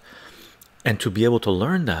want, and to be able to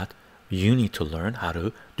learn that, you need to learn how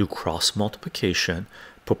to do cross multiplication,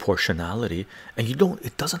 proportionality, and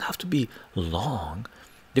it doesn't have to be long.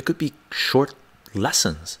 There could be short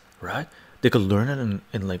lessons, right? They could learn it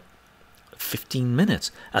in like 15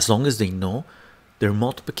 minutes, as long as they know their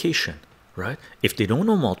multiplication, right? If they don't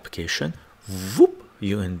know multiplication, whoop,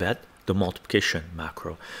 you embed the multiplication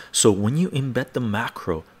macro. So when you embed the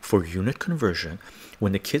macro for unit conversion,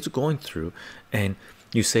 when the kid's going through and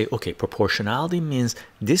you say, okay, proportionality means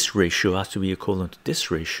this ratio has to be equivalent to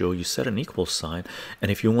this ratio, you set an equal sign,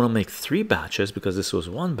 and if you want to make 3 batches because this was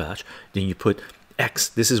 1 batch, then you put X,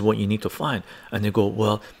 this is what you need to find. And they go,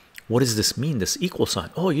 well, what does this mean, this equal sign?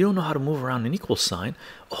 Oh, you don't know how to move around an equal sign?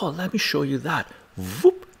 Oh, let me show you that.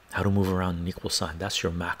 Whoop, how to move around an equal sign. That's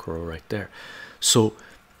your macro right there. So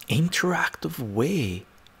interactive way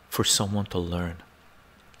for someone to learn.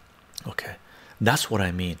 Okay, that's what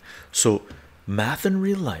I mean. So math in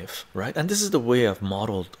real life, right? And this is the way I've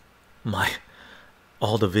modeled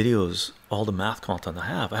all the videos, all the math content I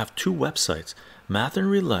have. I have 2 websites: Math in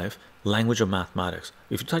Real Life, Language of Mathematics.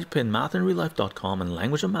 If you type in mathinreallife.com and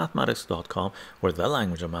languageofmathematics.com, or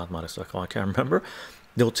thelanguageofmathematics.com, I can't remember,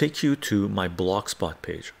 they'll take you to my blogspot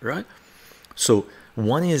page, right? So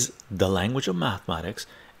one is the language of mathematics,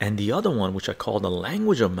 and the other one, which I call the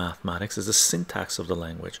language of mathematics, is the syntax of the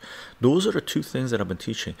language. Those are the 2 things that I've been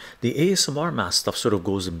teaching. The ASMR math stuff sort of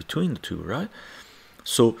goes in between the 2, right?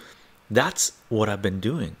 So that's what I've been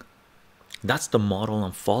doing. That's the model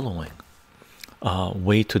I'm following.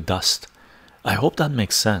 Way to dust. I hope that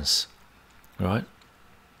makes sense, right?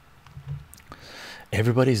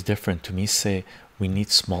 Everybody's different. To me, say we need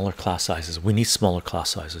smaller class sizes. We need smaller class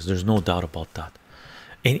sizes. There's no doubt about that.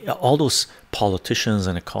 And all those politicians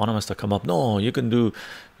and economists that come up, no, you can do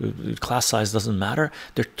class size doesn't matter.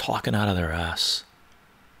 They're talking out of their ass.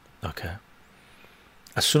 Okay.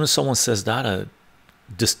 As soon as someone says that,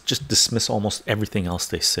 just dismiss almost everything else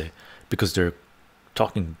they say, because they're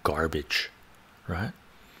talking garbage, right?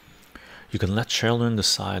 You can let children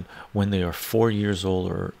decide when they are 4 years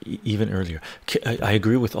old or even earlier. I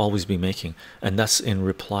agree with always be making, and that's in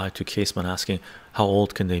reply to Caseman asking how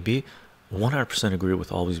old can they be. 100% agree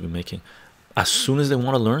with always be making. As soon as they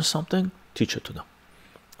want to learn something, teach it to them,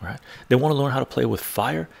 right? They want to learn how to play with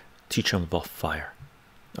fire, teach them about fire.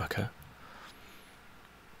 Okay.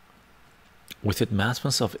 With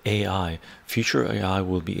advancements of AI, future AI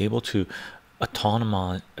will be able to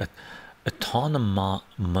autonomous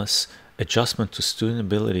adjustment to student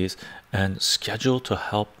abilities and schedule to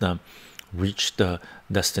help them reach the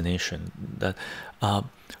destination. That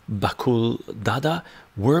Bakul Dada,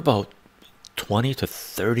 we're about 20 to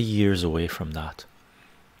 30 years away from that.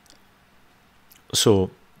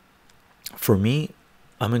 So for me,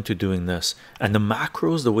 I'm into doing this, and the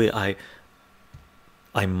macros, the way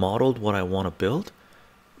I modeled what I want to build,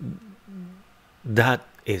 that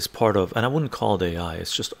is part of, and I wouldn't call it AI,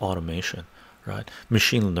 it's just automation, right?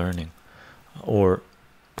 Machine learning or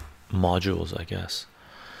modules, I guess.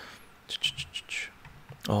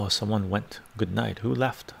 Oh, someone went. Good night. Who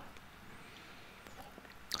left?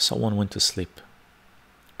 Someone went to sleep.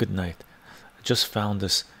 Good night. I just found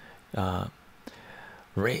this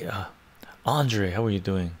Ray, Andre, how are you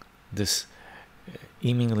doing? This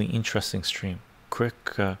seemingly interesting stream.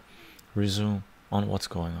 Quick resume on what's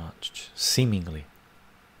going on. Seemingly.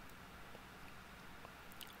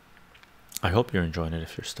 I hope you're enjoying it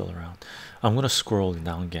if you're still around. I'm gonna scroll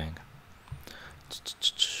down, gang.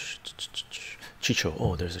 Chycho.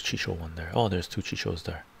 Oh, there's a chycho one there. Oh, there's two chychos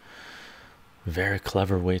there. Very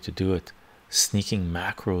clever way to do it. Sneaking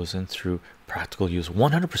macros in through practical use.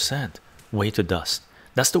 100% way to dust.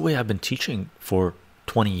 That's the way I've been teaching for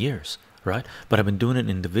 20 years, right? But I've been doing it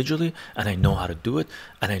individually, and I know how to do it,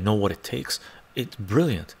 and I know what it takes. It's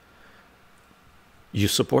brilliant. You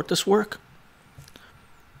support this work?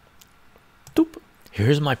 Doop.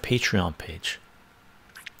 Here's my Patreon page.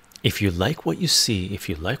 If you like what you see, if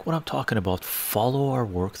you like what I'm talking about, follow our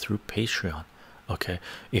work through Patreon. Okay,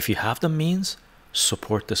 if you have the means,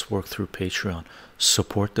 support this work through Patreon,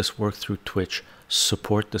 support this work through Twitch,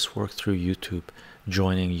 support this work through YouTube,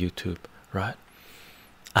 joining YouTube, right?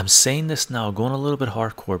 I'm saying this now, going a little bit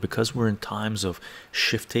hardcore, because we're in times of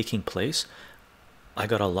shift taking place. I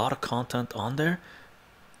got a lot of content on there.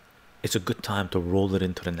 It's a good time to roll it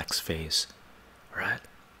into the next phase, right?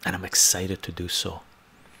 And I'm excited to do so.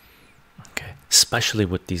 Okay, especially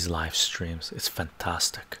with these live streams, it's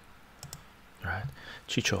fantastic, right?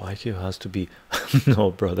 Chycho, IQ has to be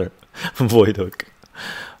no, brother. Void hook.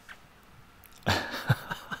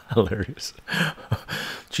 Hilarious.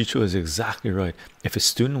 Chycho is exactly right. If a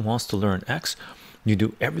student wants to learn X, you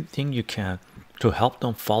do everything you can to help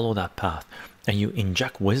them follow that path, and you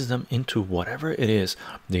inject wisdom into whatever it is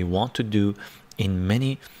they want to do in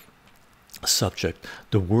many subject.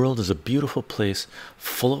 The world is a beautiful place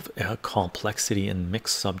full of complexity and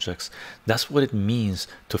mixed subjects. That's what it means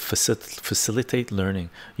to facilitate learning.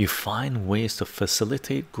 You find ways to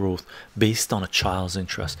facilitate growth based on a child's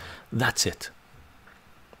interest. That's it,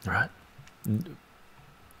 right?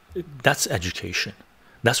 That's education.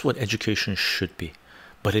 That's what education should be,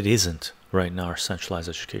 but it isn't right now, our centralized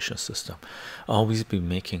education system. Always be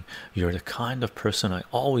making. You're the kind of person I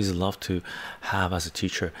always love to have as a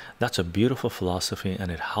teacher. That's a beautiful philosophy, and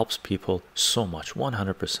it helps people so much.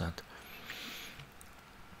 100%.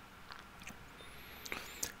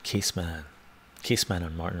 Caseman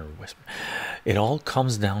and Martin are whispering. It all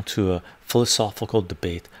comes down to a philosophical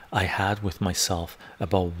debate I had with myself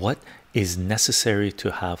about what is necessary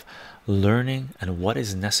to have learning and what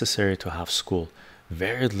is necessary to have school.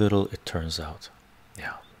 Very little, it turns out.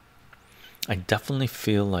 Yeah, I definitely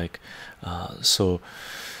feel like so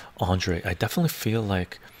Andre, I definitely feel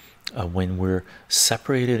like when we're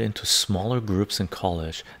separated into smaller groups in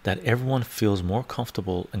college, that everyone feels more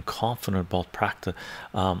comfortable and confident about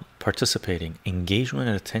participating. Engagement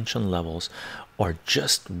and attention levels are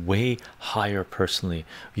just way higher. Personally,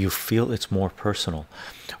 you feel it's more personal.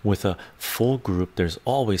 With a full group, there's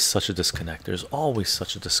always such a disconnect. There's always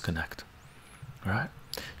such a disconnect. Right,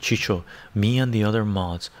 Chycho, me and the other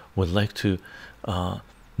mods would like to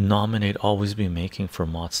nominate Always Be Making for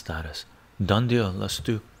mod status. Done deal. Let's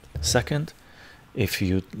do. Second, if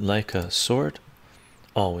you'd like a sword,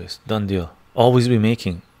 always. Done deal. Always Be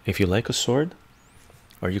Making. If you like a sword,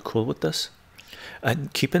 are you cool with this?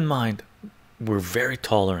 And keep in mind, we're very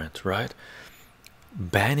tolerant, right?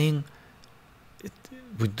 Banning,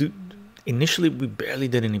 we do. Initially, we barely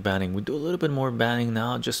did any banning. We do a little bit more banning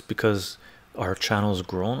now, just because our channel's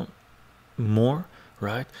grown more,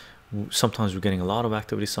 right? Sometimes we're getting a lot of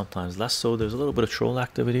activity, sometimes less. So there's a little bit of troll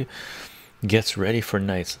activity. Gets ready for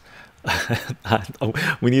nights.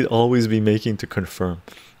 We need Always Be Making to confirm,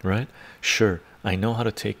 right? Sure, I know how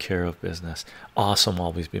to take care of business. Awesome.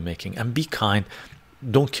 Always Be Making. And be kind.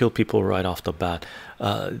 don't kill people right off the bat.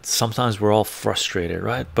 Sometimes we're all frustrated,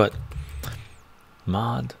 right? But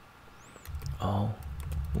mod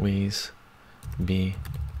always be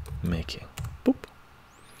making. Boop.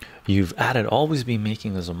 You've added always be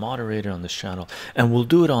making as a moderator on this channel, and we'll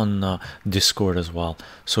do it on Discord as well.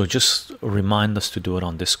 So just remind us to do it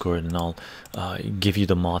on Discord, and I'll give you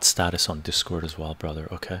the mod status on Discord as well, brother.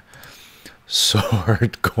 Okay.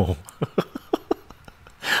 Sword go.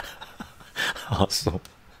 Awesome.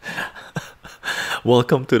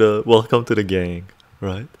 welcome to the gang,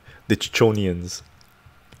 right? The Chichonians.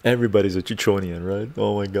 Everybody's a Chichonian, right?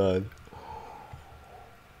 Oh my god.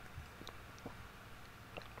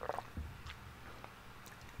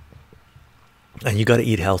 And you got to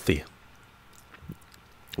eat healthy.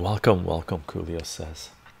 Welcome, welcome, Coolio says.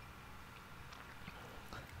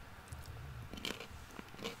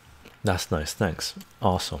 That's nice, thanks.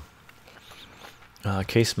 Awesome.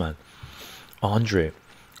 Caseman Andre,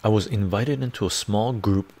 I was invited into a small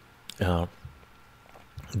group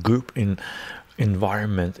in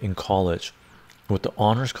environment in college with the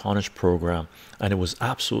honors college program, and it was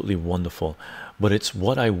absolutely wonderful. But it's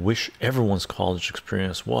what I wish everyone's college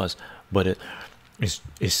experience was. But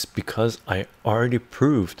it's because I already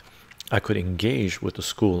proved I could engage with the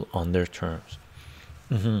school on their terms.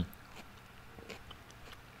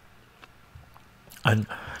 And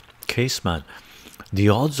Caseman, the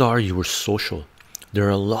odds are you were social. There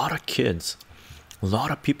are a lot of kids, a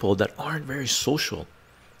lot of people that aren't very social,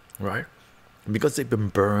 right? Because they've been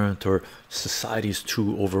burnt, or society is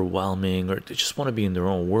too overwhelming, or they just want to be in their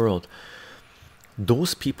own world.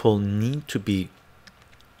 Those people need to be,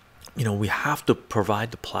 you know, we have to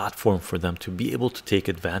provide the platform for them to be able to take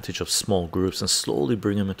advantage of small groups and slowly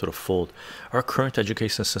bring them into the fold. Our current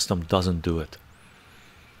education system doesn't do it.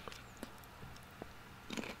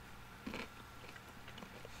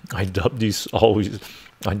 I dub these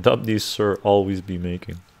sir always be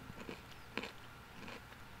making.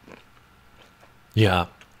 Yeah,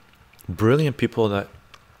 brilliant people that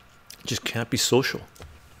just can't be social,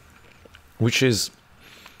 which is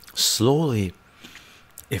slowly,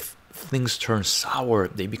 if things turn sour,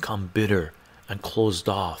 they become bitter and closed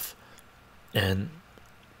off, and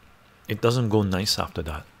it doesn't go nice after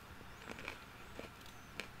that.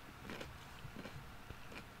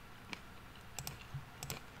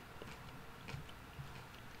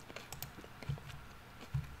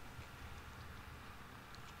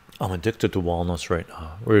 I'm addicted to walnuts right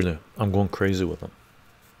now. Really, I'm going crazy with them.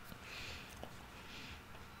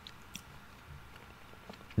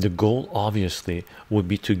 The goal obviously would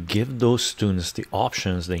be to give those students the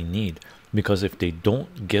options they need, because if they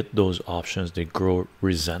don't get those options, they grow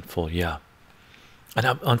resentful. Yeah,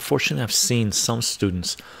 and unfortunately I've seen some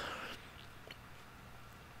students,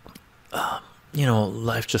 you know,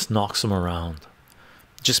 life just knocks them around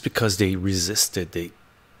just because they resisted.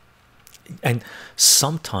 And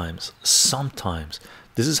sometimes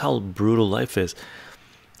this is how brutal life is.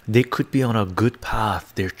 They could be on a good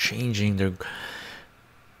path, they're changing, they're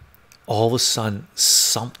all of a sudden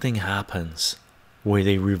something happens where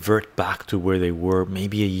they revert back to where they were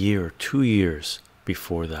maybe a year or 2 years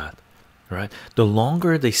before that, right? The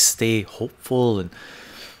longer they stay hopeful and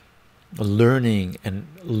learning and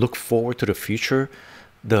look forward to the future,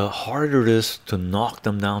 the harder it is to knock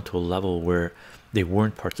them down to a level where they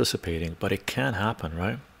weren't participating. But it can happen,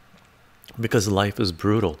 right? Because life is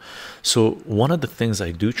brutal. So one of the things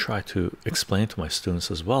I do try to explain to my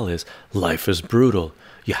students as well is life is brutal.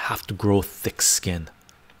 You have to grow thick skin,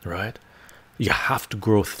 right? You have to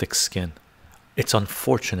grow thick skin. It's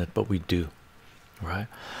unfortunate, but we do, right?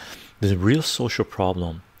 The real social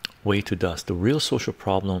problem, way to dust, the real social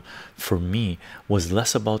problem for me was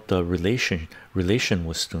less about the relation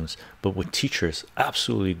with students, but with teachers.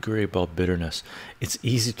 Absolutely agree about bitterness. It's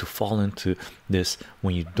easy to fall into this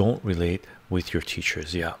when you don't relate with your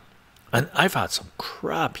teachers. Yeah, and I've had some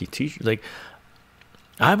crappy teachers. Like,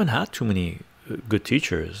 I haven't had too many good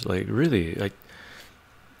teachers. Like, really, like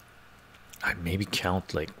I maybe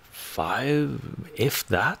count like 5, if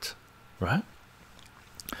that, right?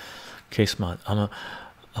 Case mod,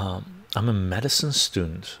 I'm a medicine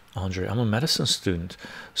student, Andre. I'm a medicine student,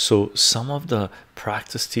 so some of the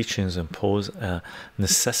practice teachings impose a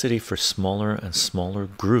necessity for smaller and smaller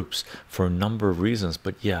groups for a number of reasons.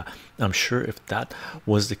 But yeah, I'm sure if that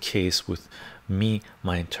was the case with me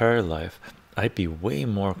my entire life, I'd be way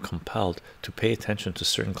more compelled to pay attention to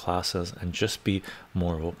certain classes and just be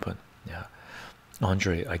more open. Yeah,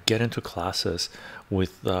 Andre, I get into classes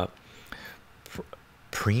with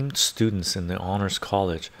preemed students in the honors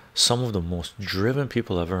college, some of the most driven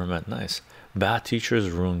people I've ever met. Nice. Bad teachers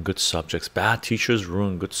ruin good subjects. Bad teachers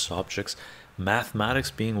ruin good subjects.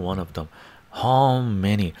 mathematics being one of them. How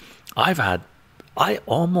many? I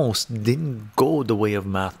almost didn't go the way of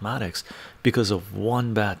mathematics because of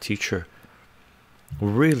one bad teacher.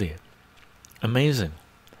 Really amazing.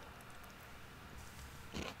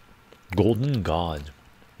 Golden God.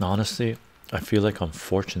 Honestly, I feel like I'm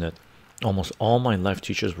fortunate. Almost all my life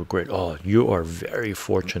teachers were great. Oh, you are very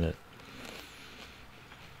fortunate.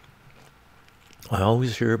 I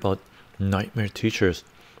always hear about nightmare teachers,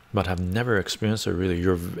 but have never experienced it really.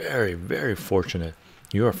 You're very, very fortunate.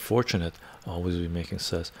 You are fortunate. Always be making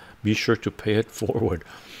sense. Be sure to pay it forward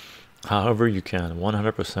however you can.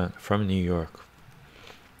 100% from New York.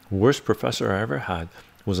 Worst professor I ever had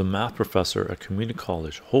was a math professor at community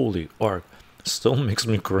college. Holy ark, still makes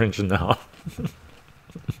me cringe now.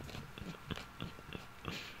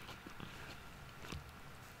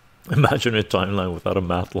 Imagine a timeline without a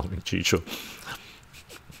math loving chycho.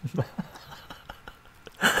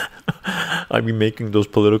 I'd be making those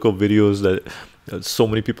political videos that so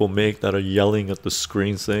many people make, that are yelling at the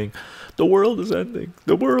screen saying the world is ending,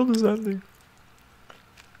 the world is ending,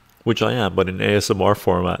 which I am, but in ASMR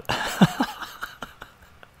format.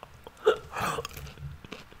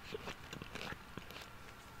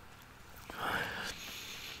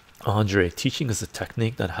 Andre, teaching is a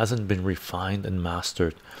technique that hasn't been refined and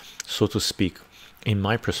mastered, so to speak. In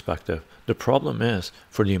my perspective, the problem is,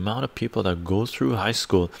 for the amount of people that go through high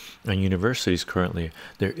school and universities currently,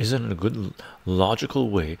 there isn't a good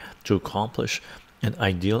logical way to accomplish an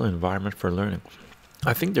ideal environment for learning.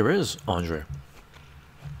 I think there is, Andre.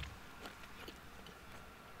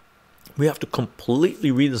 We have to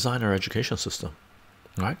completely redesign our education system,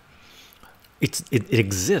 right? It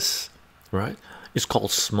exists, right? It's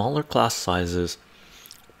called smaller class sizes,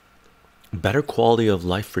 better quality of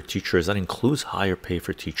life for teachers. That includes higher pay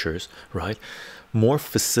for teachers, right? More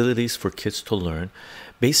facilities for kids to learn.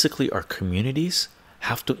 Basically, our communities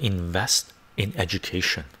have to invest in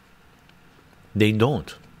education. They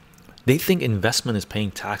don't. They think investment is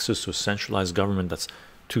paying taxes to a centralized government that's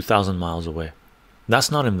 2,000 miles away.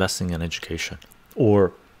 That's not investing in education.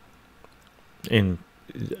 Or in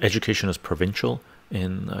education is provincial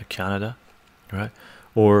in Canada, right?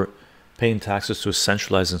 Or paying taxes to a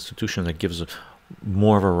centralized institution that gives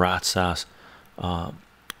more of a rat's ass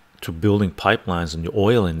to building pipelines in the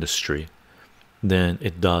oil industry than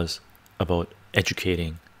it does about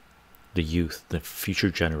educating the youth, the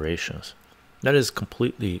future generations. That is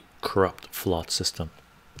completely corrupt, flawed system.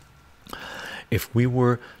 If we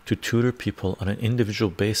were to tutor people on an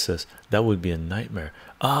individual basis, that would be a nightmare.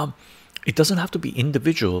 It doesn't have to be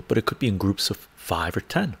individual, but it could be in groups of 5 or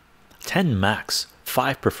 10. 10 max,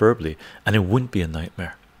 5 preferably, and it wouldn't be a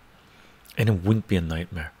nightmare. And it wouldn't be a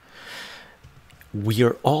nightmare. We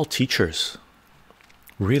are all teachers.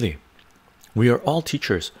 Really. We are all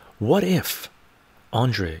teachers. What if,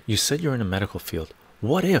 Andre, you said you're in a medical field.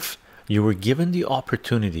 What if you were given the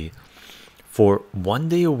opportunity for 1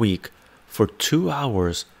 day a week for 2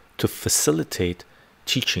 hours to facilitate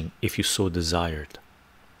teaching if you so desired?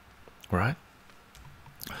 Right?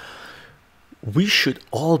 We should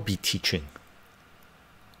all be teaching,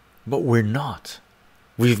 but we're not.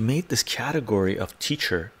 We've made this category of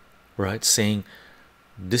teacher, right, saying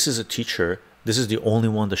this is a teacher, this is the only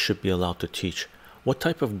one that should be allowed to teach. What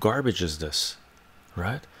type of garbage is this,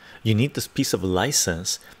 right? You need this piece of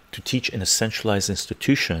license to teach in a centralized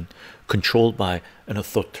institution controlled by an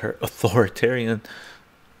authoritarian,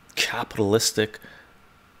 capitalistic,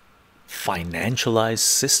 financialized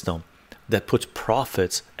system that puts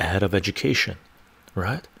profits ahead of education,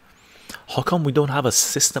 right? How come we don't have a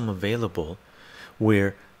system available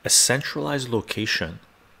where a centralized location,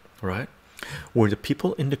 right, where the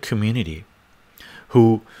people in the community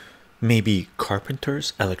who may be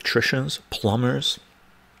carpenters, electricians, plumbers,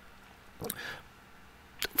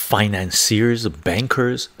 financiers,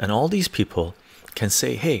 bankers, and all these people can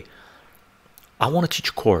say, hey, I want to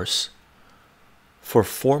teach a course for a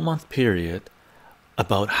 4-month period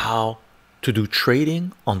about how to do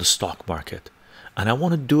trading on the stock market, and I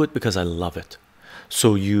want to do it because I love it.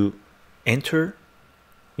 So you enter,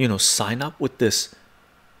 sign up with this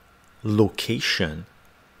location,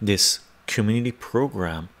 this community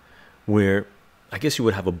program, where I guess you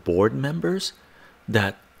would have a board members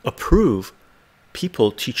that approve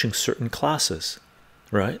people teaching certain classes,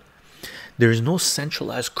 right? There is no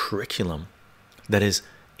centralized curriculum that is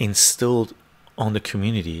instilled on the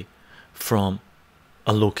community from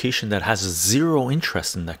a location that has zero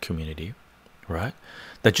interest in that community, right?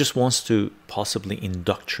 That just wants to possibly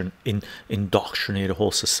indoctrinate a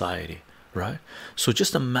whole society, right? So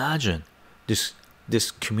just imagine this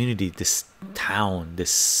community, this town, this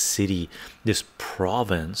city, this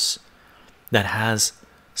province that has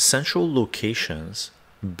central locations,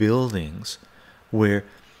 buildings, where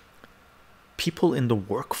people in the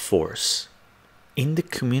workforce, in the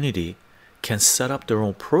community, can set up their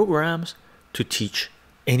own programs to teach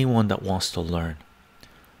anyone that wants to learn.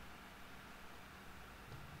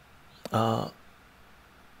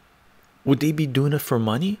 Would they be doing it for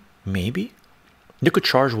money? Maybe. They could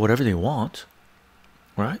charge whatever they want,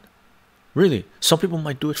 right? Really, some people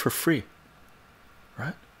might do it for free,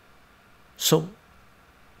 right? So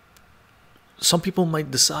some people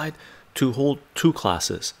might decide to hold two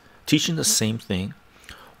classes teaching the same thing.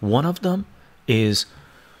 One of them is,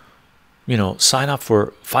 you know, sign up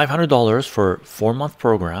for $500 for 4-month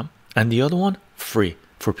program, and the other one free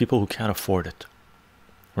for people who can't afford it,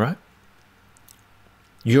 right?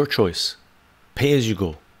 Your choice. Pay as you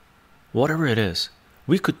go, whatever it is.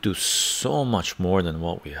 We could do so much more than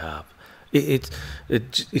what we have. It's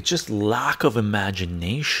just lack of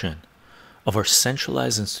imagination of our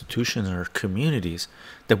centralized institutions and our communities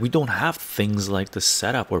that we don't have things like this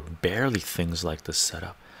set up, or barely things like this set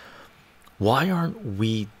up. Why aren't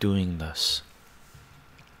we doing this?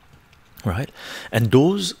 Right? And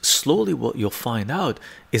those, slowly what you'll find out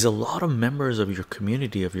is a lot of members of your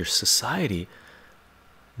community, of your society,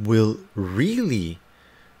 will really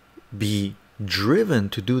be driven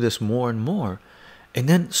to do this more and more. And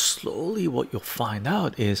then slowly what you'll find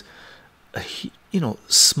out is a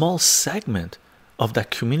small segment of that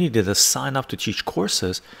community that sign up to teach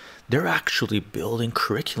courses, they're actually building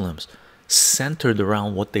curriculums centered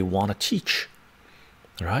around what they want to teach,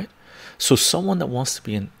 right? So someone that wants to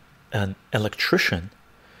be an electrician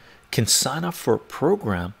can sign up for a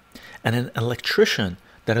program, and an electrician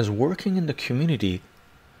that is working in the community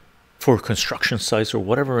for construction sites or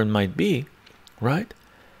whatever it might be, right?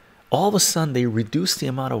 All of a sudden they reduce the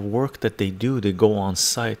amount of work that they do. They go on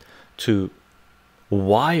site to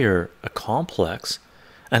wire a complex,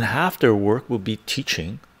 and half their work will be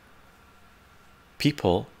teaching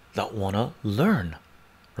people that want to learn,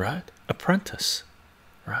 right? Apprentice,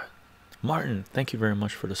 right? Martin, thank you very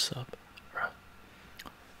much for the sub, right?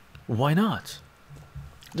 Why not?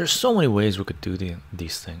 There's so many ways we could do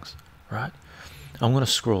these things, right? I'm gonna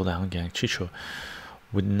scroll down, gang. Chycho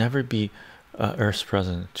would never be Earth's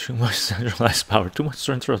president. Too much centralized power, too much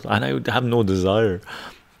centralized, and I would have no desire.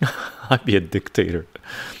 I'd be a dictator.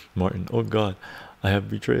 Martin, oh God, I have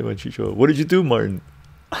betrayed my Chycho. What did you do, Martin?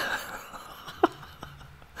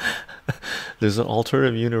 There's an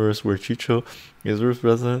alternative universe where Chycho is Earth's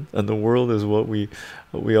president, and the world is what we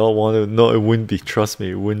all want to. No, it wouldn't be. Trust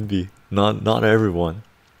me, it wouldn't be. Not everyone.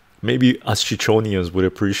 Maybe us Chychonians would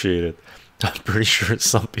appreciate it. I'm pretty sure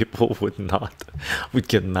some people would not. We'd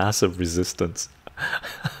get massive resistance.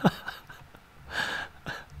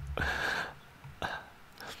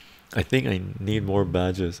 I think I need more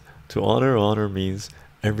badges. To honor means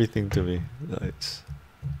everything to me. Nice.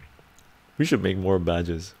 We should make more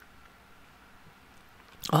badges.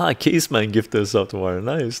 Ah, Caseman gifted us up tomorrow.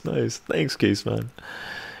 Nice. Thanks, Caseman.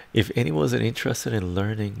 If anyone's interested in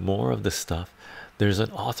learning more of this stuff, there's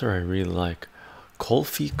an author I really like,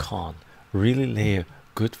 Kofi Khan. Really lay a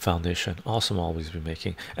good foundation. Awesome, always be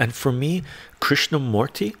making. And for me,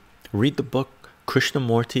 Krishnamurti, read the book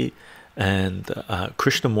Krishnamurti, and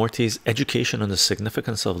Krishnamurti's Education on the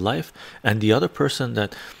Significance of Life. And the other person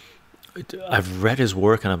that I've read his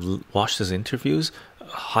work and I've watched his interviews,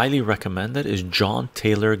 highly recommended, is John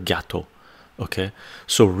Taylor Gatto. Okay,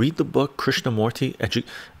 so read the book Krishnamurti's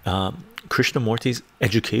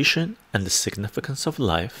Education and the Significance of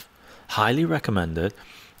Life. Highly recommended.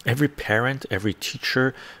 Every parent, every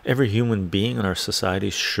teacher, every human being in our society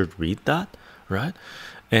should read that, right?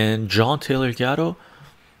 And John Taylor Gatto,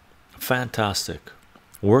 fantastic.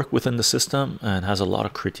 Work within the system and has a lot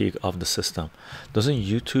of critique of the system. Doesn't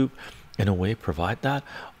YouTube in a way provide that?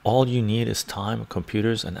 All you need is time,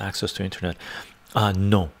 computers, and access to internet.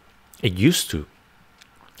 No, it used to.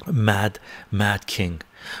 Mad King.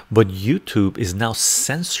 But YouTube is now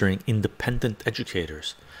censoring independent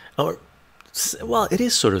educators. Or, well, it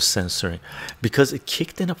is sort of censoring, because it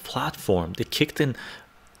kicked in a platform. They kicked in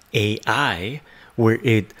AI, where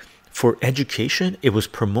it, for education, it was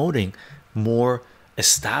promoting more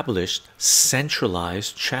established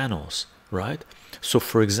centralized channels, right? So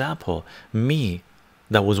for example, me,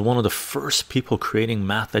 that was one of the first people creating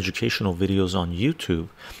math educational videos on YouTube,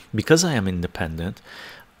 because I am independent,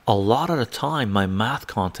 a lot of the time my math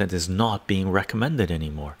content is not being recommended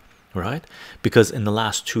anymore, right? Because in the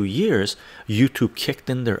last 2 years, YouTube kicked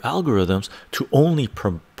in their algorithms to only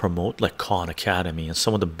promote like Khan Academy and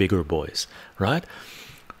some of the bigger boys, right?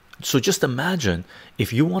 So just imagine,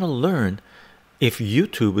 if you want to learn, if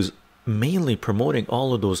YouTube is mainly promoting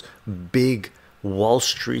all of those big Wall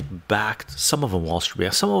Street backed, some of them Wall Street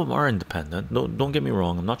backed, some of them are independent. Don't get me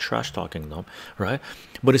wrong, I'm not trash talking them, right?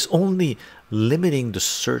 But it's only limiting the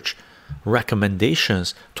search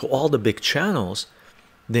recommendations to all the big channels.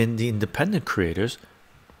 Then the independent creators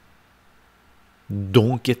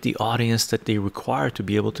don't get the audience that they require to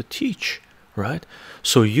be able to teach, right?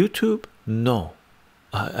 So YouTube, no,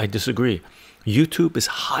 I disagree. YouTube is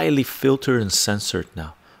highly filtered and censored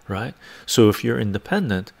now, right? So if you're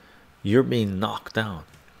independent, you're being knocked down.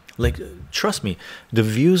 Like, trust me, the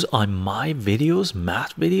views on my videos,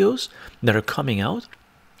 math videos that are coming out,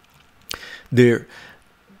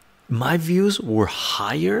 my views were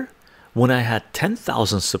higher when I had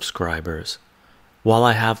 10,000 subscribers, while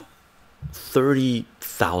I have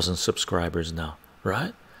 30,000 subscribers now,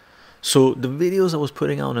 right? So the videos I was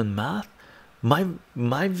putting out in math,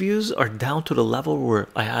 my views are down to the level where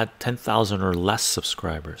I had 10,000 or less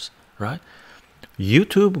subscribers, right?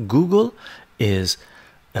 YouTube, Google is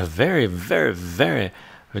a very, very, very,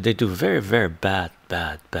 they do very, very bad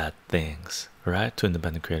things, right, to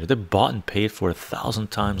independent creators. They're bought and paid for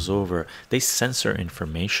 1,000 times over. They censor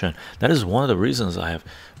information. That is one of the reasons I have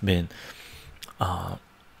been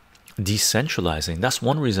decentralizing. That's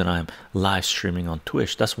one reason I'm live streaming on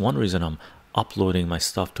Twitch. That's one reason I'm uploading my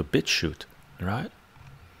stuff to BitChute, right?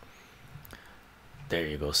 There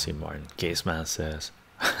you go. See, Martin Case Man says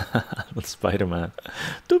Spider-Man.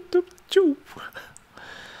 Doop, doop, choop.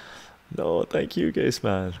 No, thank you, Case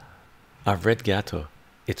Man. I've read Gatto.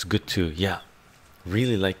 It's good too. Yeah,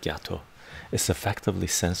 really like Gatto. It's effectively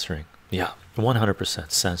censoring. Yeah,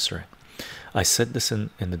 100% censoring. I said this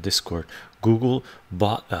in the Discord. Google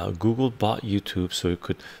bought YouTube so it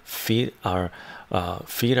could feed our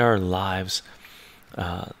lives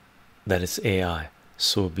that it's AI.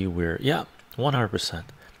 So be weird. Yeah, 100%.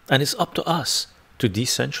 And it's up to us to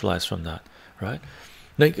decentralize from that, right?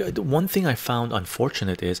 Like, one thing I found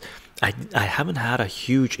unfortunate is I haven't had a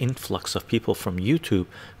huge influx of people from YouTube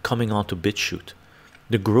coming onto BitChute.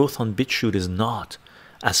 The growth on BitChute is not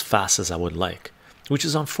as fast as I would like, which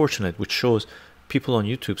is unfortunate, which shows people on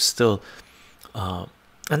YouTube still and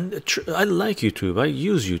I like YouTube, I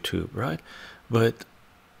use YouTube, right? But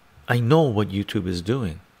I know what YouTube is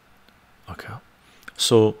doing. Okay,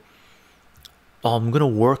 so I'm gonna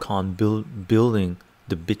work on building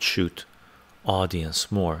the BitChute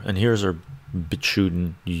audience more. And here's our BitChute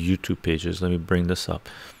and YouTube pages. Let me bring this up.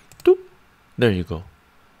 Doop. There you go.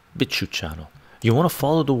 BitChute channel. You want to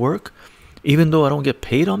follow the work? Even though I don't get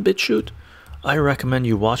paid on BitChute, I recommend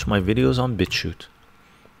you watch my videos on BitChute,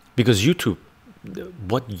 because YouTube,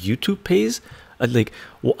 what YouTube pays, like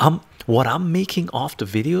what I'm making off the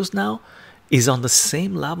videos now is on the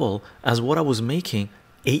same level as what I was making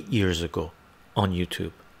 8 years ago on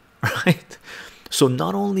YouTube, right? So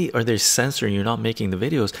not only are they censoring, you're not making the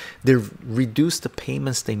videos, they've reduced the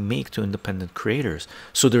payments they make to independent creators.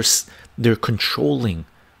 So they're controlling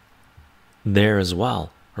there as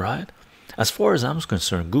well, right? As far as I'm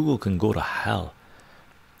concerned, Google can go to hell.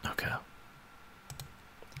 Okay.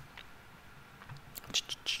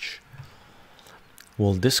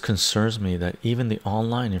 Well, this concerns me that even the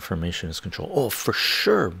online information is controlled. Oh, for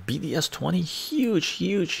sure. BDS 20,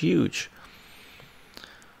 huge.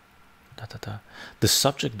 The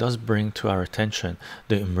subject does bring to our attention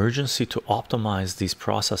the emergency to optimize these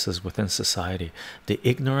processes within society. The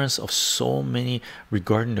ignorance of so many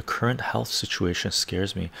regarding the current health situation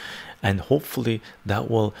scares me, and hopefully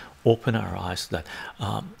that will open our eyes to that.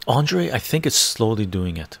 Andre, I think it's slowly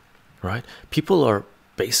doing it, right? People are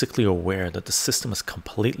basically aware that the system is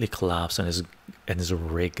completely collapsed and is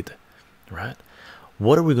rigged, right?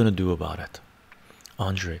 What are we going to do about it?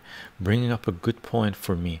 Andre, bringing up a good point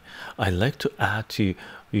for me. I like to add to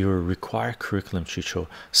your required curriculum, Chycho,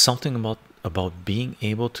 something about being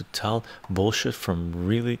able to tell bullshit from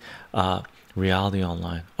really reality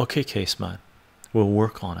online. Okay, Case Man, we'll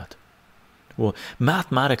work on it. Well,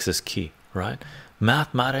 mathematics is key, right?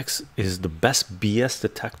 Mathematics is the best BS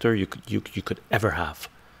detector you could ever have.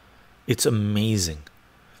 It's amazing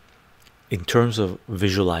in terms of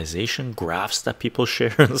visualization, graphs that people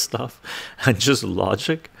share and stuff, and just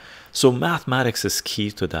logic. So mathematics is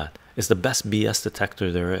key to that. It's the best BS detector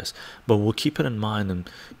there is. But we'll keep it in mind and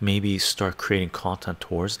maybe start creating content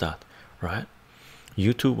towards that, right?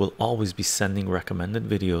 YouTube will always be sending recommended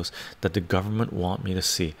videos that the government want me to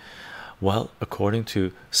see. Well, according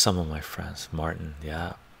to some of my friends, Martin,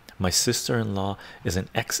 yeah, my sister-in-law is an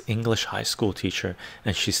ex-English high school teacher,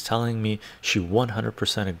 and she's telling me she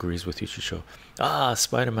 100% agrees with you, Chycho. Ah,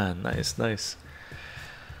 Spider-Man, nice.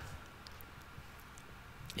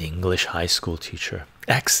 English high school teacher,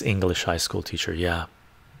 ex-English high school teacher, yeah.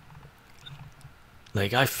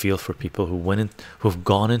 Like, I feel for people who who've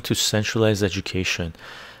gone into centralized education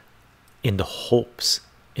in the hopes,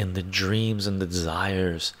 in the dreams and the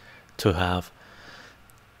desires to have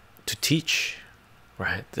to teach,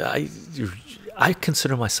 right? I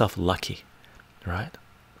consider myself lucky, right?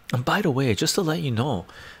 And by the way, just to let you know,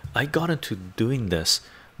 I got into doing this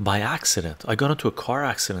by accident. I got into a car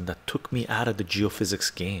accident that took me out of the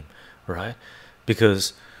geophysics game, right?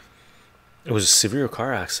 Because it was a severe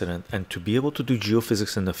car accident, and to be able to do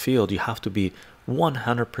geophysics in the field, you have to be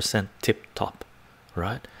 100% tip top,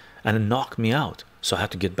 right? And it knocked me out, so I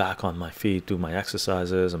had to get back on my feet, do my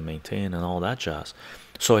exercises and maintain and all that jazz.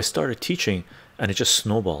 So I started teaching, and it just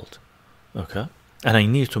snowballed. Okay, and I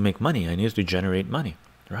needed to make money. I needed to generate money,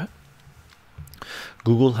 right?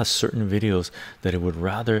 Google has certain videos that it would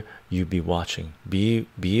rather you be watching. Be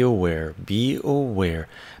aware. Be aware.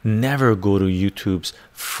 Never go to YouTube's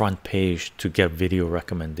front page to get video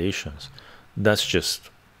recommendations. That's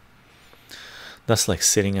like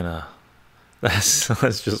sitting in a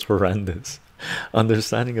that's just horrendous.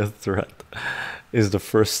 Understanding a threat is the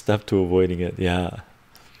first step to avoiding it. Yeah,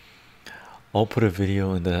 I'll put a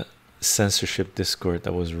video in the censorship Discord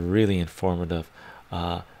that was really informative,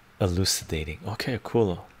 elucidating. Okay,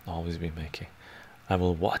 cool. I'll always be making. I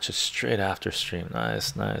will watch it straight after stream.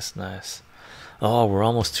 Nice, nice, nice. Oh, we're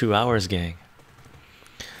almost 2 hours, gang.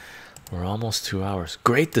 We're almost 2 hours.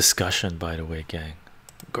 Great discussion, by the way, gang.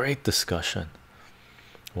 Great discussion.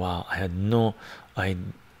 Wow, I had no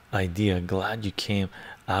idea. Glad you came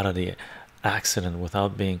out of the accident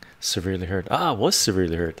without being severely hurt. I was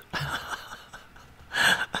severely hurt.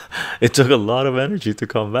 It took a lot of energy to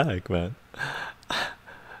come back, man.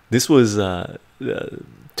 This was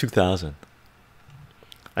 2000.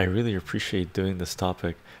 I really appreciate doing this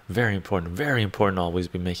topic. Very important, always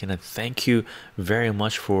be making it. Thank you very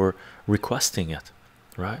much for requesting it,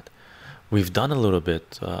 right? We've done a little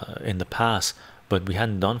bit in the past, but we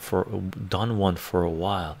hadn't done one for a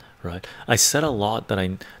while, right? I said a lot that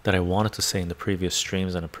I wanted to say in the previous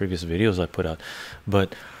streams and the previous videos I put out,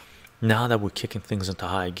 but now that we're kicking things into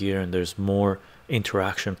high gear and there's more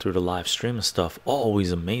interaction through the live stream and stuff,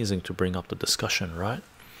 always amazing to bring up the discussion, right?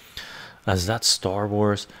 As that Star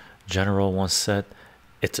Wars general once said,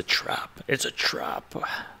 it's a trap. It's a trap.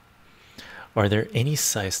 Are there any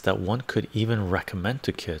sites that one could even recommend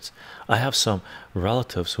to kids? I have some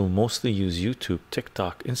relatives who mostly use YouTube,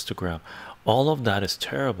 TikTok, Instagram. All of that is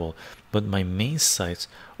terrible, but my main sites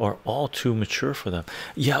are all too mature for them.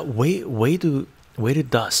 Yeah, way to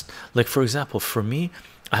dust. Like, for example, for me,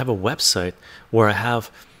 I have a website where I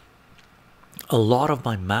have a lot of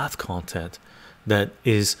my math content that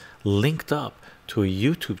is linked up to a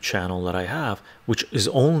YouTube channel that I have, which is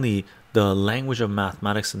only the language of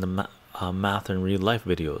mathematics and the math and real life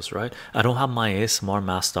videos, right? I don't have my ASMR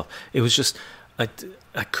math stuff. It was just I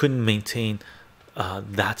couldn't maintain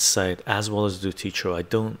that site as well as do chycho. I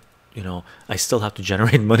don't, I still have to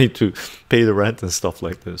generate money to pay the rent and stuff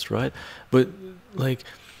like this, right? But like,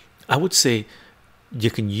 I would say you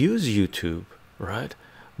can use YouTube, right?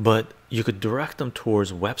 But you could direct them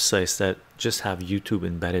towards websites that just have YouTube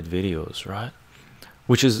embedded videos, right?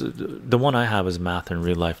 Which is the one I have is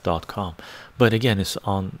mathandreallife.com, but again,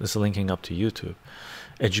 it's linking up to YouTube.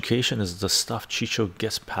 Education is the stuff chycho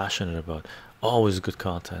gets passionate about. Always good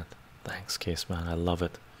content. Thanks, Case Man. I love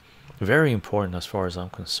it. Very important as far as I'm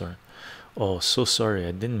concerned. Oh, so sorry.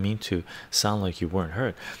 I didn't mean to sound like you weren't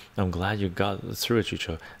hurt. I'm glad you got through it,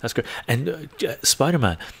 chycho. That's great. And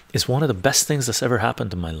Spider-Man is one of the best things that's ever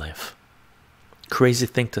happened in my life. Crazy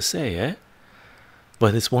thing to say, eh?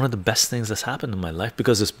 But it's one of the best things that's happened in my life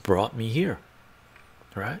because it's brought me here,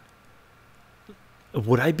 right?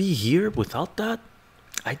 Would I be here without that?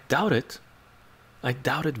 I doubt it. I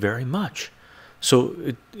doubt it very much.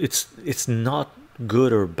 So it's not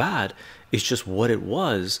good or bad. It's just what it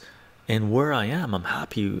was and where I am. I'm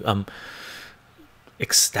happy. I'm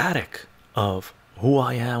ecstatic of who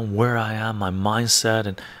I am, where I am, my mindset,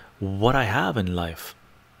 and what I have in life,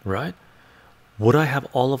 right? Would I have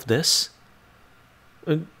all of this?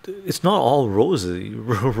 It's not all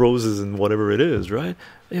roses and whatever it is, right?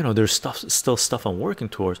 There's still stuff I'm working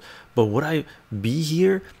towards, but would I be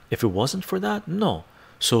here if it wasn't for that? No.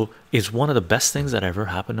 So it's one of the best things that ever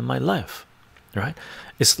happened in my life, right?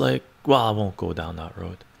 It's like, well, I won't go down that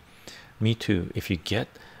road. Me too. If you get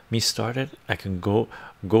me started, I can go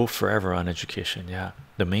forever on education. Yeah,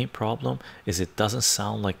 the main problem is it doesn't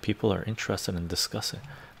sound like people are interested in discussing.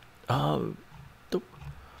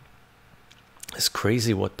 It's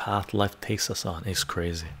crazy what path life takes us on. It's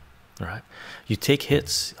crazy, right? You take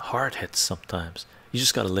hits, hard hits sometimes. You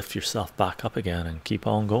just got to lift yourself back up again and keep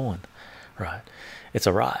on going, right? It's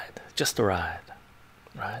a ride, just a ride.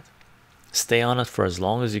 right? Stay on it for as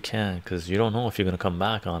long as you can, because you don't know if you're going to come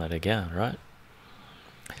back on it again, right?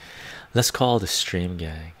 Let's call it a stream,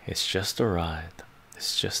 gang. It's just a ride.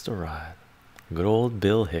 It's just a ride. Good old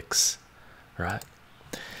Bill Hicks, right?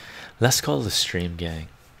 Let's call it a stream, gang.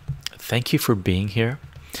 Thank you for being here.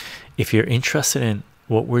 If you're interested in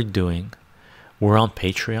what we're doing, we're on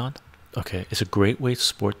Patreon. Okay, it's a great way to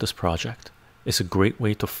support this project. It's a great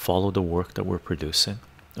way to follow the work that we're producing.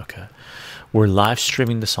 Okay, we're live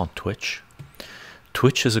streaming this on Twitch.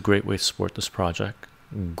 Twitch is a great way to support this project.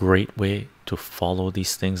 Great way to follow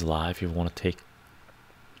these things live. If you want to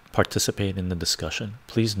participate in the discussion,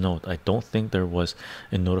 please note I don't think there was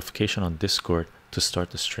a notification on Discord to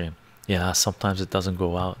start the stream. Yeah, sometimes it doesn't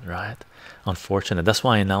go out, right? Unfortunate. That's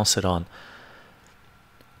why I announced it on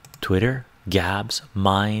Twitter, Gabs,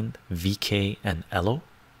 Mind, VK, and Elo.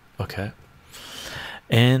 Okay,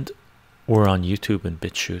 and we're on YouTube and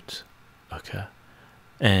BitChute. Okay,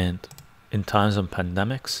 and in times of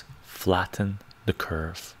pandemics, flatten the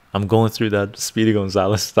curve. I'm going through that Speedy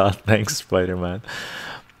Gonzalez stuff. Thanks, Spider-Man.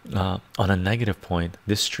 On a negative point,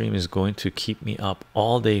 this stream is going to keep me up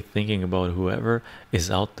all day thinking about whoever is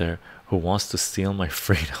out there who wants to steal my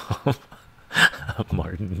freedom.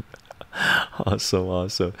 Martin. Awesome,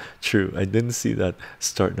 awesome. True, I didn't see that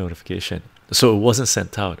start notification, so it wasn't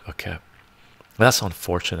sent out. Okay, that's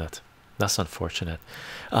unfortunate. That's unfortunate.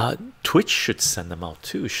 Twitch should send them out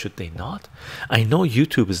too, should they not? I know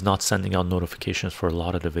YouTube is not sending out notifications for a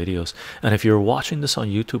lot of the videos, and if you're watching this on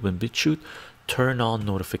YouTube and BitChute, turn on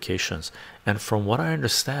notifications. And from what I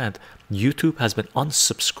understand, YouTube has been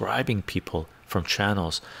unsubscribing people from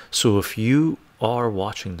channels. So if you are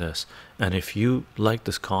watching this and if you like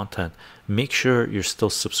this content, make sure you're still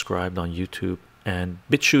subscribed on YouTube, and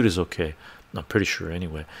BitChute is okay, I'm pretty sure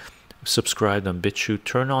anyway. Subscribe on BitChute,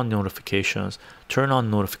 turn on notifications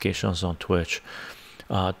on Twitch,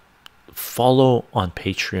 follow on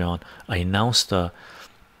Patreon. I announced the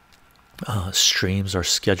streams are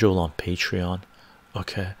scheduled on Patreon.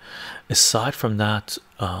 Okay, aside from that,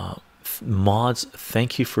 mods,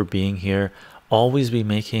 thank you for being here. Always be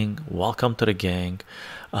making. Welcome to the gang.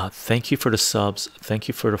 Thank you for the subs, thank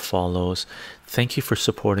you for the follows, thank you for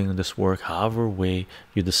supporting this work however way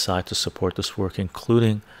you decide to support this work,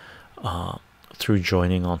 including through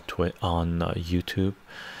joining on YouTube.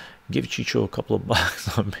 Give Chycho a couple of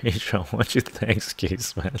bucks on Patreon. What you thanks,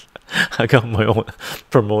 Case, man. I got my own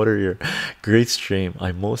promoter here. Great stream.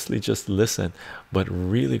 I mostly just listen, but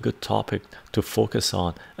really good topic to focus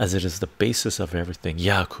on, as it is the basis of everything.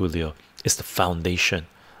 Yeah, Coolio, it's the foundation,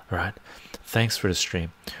 right? Thanks for the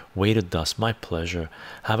stream. Weighted dust, my pleasure.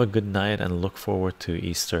 Have a good night and look forward to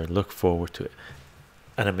Easter. Look forward to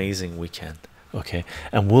an amazing weekend. Okay,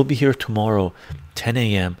 and we'll be here tomorrow 10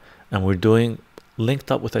 a.m. and we're doing linked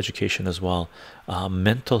up with education as well.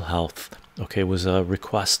 Mental health, okay, was a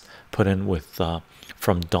request put in with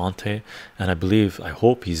from Dante, and I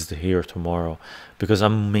hope he's here tomorrow, because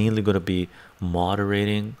I'm mainly going to be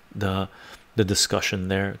moderating the discussion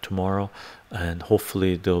there tomorrow, and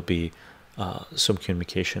hopefully there'll be some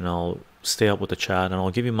communication. I'll stay up with the chat and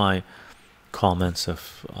I'll give you my comments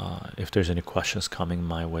if there's any questions coming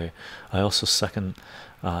my way. I also second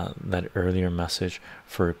that earlier message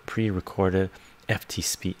for pre-recorded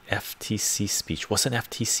FTC speech. What's an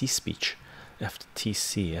FTC speech?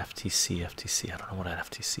 FTC. I don't know what an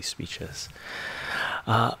FTC speech is.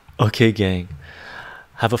 Okay, gang.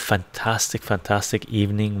 Have a fantastic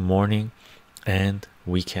evening, morning, and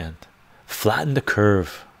weekend. Flatten the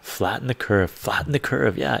curve. Flatten the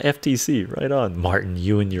curve. Yeah, FTC, right on. Martin,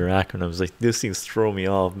 you and your acronyms, like, these things throw me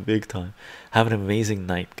off big time. Have an amazing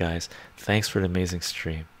night, guys. Thanks for the amazing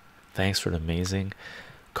stream. Thanks for the amazing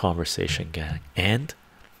conversation, gang. And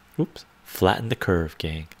flatten the curve,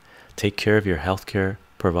 gang. Take care of your healthcare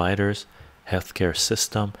providers, healthcare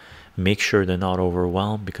system. Make sure they're not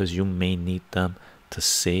overwhelmed, because you may need them to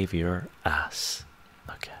save your ass.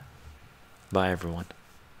 Okay, bye everyone.